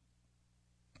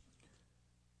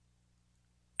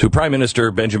 To Prime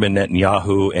Minister Benjamin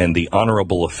Netanyahu and the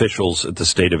honorable officials at the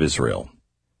State of Israel.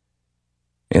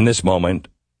 In this moment,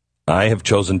 I have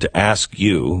chosen to ask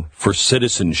you for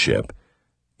citizenship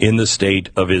in the State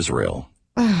of Israel.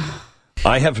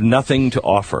 I have nothing to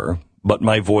offer but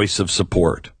my voice of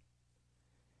support.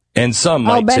 And some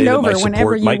might say that my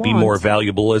support might be more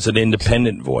valuable as an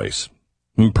independent voice.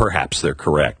 Perhaps they're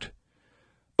correct.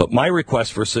 But my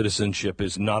request for citizenship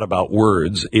is not about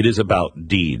words, it is about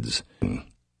deeds.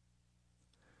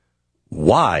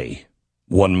 Why,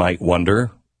 one might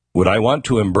wonder, would I want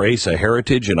to embrace a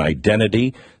heritage and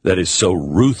identity that is so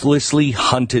ruthlessly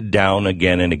hunted down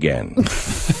again and again?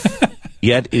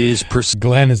 Yet it is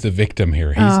Glenn is the victim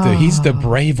here. He's the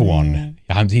brave one.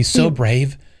 He's so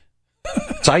brave.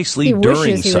 Precisely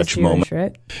during such moments,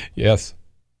 right? Yes,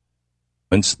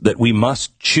 that we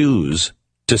must choose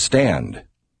to stand.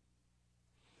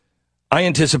 I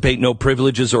anticipate no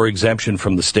privileges or exemption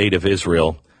from the State of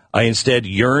Israel. I instead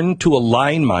yearn to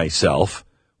align myself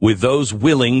with those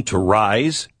willing to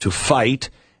rise, to fight,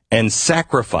 and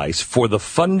sacrifice for the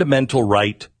fundamental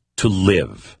right to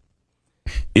live.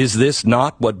 Is this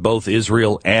not what both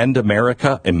Israel and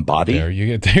America embody? There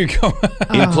you go.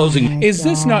 In closing, is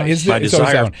this not? Is my this?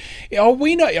 desire? Are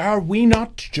we not? Are we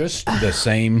not just the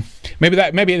same? Maybe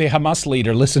the Hamas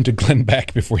leader listened to Glenn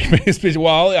Beck before he made his speech.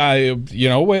 Well,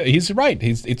 he's right.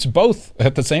 It's both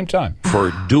at the same time.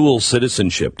 For dual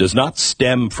citizenship does not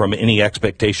stem from any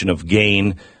expectation of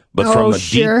gain, but from a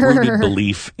deep-rooted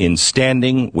belief in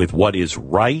standing with what is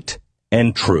right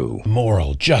and true.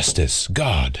 Moral justice,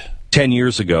 God. 10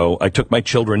 years ago, I took my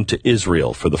children to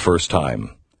Israel for the first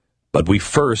time. But we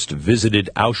first visited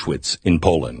Auschwitz in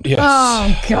Poland. Yes.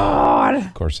 Oh, God.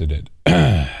 Of course they did.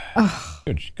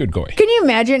 Good going. Can you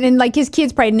imagine? And his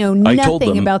kids probably know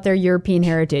nothing about their European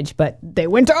heritage, but they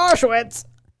went to Auschwitz.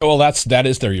 Well, that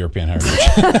is their European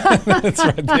heritage. That's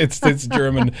right. It's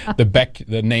German.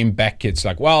 The name Beck. It's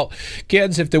like, well,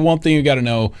 kids, if there's one thing you got to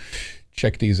know,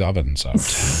 check these ovens out.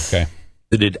 Okay.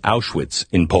 Visited Auschwitz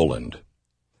in Poland.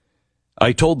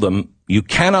 I told them, you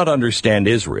cannot understand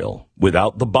Israel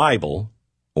without the Bible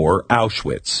or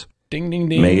Auschwitz. Ding, ding,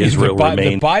 ding. May Israel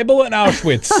remain the Bible and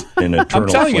Auschwitz. In eternal I'm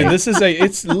telling flame. you,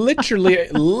 it's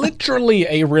literally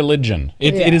a religion.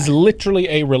 It is literally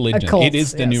a religion. A cult, it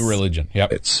is the new religion.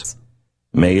 Yep.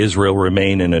 May Israel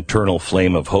remain an eternal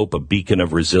flame of hope, a beacon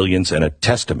of resilience, and a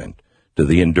testament to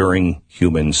the enduring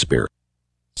human spirit.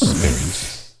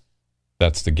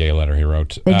 That's the gay letter he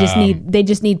wrote. They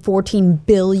just need $14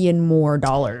 billion more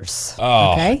dollars.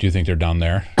 Oh, okay? Do you think they're done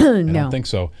there? No. I don't think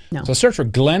so. No. So search for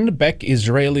Glenn Beck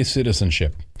Israeli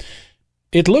citizenship.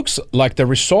 It looks like the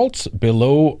results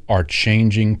below are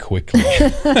changing quickly.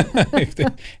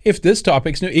 If this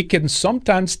topic's new, it can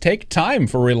sometimes take time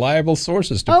for reliable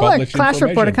sources to publish look, Clash information.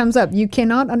 Report, it comes up. You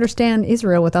cannot understand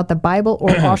Israel without the Bible or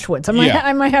Auschwitz.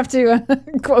 I might have to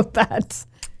quote that.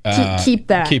 Keep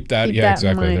that. Keep that. Yeah,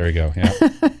 exactly. There you go. Yeah.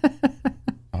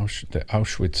 The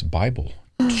Auschwitz Bible.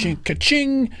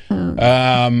 Ka-ching.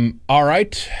 All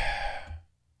right.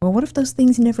 Well, what if those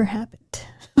things never happened?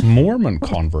 Mormon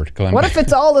convert, Glenn. What if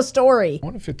it's all a story?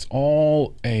 What if it's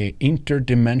all a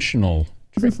interdimensional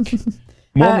trick?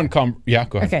 Mormon yeah,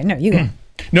 go ahead. Okay, no, you go.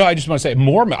 No, I just want to say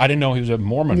Mormon. I didn't know he was a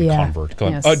Mormon convert.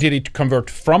 Glenn. Yes. Oh, did he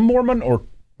convert from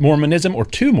Mormonism or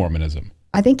to Mormonism?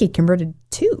 I think he converted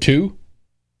to. Two?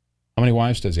 How many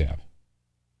wives does he have?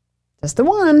 Just the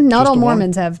one. Not Just all the one?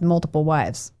 Mormons have multiple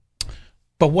wives.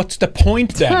 But what's the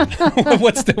point then?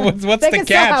 what's the They can catch?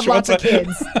 still have lots of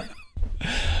kids.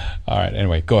 All right.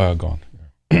 Anyway, go on.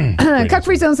 Cuck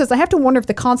Free Zone says, I have to wonder if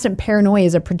the constant paranoia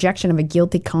is a projection of a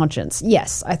guilty conscience.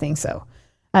 Yes, I think so.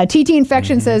 TT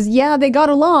Infection says, yeah, they got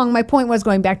along. My point was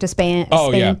going back to Spain.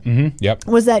 Yeah. Mm-hmm. Yep.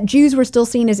 Was that Jews were still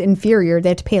seen as inferior. They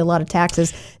had to pay a lot of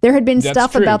taxes. There had been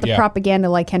stuff about the propaganda,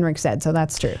 like Henrik said, so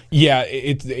that's true. Yeah,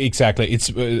 exactly.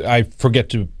 I forget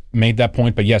to made that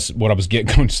point, but yes, what I was going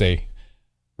to say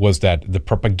was that the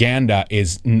propaganda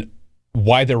is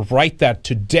why they write that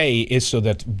today is so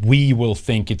that we will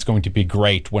think it's going to be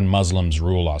great when Muslims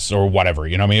rule us or whatever,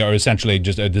 you know what I mean? Or essentially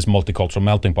just this multicultural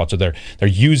melting pot. So they're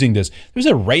using this. There's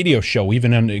a radio show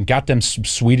even on goddamn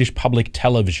Swedish public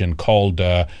television called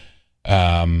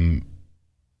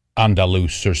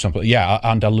Andalus or something. Yeah,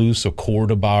 Andalus or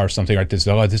Cordoba or something like this.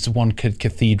 Oh, this is one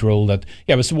cathedral that,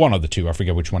 it was one of the two. I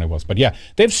forget which one it was. But yeah,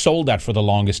 they've sold that for the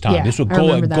longest time. Yeah, this was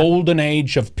a golden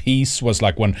age of peace was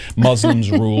like when Muslims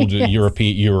ruled Yes.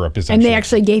 Europe, essentially. And they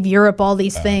actually gave Europe all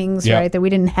these things, yeah. right, that we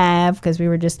didn't have because we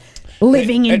were just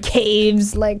living in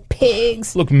caves like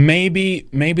pigs. Look, maybe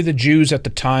the Jews at the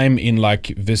time in like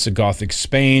Visigothic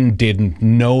Spain didn't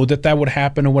know that would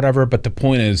happen or whatever, but the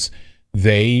point is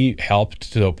they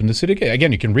helped to open the city gate.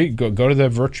 Again, you can go to the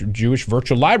Jewish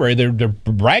virtual library. They're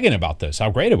bragging about this, how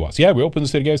great it was. Yeah, we opened the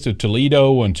city gates to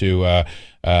Toledo and to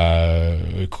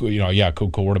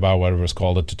Cordoba, whatever it was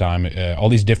called at the time. All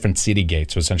these different city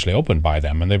gates were essentially opened by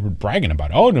them, and they were bragging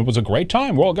about it. Oh, and it was a great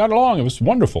time. We all got along. It was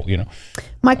wonderful,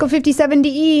 Michael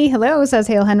 57DE, hello, says,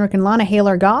 hail Henrik and Lana, hail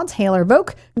our gods, hail our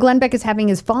Voke. Glenn Beck is having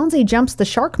his Fonzie jumps the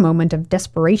shark moment of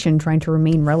desperation, trying to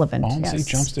remain relevant. Fonzie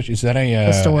jumps the is that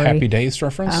a Happy Days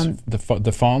reference? The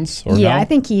Fonz? Or yeah, no? I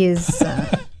think he is.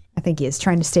 I think he is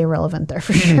trying to stay relevant there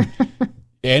for sure.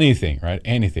 Anything, right?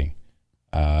 Anything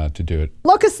to do it.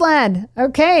 Locust Lad,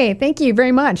 okay, thank you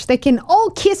very much. They can all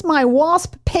kiss my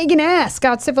wasp pagan ass.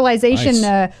 Got civilization,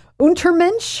 Nice.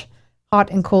 Untermensch. Hot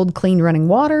and cold, clean running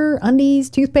water, undies,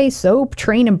 toothpaste, soap,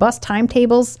 train and bus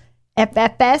timetables,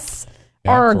 FFS,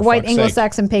 Yeah, ARG, for white fuck's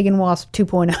Anglo-Saxon pagan wasp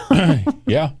 2.0.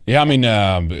 Yeah. I mean,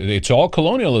 it's all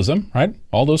colonialism, right?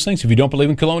 All those things. If you don't believe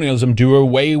in colonialism, do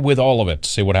away with all of it.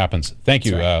 See what happens. Thank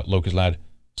you, Locust Lad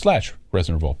 /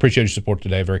 Resident Revolt. Appreciate your support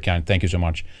today. Very kind. Thank you so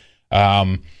much.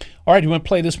 All right, you want to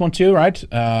play this one too, right?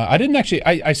 I didn't actually.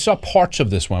 I saw parts of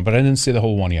this one, but I didn't see the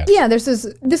whole one yet. Yeah, this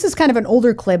is kind of an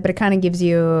older clip, but it kind of gives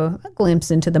you a glimpse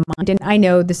into the mind. And I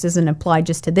know this isn't applied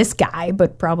just to this guy,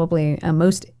 but probably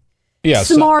most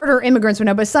smarter immigrants would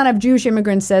know. But son of Jewish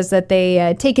immigrants says that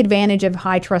they take advantage of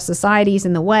high trust societies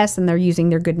in the West, and they're using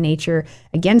their good nature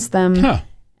against them.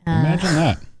 Imagine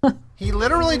that. He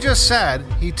literally just said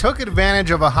he took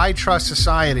advantage of a high-trust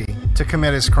society to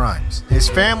commit his crimes. His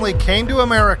family came to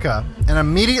America and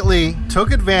immediately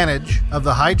took advantage of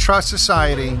the high-trust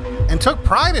society and took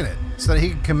pride in it so that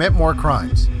he could commit more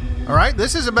crimes. All right?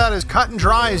 This is about as cut and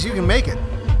dry as you can make it.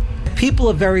 People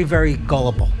are very, very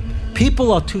gullible.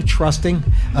 People are too trusting.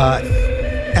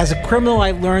 As a criminal,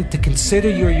 I learned to consider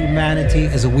your humanity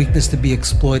as a weakness to be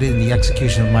exploited in the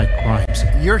execution of my crimes.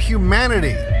 Your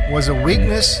humanity was a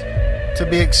weakness to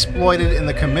be exploited in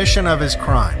the commission of his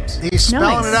crimes. He's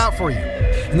spelling it out for you.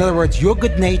 In other words, your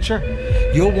good nature,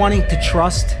 you're wanting to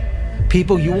trust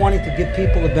people, you wanting to give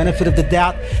people the benefit of the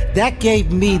doubt, that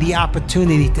gave me the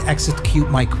opportunity to execute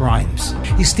my crimes.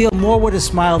 You steal more with a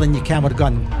smile than you can with a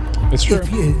gun. It's true.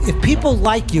 If people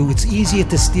like you, it's easier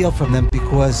to steal from them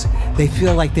because they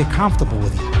feel like they're comfortable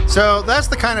with you. So that's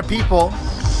the kind of people.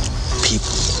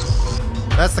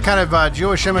 That's the kind of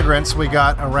Jewish immigrants we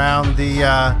got around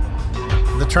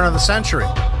the turn of the century.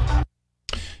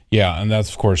 Yeah, and that's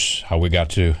of course how we got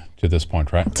to this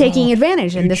point, right? Taking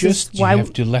advantage, and this is why you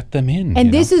have to let them in.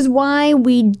 And this is why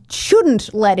we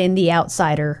shouldn't let in the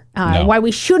outsider. No. Why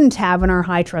we shouldn't have in our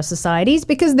high trust societies,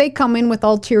 because they come in with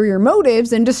ulterior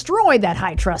motives and destroy that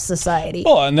high trust society.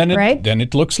 Well, and then right? then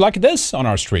it looks like this on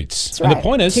our streets. That's And the right.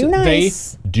 point is, Too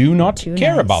nice. they do not Too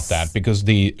care nice. about that because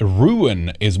the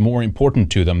ruin is more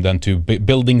important to them than to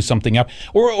building something up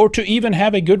or to even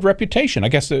have a good reputation. I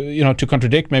guess to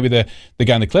contradict maybe the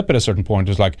guy in the clip at a certain point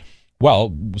was like,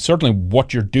 well, certainly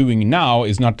what you're doing now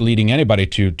is not leading anybody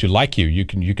to like you. You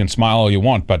can smile all you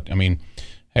want, but I mean,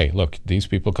 hey, look, these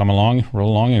people come along,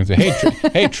 roll along, and say, hey,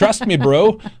 hey, trust me,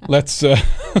 bro. Let's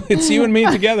it's you and me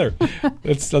together.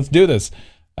 Let's do this.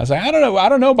 I was like, I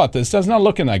don't know about this. It's not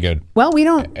looking that good. Well, we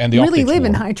don't And the really optics live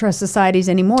in war. high trust societies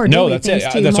anymore. No, do we? that's it.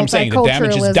 Thanks to That's what I'm saying. The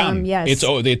damage is done. multiculturalism. Yes.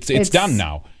 It's done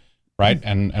now. Right,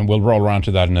 and we'll roll around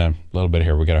to that in a little bit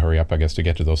here. We got to hurry up, I guess, to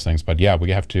get to those things. But yeah,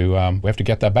 we have to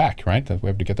get that back, right? We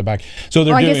have to get that back. So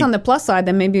they're Well, I doing. guess on the plus side,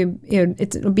 then maybe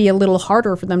it'll be a little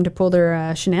harder for them to pull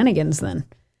their shenanigans. Then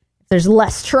there's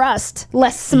less trust,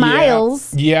 less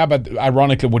smiles. Yeah, but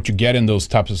ironically, what you get in those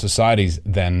types of societies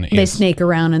then They is snake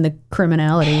around in the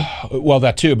criminality. well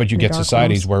that too. But you The get dark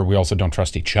societies realms. where we also don't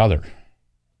trust each other.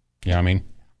 You know what I mean?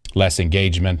 Less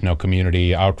engagement, no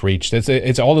community outreach.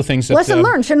 It's all the things that Lesson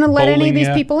learned. Shouldn't let any of these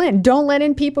bowling, people in. Don't let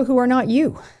in people who are not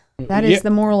you. That is Yeah, the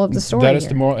moral of the story. That is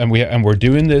the moral, and we're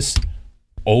doing this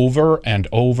over and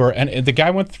over. And the guy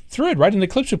went through it, right, in the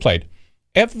clips we played.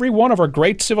 Every one of our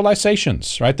great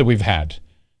civilizations, right, that we've had,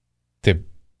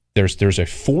 there's a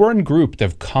foreign group that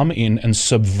have come in and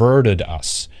subverted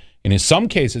us. And in some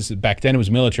cases, back then it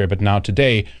was military, but now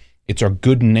today, it's our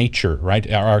good nature, right?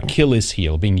 Our Achilles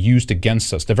heel being used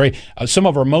against us. The some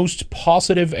of our most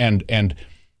positive and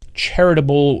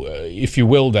charitable, if you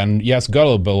will, then yes,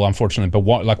 gullible, unfortunately,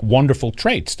 but like wonderful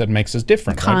traits that makes us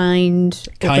different. Kind,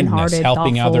 right? Kindness,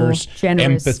 helping thoughtful, others,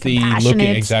 generous, empathy,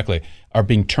 looking are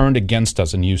being turned against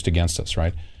us and used against us,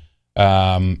 right?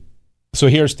 So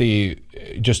here's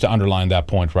just to underline that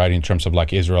point, right? In terms of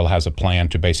like Israel has a plan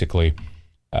to basically.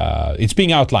 It's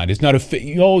being outlined. It's not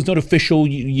official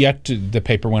yet. The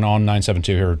paper went on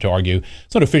 972 here to argue.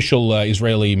 It's not official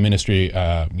Israeli ministry,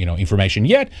 information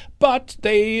yet. But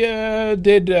they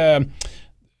did.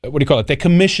 What do you call it? They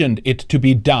commissioned it to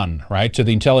be done, right? So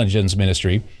the intelligence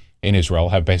ministry in Israel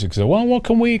have basically said, well,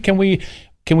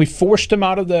 can we force them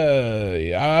out of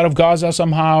Gaza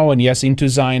somehow? And yes, into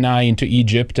Sinai, into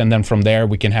Egypt, and then from there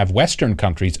we can have Western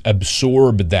countries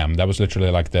absorb them. That was literally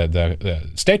like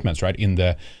the statements, right, in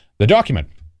the document.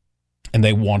 And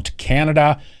they want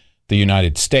Canada, the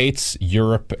United States,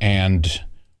 Europe, and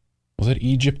was it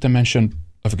Egypt they mentioned?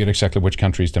 I forget exactly which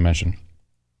countries they mentioned.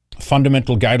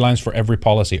 Fundamental guidelines for every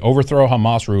policy: overthrow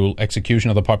Hamas rule, execution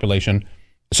of the population.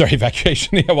 Sorry,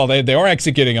 evacuation. Yeah, well, they are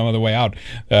executing them on the way out.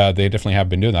 They definitely have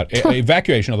been doing that.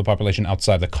 Evacuation of the population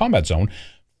outside the combat zone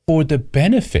for the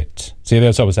benefit. See,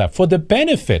 that's always that. For the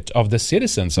benefit of the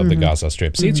citizens of the Gaza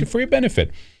Strip. See, it's for your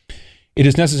benefit. It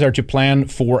is necessary to plan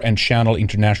for and channel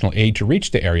international aid to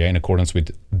reach the area in accordance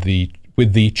with the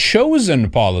chosen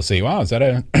policy. Wow, is that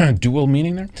a dual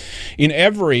meaning there? In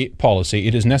every policy,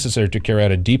 it is necessary to carry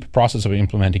out a deep process of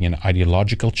implementing an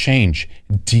ideological change.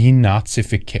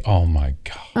 Denazification. Oh, my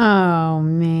God. Oh,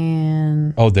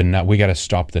 man. Oh, we got to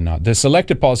stop the nut. The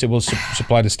selected policy will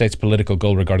supply the state's political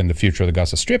goal regarding the future of the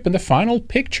Gaza Strip and the final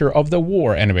picture of the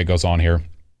war. Anyway, it goes on here.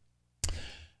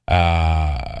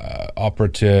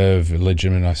 Operative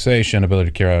legitimization,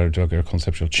 ability to carry out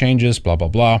conceptual changes, blah, blah,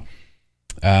 blah.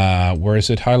 Where is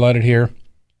it highlighted here?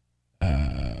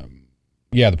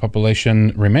 The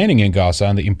population remaining in Gaza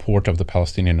and the import of the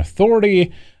Palestinian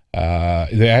Authority,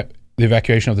 the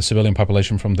evacuation of the civilian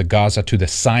population from the Gaza to the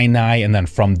Sinai, and then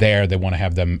from there they want to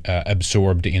have them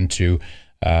absorbed into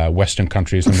Western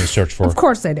countries and they search for. Of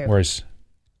course they do. Where's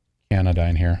Canada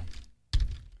in here?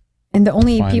 And the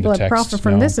only people that profit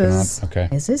from this is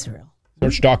Israel.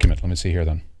 Search document. Let me see here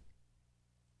then.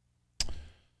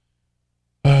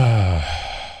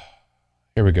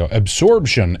 Here we go.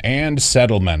 Absorption and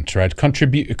settlement, right?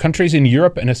 Countries in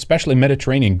Europe and especially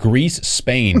Mediterranean, Greece,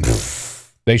 Spain.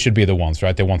 They should be the ones,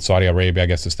 right? They want Saudi Arabia, I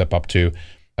guess, to step up to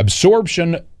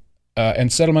absorption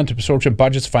and settlement, absorption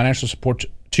budgets, financial support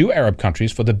to Arab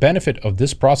countries for the benefit of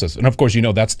this process. And of course,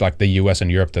 that's like the U.S.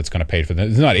 and Europe that's going to pay for that.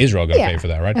 It's not Israel going to pay for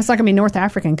that, right? It's not going to be North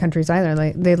African countries either.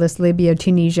 Like they list Libya,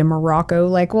 Tunisia, Morocco.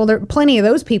 Like, well, plenty of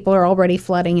those people are already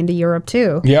flooding into Europe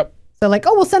too. Yep. So like,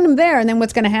 we'll send them there, and then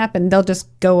what's going to happen? They'll just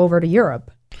go over to Europe.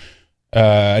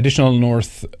 Additional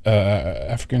North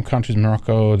African countries,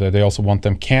 Morocco, they also want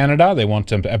them. Canada, they want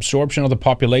them absorption of the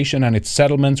population and its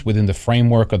settlements within the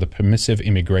framework of the permissive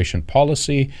immigration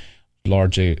policy,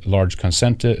 large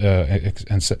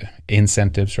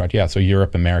incentives, right? Yeah, so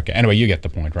Europe, America. Anyway, you get the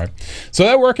point, right? So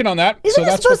they're working on that. Isn't so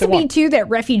that's it supposed what they to be, too, that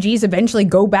refugees eventually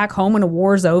go back home when a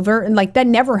war's over? And, like, that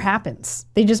never happens.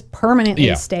 They just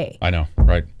permanently stay. I know,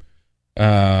 right?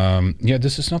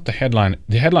 This is not the headline.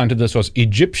 The headline to this was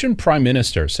Egyptian Prime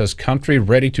Minister says country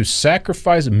ready to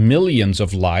sacrifice millions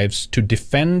of lives to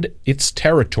defend its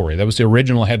territory. That was the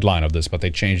original headline of this, but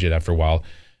they changed it after a while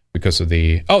because of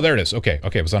the... Oh, there it is. Okay,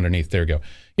 it was underneath. There we go.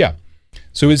 Yeah.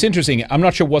 So it's interesting. I'm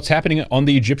not sure what's happening on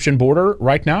the Egyptian border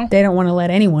right now. They don't want to let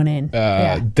anyone in.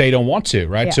 They don't want to,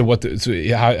 right? Yeah. So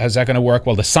how is that going to work?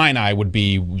 Well, the Sinai would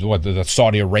be the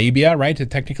Saudi Arabia, right?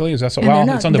 Technically, is that so? Well,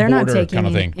 it's on the border kind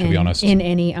of thing, to be honest. In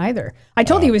any either. I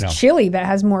told you it was Chile that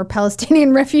has more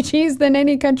Palestinian refugees than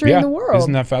any country in the world.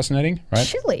 Isn't that fascinating? Right?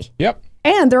 Chile. Yep.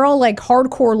 And they're all like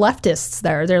hardcore leftists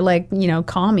there. They're like,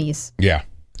 commies. Yeah,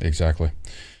 exactly.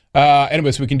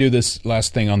 Anyways, we can do this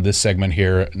last thing on this segment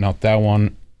here. Not that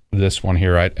one. This one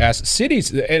here, right? As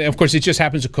cities, and of course, it just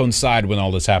happens to coincide when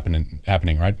all this happening,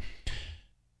 right?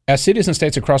 As cities and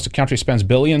states across the country spends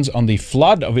billions on the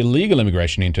flood of illegal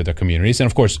immigration into their communities, and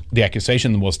of course, the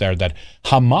accusation was there that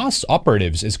Hamas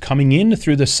operatives is coming in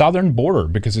through the southern border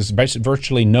because there's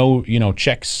virtually no,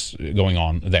 checks going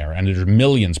on there, and there's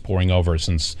millions pouring over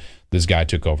since this guy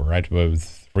took over, right?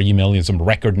 With 3 million, some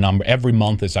record number every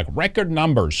month. It's like record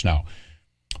numbers now.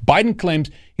 Biden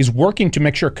claims he's working to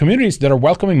make sure communities that are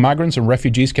welcoming migrants and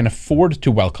refugees can afford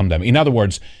to welcome them. In other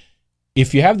words,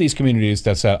 if you have these communities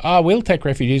that say, we'll take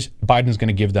refugees, Biden's going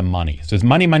to give them money. So it's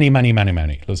money, money, money, money,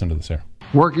 money. Listen to this here.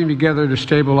 Working together to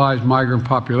stabilize migrant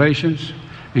populations,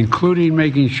 including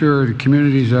making sure the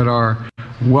communities that are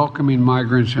welcoming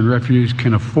migrants and refugees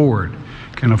can afford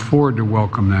to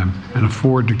welcome them and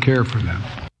afford to care for them.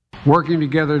 Working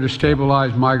together to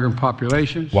stabilize migrant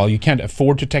populations. Well, you can't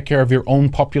afford to take care of your own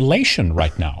population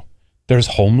right now. There's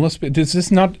homeless.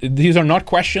 These are not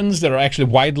questions that are actually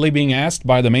widely being asked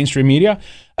by the mainstream media.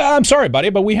 I'm sorry, buddy,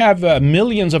 but we have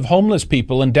millions of homeless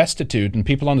people and destitute and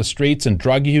people on the streets and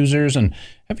drug users. And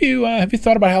have you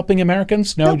thought about helping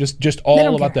Americans? No, just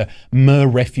all about the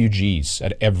refugees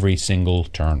at every single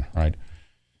turn, right?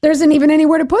 There isn't even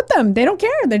anywhere to put them. They don't care.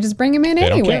 They just bring them in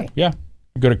anyway. Don't care. Yeah.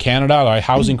 Go to Canada, like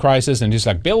housing crisis, and just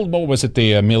like Bill, what was it,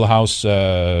 the Milhouse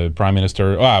prime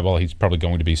minister? Well, he's probably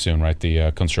going to be soon, right?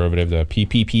 The conservative, the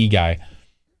PPP guy.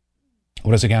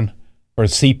 What is it again? Or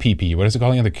CPP? What is it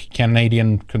calling it? The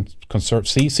Canadian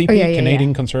CCP,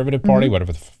 Canadian Conservative Party,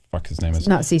 whatever the fuck his name is.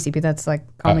 Not CCP. That's like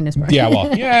Communist Party. Yeah,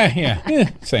 well,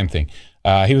 same thing.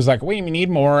 He was like, we need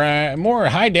more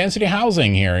high density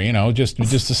housing here. You know, just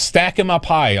to stack them up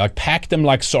high, like pack them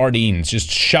like sardines,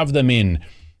 just shove them in.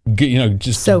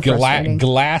 Just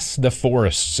glass the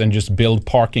forests and just build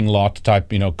parking lot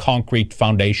type, concrete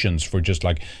foundations for just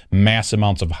like mass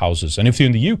amounts of houses. And if you're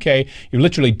in the UK, you've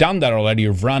literally done that already.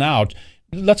 You've run out.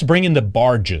 Let's bring in the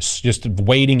barges, just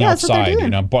waiting outside.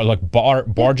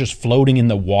 Barges floating in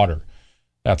the water.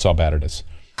 That's how bad it is.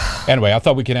 Anyway, I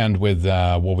thought we could end with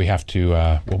what we have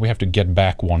to get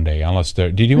back one day. Unless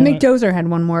did you? McDozer had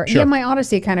one more. Sure. Yeah, my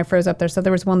Odyssey kind of froze up there, so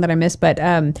there was one that I missed. But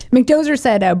McDozer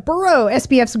said, "Burrow,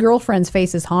 SBF's girlfriend's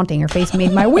face is haunting. Her face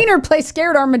made my wiener play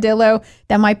scared armadillo.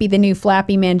 That might be the new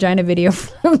flappy mangina video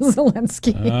from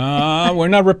Zelensky." We're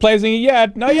not replacing it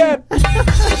yet. Not yet.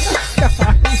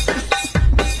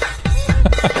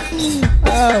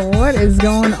 Oh, what is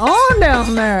going on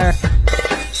down there?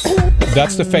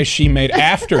 That's the face she made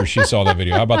after she saw the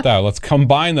video. How about that? Let's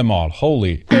combine them all.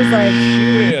 Holy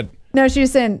shit. No, she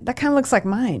was saying, that kind of looks like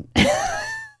mine.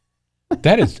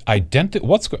 That is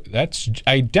identical. That's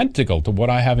identical to what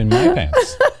I have in my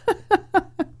pants.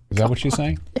 Is that what she's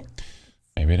saying?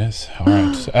 Maybe it is. All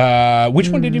right. Which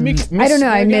one did you miss? I don't know.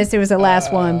 I missed. It was the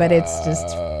last one, but it's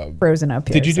just frozen up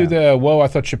here. Did you do the, I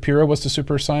thought Shapiro was the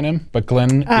super sign him, but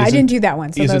Glenn I didn't do that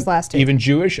one, so those last two. Even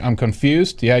Jewish? I'm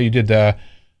confused. Yeah, you did the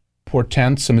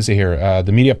portents. Let me see here.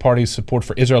 The media party's support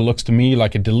for Israel looks to me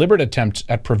like a deliberate attempt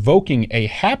at provoking a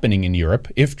happening in Europe.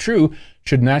 If true,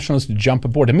 should nationalists jump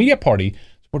aboard? The media party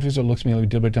support for Israel looks to me like a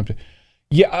deliberate attempt.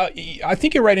 Yeah, I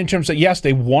think you're right in terms that yes,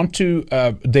 they want to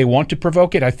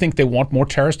provoke it. I think they want more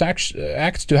terrorist acts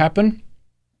to happen.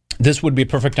 This would be a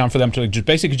perfect time for them to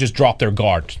just drop their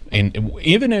guard.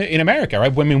 Even in America,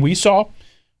 right? I mean, we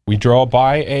draw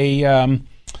by a.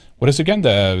 What is it again?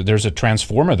 There's a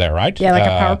transformer there, right? Yeah, like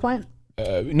a power plant?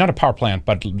 Not a power plant,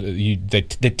 but they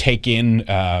take in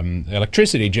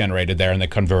electricity generated there and they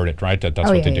convert it, right? That's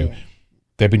what they do. Yeah.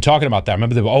 They've been talking about that.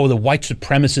 Remember, the white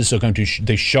supremacists are going to,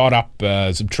 they shot up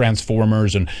some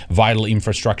transformers and vital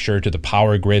infrastructure to the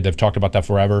power grid. They've talked about that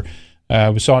forever.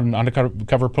 We saw an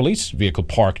undercover police vehicle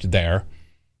parked there.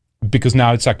 Because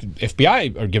now it's like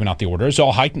FBI are giving out the orders,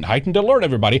 all heightened alert,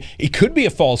 everybody. It could be a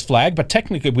false flag, but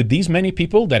technically with these many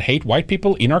people that hate white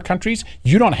people in our countries,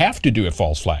 you don't have to do a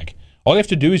false flag. All you have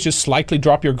to do is just slightly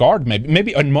drop your guard,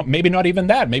 maybe not even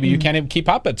that. Maybe you can't even keep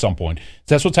up at some point.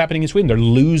 That's what's happening in Sweden. They're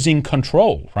losing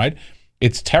control, right?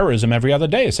 It's terrorism every other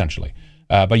day, essentially.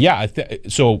 But yeah,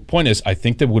 so point is, I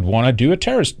think they would want to do a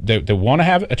terrorist. They want to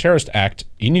have a terrorist act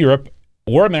in Europe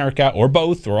or America or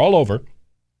both or all over.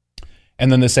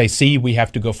 And then they say, see, we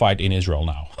have to go fight in Israel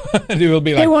now. They will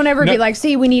be like, they won't ever be like,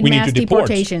 see, we need mass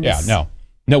deportations. Yeah,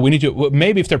 no, we need to.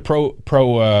 Maybe if they're pro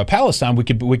Palestine, we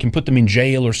can put them in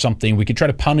jail or something. We could try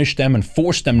to punish them and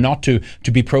force them not to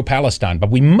be pro Palestine. But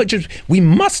we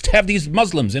must have these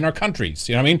Muslims in our countries.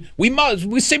 You know what I mean?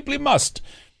 We simply must.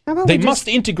 They must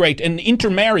integrate and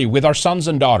intermarry with our sons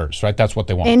and daughters, right? That's what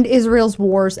they want. End Israel's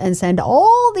wars and send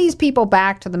all these people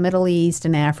back to the Middle East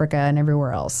and Africa and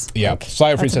everywhere else. Yeah.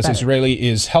 Slyfree says Israeli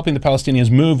is helping the Palestinians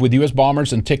move with U.S.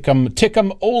 bombers and Tikkum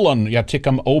Olan. Yeah,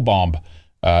 Tikkum O-bomb.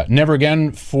 Never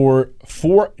again for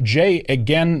 4J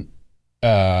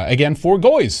again for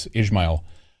Goys, Ishmael.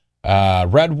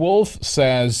 Red Wolf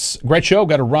says, great show,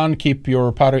 got to run, keep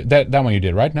your powder, that one you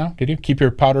did right now, did you? Keep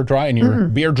your powder dry and your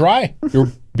beer dry?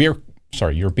 Your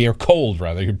beer cold,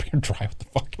 rather. Your beer dry, what the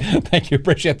fuck? Thank you,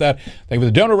 appreciate that. Thank you for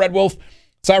the donor, Red Wolf.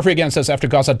 Cypher again says, after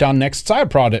Gaza done, next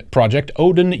side project,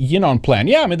 Odin Yinon plan.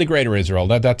 Yeah, I mean, the Greater Israel.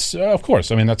 That's of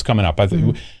course. I mean, that's coming up. I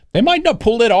think they might not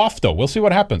pull it off, though. We'll see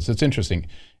what happens. It's interesting.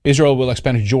 Israel will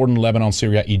expand to Jordan, Lebanon,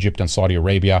 Syria, Egypt, and Saudi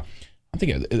Arabia. I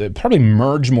think it probably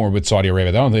merge more with Saudi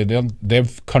Arabia.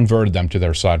 They've converted them to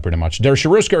their side pretty much. Der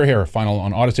Sharusker here, final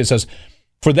on Odyssey, says,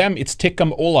 for them, it's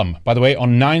Tikkun Olam. By the way,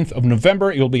 on 9th of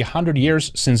November, it will be 100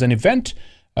 years since an event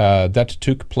that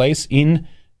took place in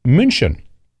München.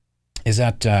 Is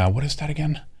that, what is that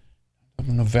again?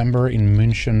 November in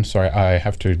München. Sorry, I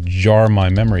have to jar my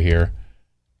memory here.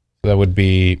 That would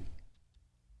be,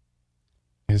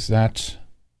 is that,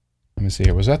 let me see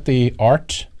here. Was that the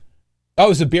art? Oh, it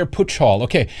was the beer putsch hall.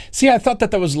 Okay. See, I thought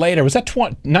that was later. Was that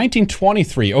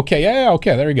 1923? Okay, yeah,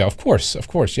 okay, there you go. Of course,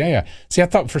 yeah. See, I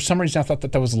thought, for some reason, I thought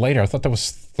that was later. I thought that was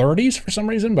 30s for some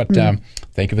reason, but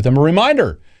thank you for them a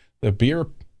reminder. The beer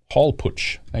hall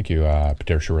putsch. Thank you,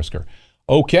 Peter Shurisker.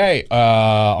 Okay,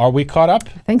 are we caught up?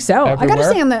 I think so. Everywhere?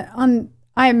 I gotta say,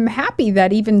 I'm happy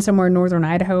that even somewhere in northern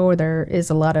Idaho, there is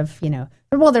a lot of,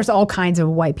 there's all kinds of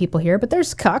white people here, but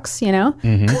there's cucks,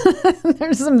 Mm-hmm.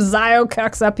 There's some Zio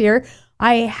cucks up here.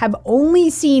 I have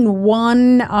only seen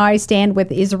one I stand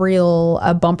with Israel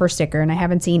bumper sticker, and I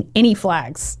haven't seen any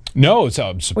flags. No, so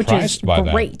I'm surprised which is by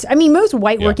that. Great. I mean, most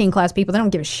white working class people, they don't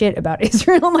give a shit about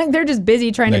Israel. Like, they're just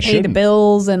busy trying to pay the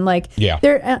bills, and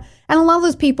they're and a lot of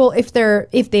those people, if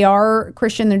they are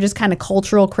Christian, they're just kind of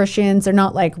cultural Christians. They're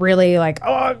not like really like,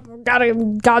 oh,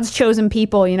 God's chosen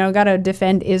people, gotta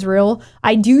defend Israel.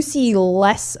 I do see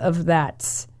less of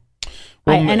that.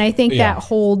 And I think that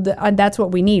hold, that's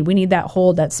what we need. We need that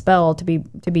hold, that spell to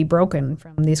be broken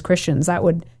from these Christians. That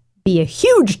would be a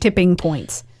huge tipping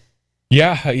point.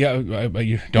 Yeah.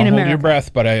 You don't hold your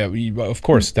breath, but of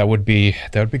course that would be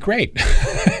great.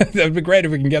 That would be great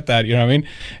if we can get that. You know what I mean?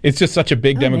 It's just such a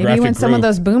big demographic maybe when group. Some of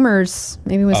those boomers,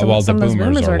 some of those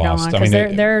boomers are gone, because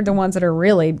they're the ones that are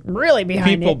really, really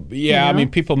behind people. I mean,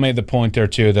 people made the point there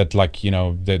too that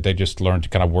they just learned to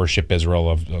kind of worship Israel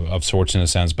of sorts in a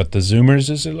sense. But the Zoomers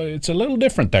it's a little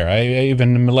different there.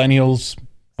 Even millennials,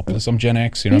 some Gen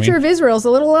X. The future of Israel is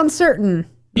a little uncertain.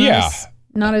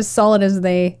 Not as solid as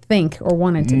they think or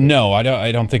want it to be. No, I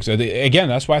don't think so. Again,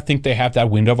 that's why I think they have that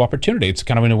window of opportunity. It's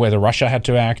kind of in a way that Russia had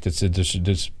to act.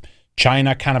 Does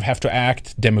China kind of have to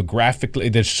act demographically?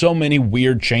 There's so many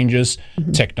weird changes.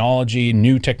 Technology,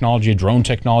 new technology, drone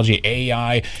technology,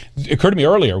 AI. It occurred to me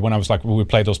earlier when we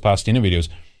played those Palestina videos.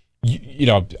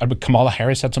 Kamala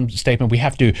Harris had some statement. We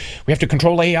have to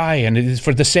control AI, and it is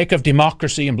for the sake of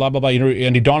democracy and blah blah blah.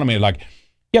 And it dawned on me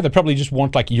they probably just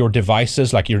want your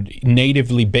devices, you're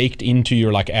natively baked into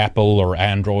your Apple or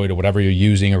Android or whatever you're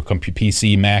using, or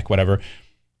PC, Mac, whatever,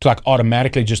 to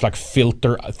automatically just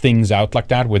filter things out like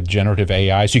that with generative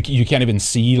AI. So you can't even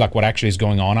see what actually is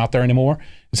going on out there anymore.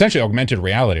 Essentially augmented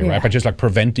reality, right? But just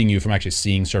preventing you from actually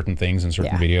seeing certain things in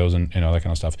certain videos and that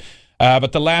kind of stuff.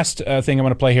 But the last thing I'm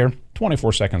going to play here,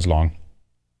 24 seconds long.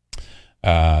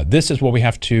 This is what we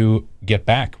have to get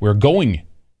back. We're going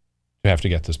to have to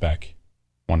get this back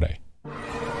one day.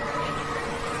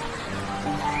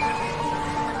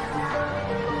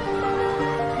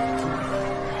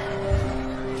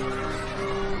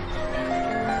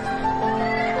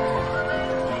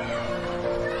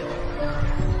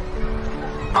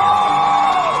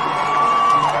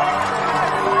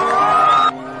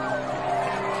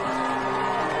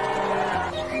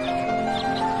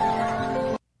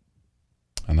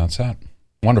 And that's that.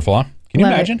 Wonderful, huh? Can you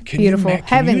imagine? Beautiful.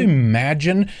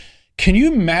 Can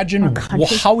you imagine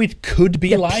how it could be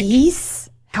the peace,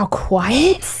 how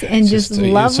quiet and just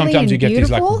lovely. Sometimes you get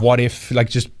beautiful. these what if,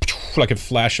 just like a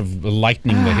flash of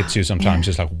lightning that hits you. Sometimes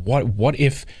just what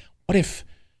if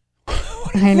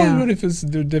I know. What if it's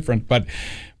different? But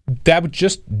that would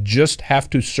just have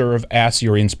to serve as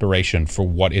your inspiration for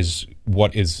what is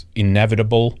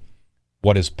inevitable,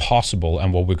 what is possible,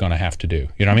 and what we're going to have to do.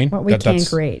 You know what I mean? What we can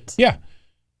create. Yeah.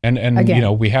 And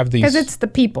again, we have these, because it's the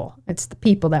people. It's the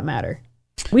people that matter.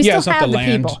 We still have the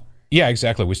people. Yeah,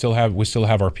 exactly. We still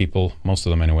have our people, most of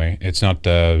them anyway. It's not.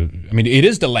 It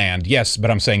is the land, yes,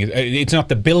 but I'm saying it's not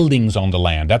the buildings on the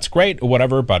land. That's great or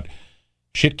whatever, but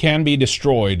shit can be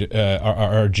destroyed.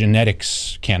 Our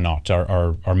genetics cannot.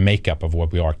 Our makeup of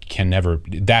what we are can never.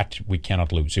 That we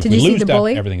cannot lose. If we lose that,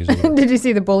 everything is over. Did you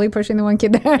see the bully pushing the one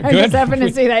kid there? I just happened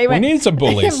to see that. We need some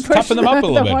bullies. Toughen them up a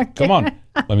little bit. Come on.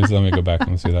 Let me go back. Let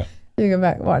me see that. You go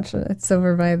back. Watch it. It's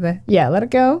over by the. Yeah, let it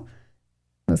go.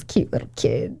 Those cute little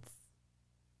kids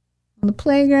on the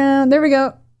playground. There we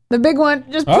go. The big one.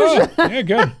 Just push it. Yeah,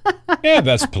 good. Yeah,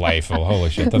 that's playful. Holy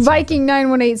shit. That's Viking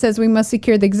 918 says we must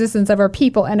secure the existence of our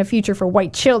people and a future for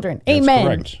white children. Amen.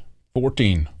 That's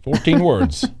correct. 14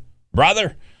 words.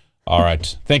 brother. All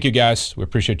right. Thank you, guys. We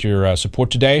appreciate your support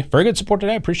today. Very good support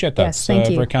today. Appreciate that. Yes, thank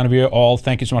you. Very kind of you all.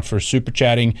 Thank you so much for super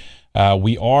chatting.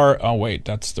 We are... Oh, wait.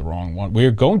 That's the wrong one.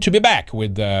 We're going to be back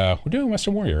with... we're doing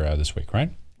Western Warrior this week, right?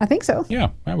 I think so. Yeah,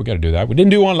 well, we got to do that. We didn't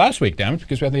do one last week, damn it,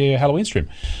 because we had the Halloween stream.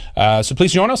 So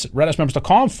please join us at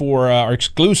redicemembers.com for our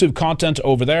exclusive content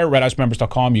over there,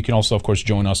 redicemembers.com. You can also, of course,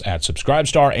 join us at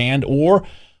Subscribestar and or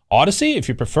Odyssey if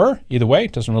you prefer. Either way,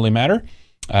 it doesn't really matter.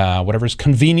 Whatever is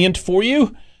convenient for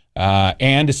you.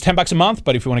 And it's $10 a month,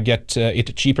 but if you want to get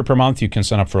it cheaper per month, you can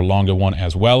sign up for a longer one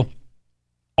as well.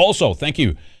 Also, thank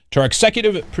you to our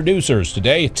executive producers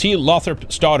today, T.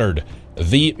 Lothrop Stoddard,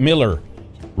 The Miller,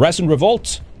 Resin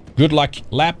Revolt, Good Luck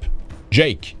Lap,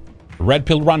 Jake, Red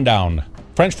Pill Rundown,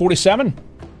 French 47,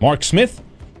 Mark Smith,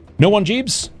 No One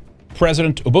Jeebs,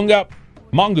 President Ubunga,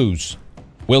 Mongoose,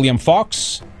 William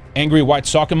Fox, Angry White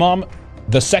Soccer Mom,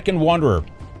 The Second Wanderer,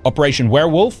 Operation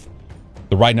Werewolf,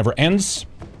 The Ride Never Ends,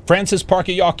 Francis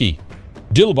Parkayaki,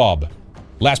 Dillbob,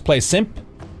 Last Place Simp,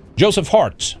 Joseph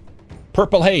Hart,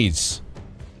 Purple Haze.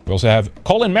 We also have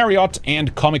Colin Marriott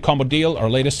and Comic Combo Deal, our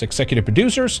latest executive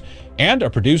producers, and our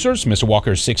producers, Mr.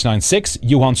 Walker696,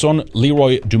 Johansson,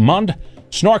 Leroy Dumond,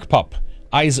 Snark Pup,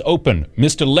 Eyes Open,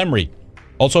 Mr. Lemry,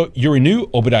 also Urinu,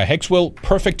 Obadiah Hexwell,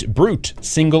 Perfect Brute,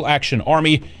 Single Action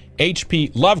Army,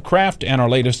 HP Lovecraft, and our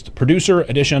latest producer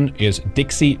edition is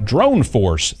Dixie Drone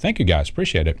Force. Thank you guys,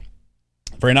 appreciate it.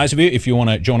 Very nice of you. If you want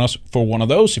to join us for one of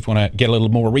those, if you want to get a little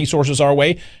more resources our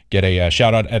way, get a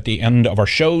shout out at the end of our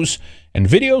shows and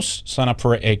videos, sign up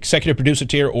for executive producer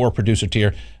tier or producer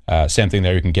tier. Same thing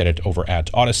there. You can get it over at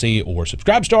Odyssey or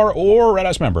Subscribestar or Red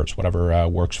Ice members, whatever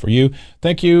works for you.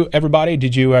 Thank you, everybody.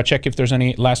 Did you check if there's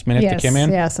any last minute that came in?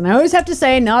 Yes, and I always have to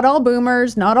say, not all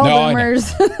boomers,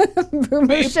 boomers.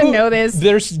 Boomers should know this.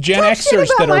 There's Gen Xers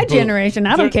that are my generation.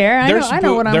 I don't care. I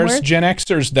know what I'm worth. There's Gen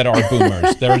Xers that are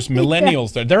boomers. There's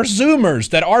millennials. Yeah. There's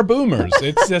Zoomers that are boomers.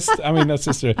 It's just, I mean, that's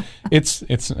just, yeah,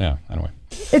 anyway.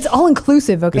 It's all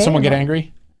inclusive, okay? Did someone get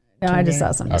angry? No, I just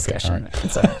saw some discussion.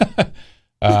 Okay,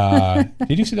 all right.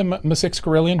 Did you see the M6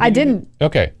 Carillion? I didn't.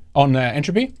 Okay. On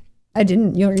Entropy? I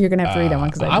didn't. You're going to have to read that one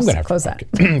because I'm going to close that.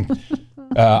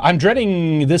 I'm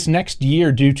dreading this next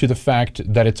year due to the fact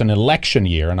that it's an election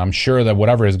year, and I'm sure that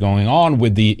whatever is going on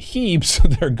with the heaps,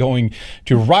 they're going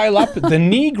to rile up the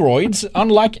Negroids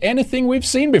unlike anything we've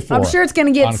seen before. I'm sure it's going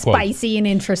to get spicy and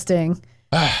interesting.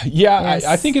 Yes.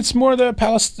 I think it's more the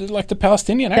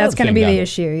Palestinian Arab That's going to thing be now. the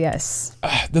issue, yes.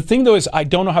 The thing, though, is I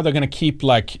don't know how they're going to keep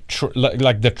like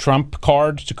the Trump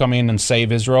card to come in and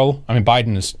save Israel. I mean,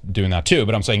 Biden is doing that too,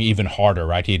 but I'm saying even harder,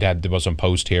 right? There was some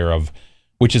post here of,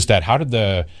 which is that how did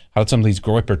some of these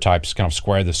Groyper types kind of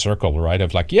square the circle, right?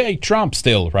 Of like, yay, Trump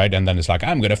still, right? And then it's like,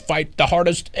 I'm going to fight the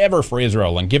hardest ever for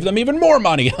Israel and give them even more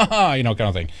money, kind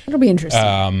of thing. It'll be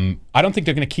interesting. I don't think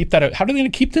they're going to keep that. How are they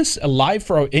going to keep this alive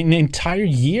for an entire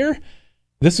year?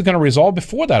 This is going to resolve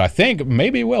before that, I think.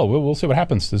 Maybe it will. We'll see what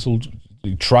happens. This will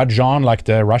trudge on like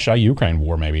the Russia-Ukraine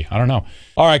war, maybe. I don't know.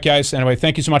 All right, guys. Anyway,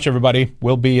 thank you so much, everybody.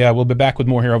 We'll be back with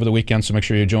more here over the weekend, so make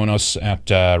sure you join us at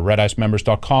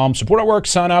redicemembers.com. Support our work.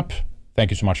 Sign up. Thank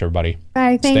you so much, everybody.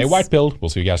 Bye. Thanks. Stay white-pilled. We'll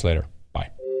see you guys later.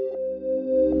 Bye.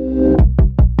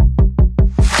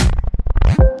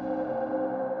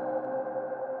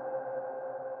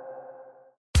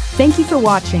 Thank you for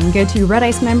watching. Go to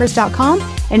redicemembers.com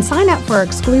and sign up for our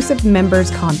exclusive members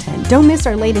content. Don't miss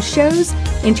our latest shows,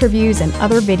 interviews, and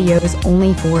other videos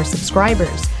only for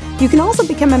subscribers. You can also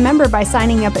become a member by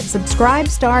signing up at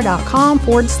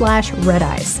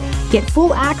subscribestar.com/redice. Get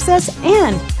full access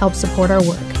and help support our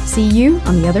work. See you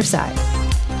on the other side.